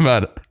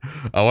 Man,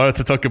 I wanted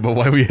to talk about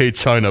why we hate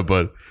China,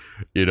 but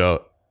you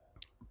know,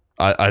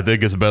 I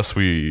think it's best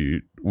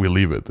we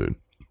leave it, dude.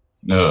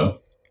 Yeah.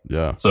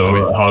 Yeah.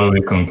 So how do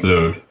we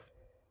conclude?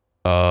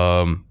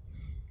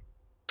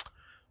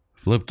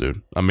 Flip,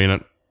 dude. I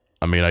mean,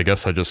 I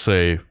guess I just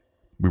say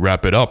we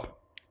wrap it up.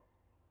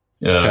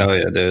 Yeah. Hell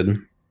yeah,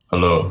 dude.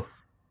 Hello.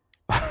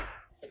 All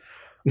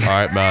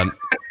right, man.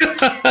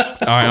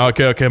 All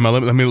right, okay,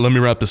 man. Let me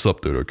wrap this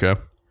up, dude. Okay.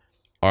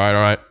 All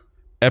right.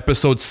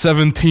 Episode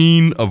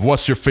 17 of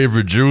What's Your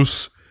Favorite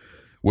Juice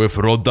with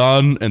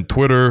Råddan and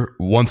Twitter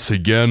once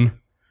again.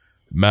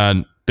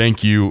 Man,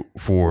 thank you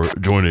for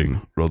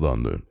joining,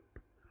 Råddan, dude.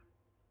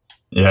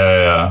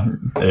 Yeah.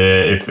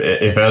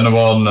 If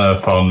anyone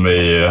found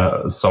me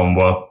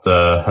somewhat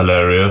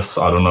hilarious,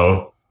 I don't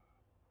know.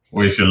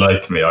 Or if you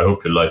like me, I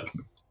hope you like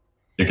me.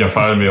 You can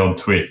find me on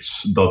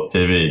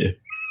twitch.tv.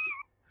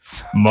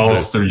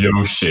 Master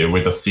Yoshi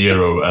with a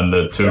 0 and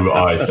the 2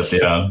 eyes at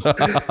the end.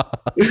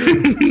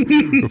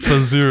 For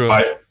 0.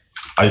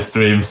 I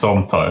stream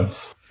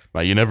sometimes.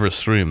 Man, you never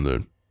stream,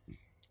 dude.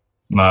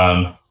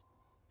 Man,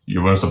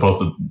 you weren't supposed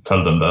to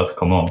tell them that.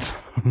 Come on.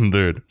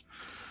 Dude.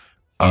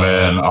 I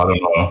mean, I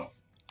don't know.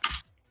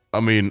 I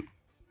mean,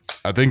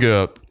 I think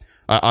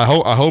I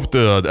hope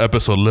the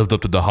episode lived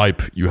up to the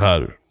hype you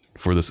had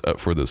for this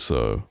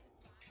podcast,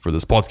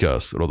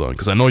 Råddan,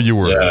 because I know you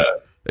were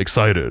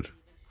excited.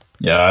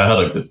 Yeah, I had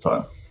a good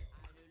time.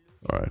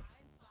 All right.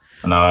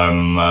 And I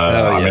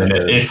mean,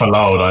 if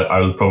allowed,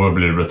 I will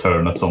probably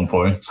return at some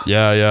point.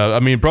 Yeah. I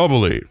mean,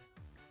 probably.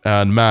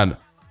 And man,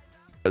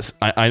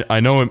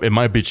 I know it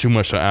might be too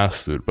much to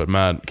ask, dude, but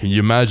man, can you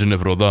imagine if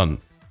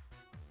Råddan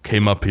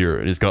came up here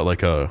and he's got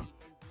like a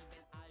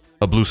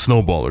blue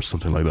snowball or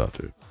something like that,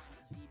 dude?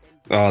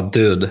 Oh,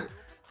 dude.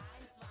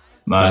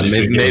 Man, you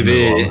should give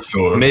me one,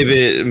 sure.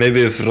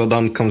 maybe if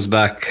Råddan comes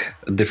back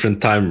a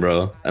different time,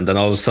 bro, and then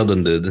all of a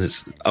sudden, dude,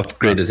 he's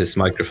upgraded his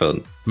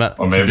microphone. Man,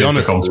 Or maybe it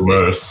becomes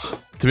worse.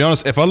 To be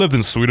honest, if I lived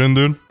in Sweden,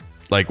 dude,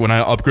 like when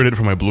I upgraded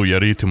from my Blue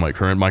Yeti to my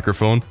current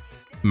microphone,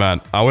 man,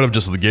 I would have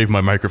just gave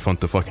my microphone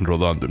to fucking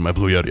Råddan, dude. My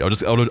Blue Yeti.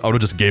 I would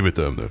have just gave it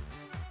to him, dude.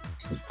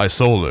 I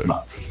sold it.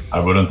 No, I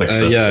wouldn't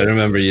accept it. Yeah, I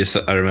remember you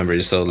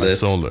sold it. I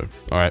sold it.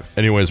 All right.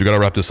 Anyways, we gotta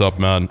wrap this up,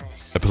 man.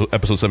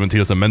 Episode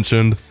 17, as I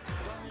mentioned.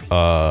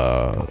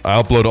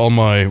 I upload all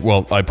my,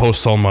 I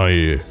post all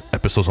my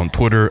episodes on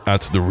Twitter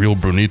at The Real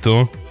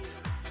Brunito.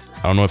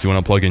 I don't know if you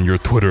want to plug in your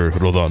Twitter,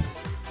 Råddan.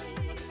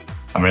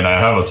 I mean, I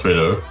have a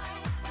Twitter,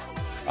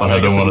 but I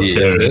don't want to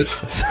share it.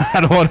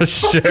 I don't want to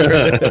share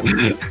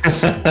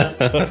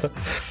it.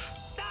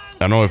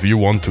 I don't know if you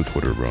want to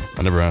Twitter, bro.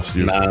 I never asked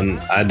you. Man,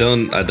 I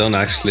don't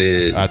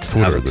actually At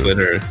Twitter, have a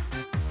Twitter.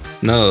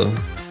 No,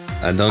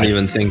 I don't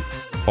even think.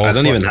 Oh, I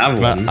don't even have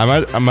one.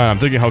 I'm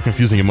thinking how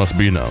confusing it must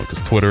be now, because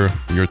Twitter,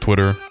 your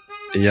Twitter.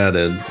 Yeah,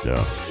 dude.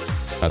 Yeah.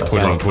 At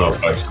Twitter on Twitter.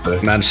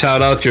 Actually. Man,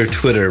 shout out your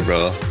Twitter,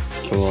 bro.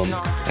 Come on,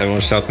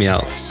 everyone shout me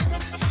out.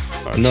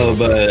 Right, No,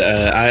 but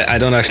I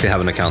don't actually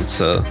have an account,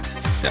 so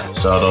yeah.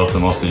 Shout out to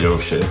Master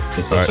Yoshi.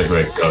 He's such a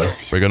great guy.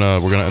 We're gonna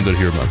end it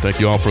here, man. Thank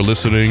you all for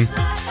listening.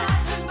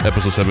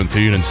 Episode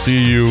 17, and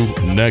see you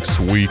next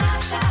week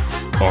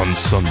on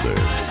Sunday.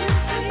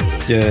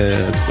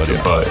 Yeah. But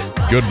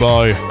yeah.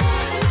 Goodbye. Goodbye.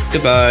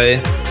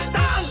 Goodbye.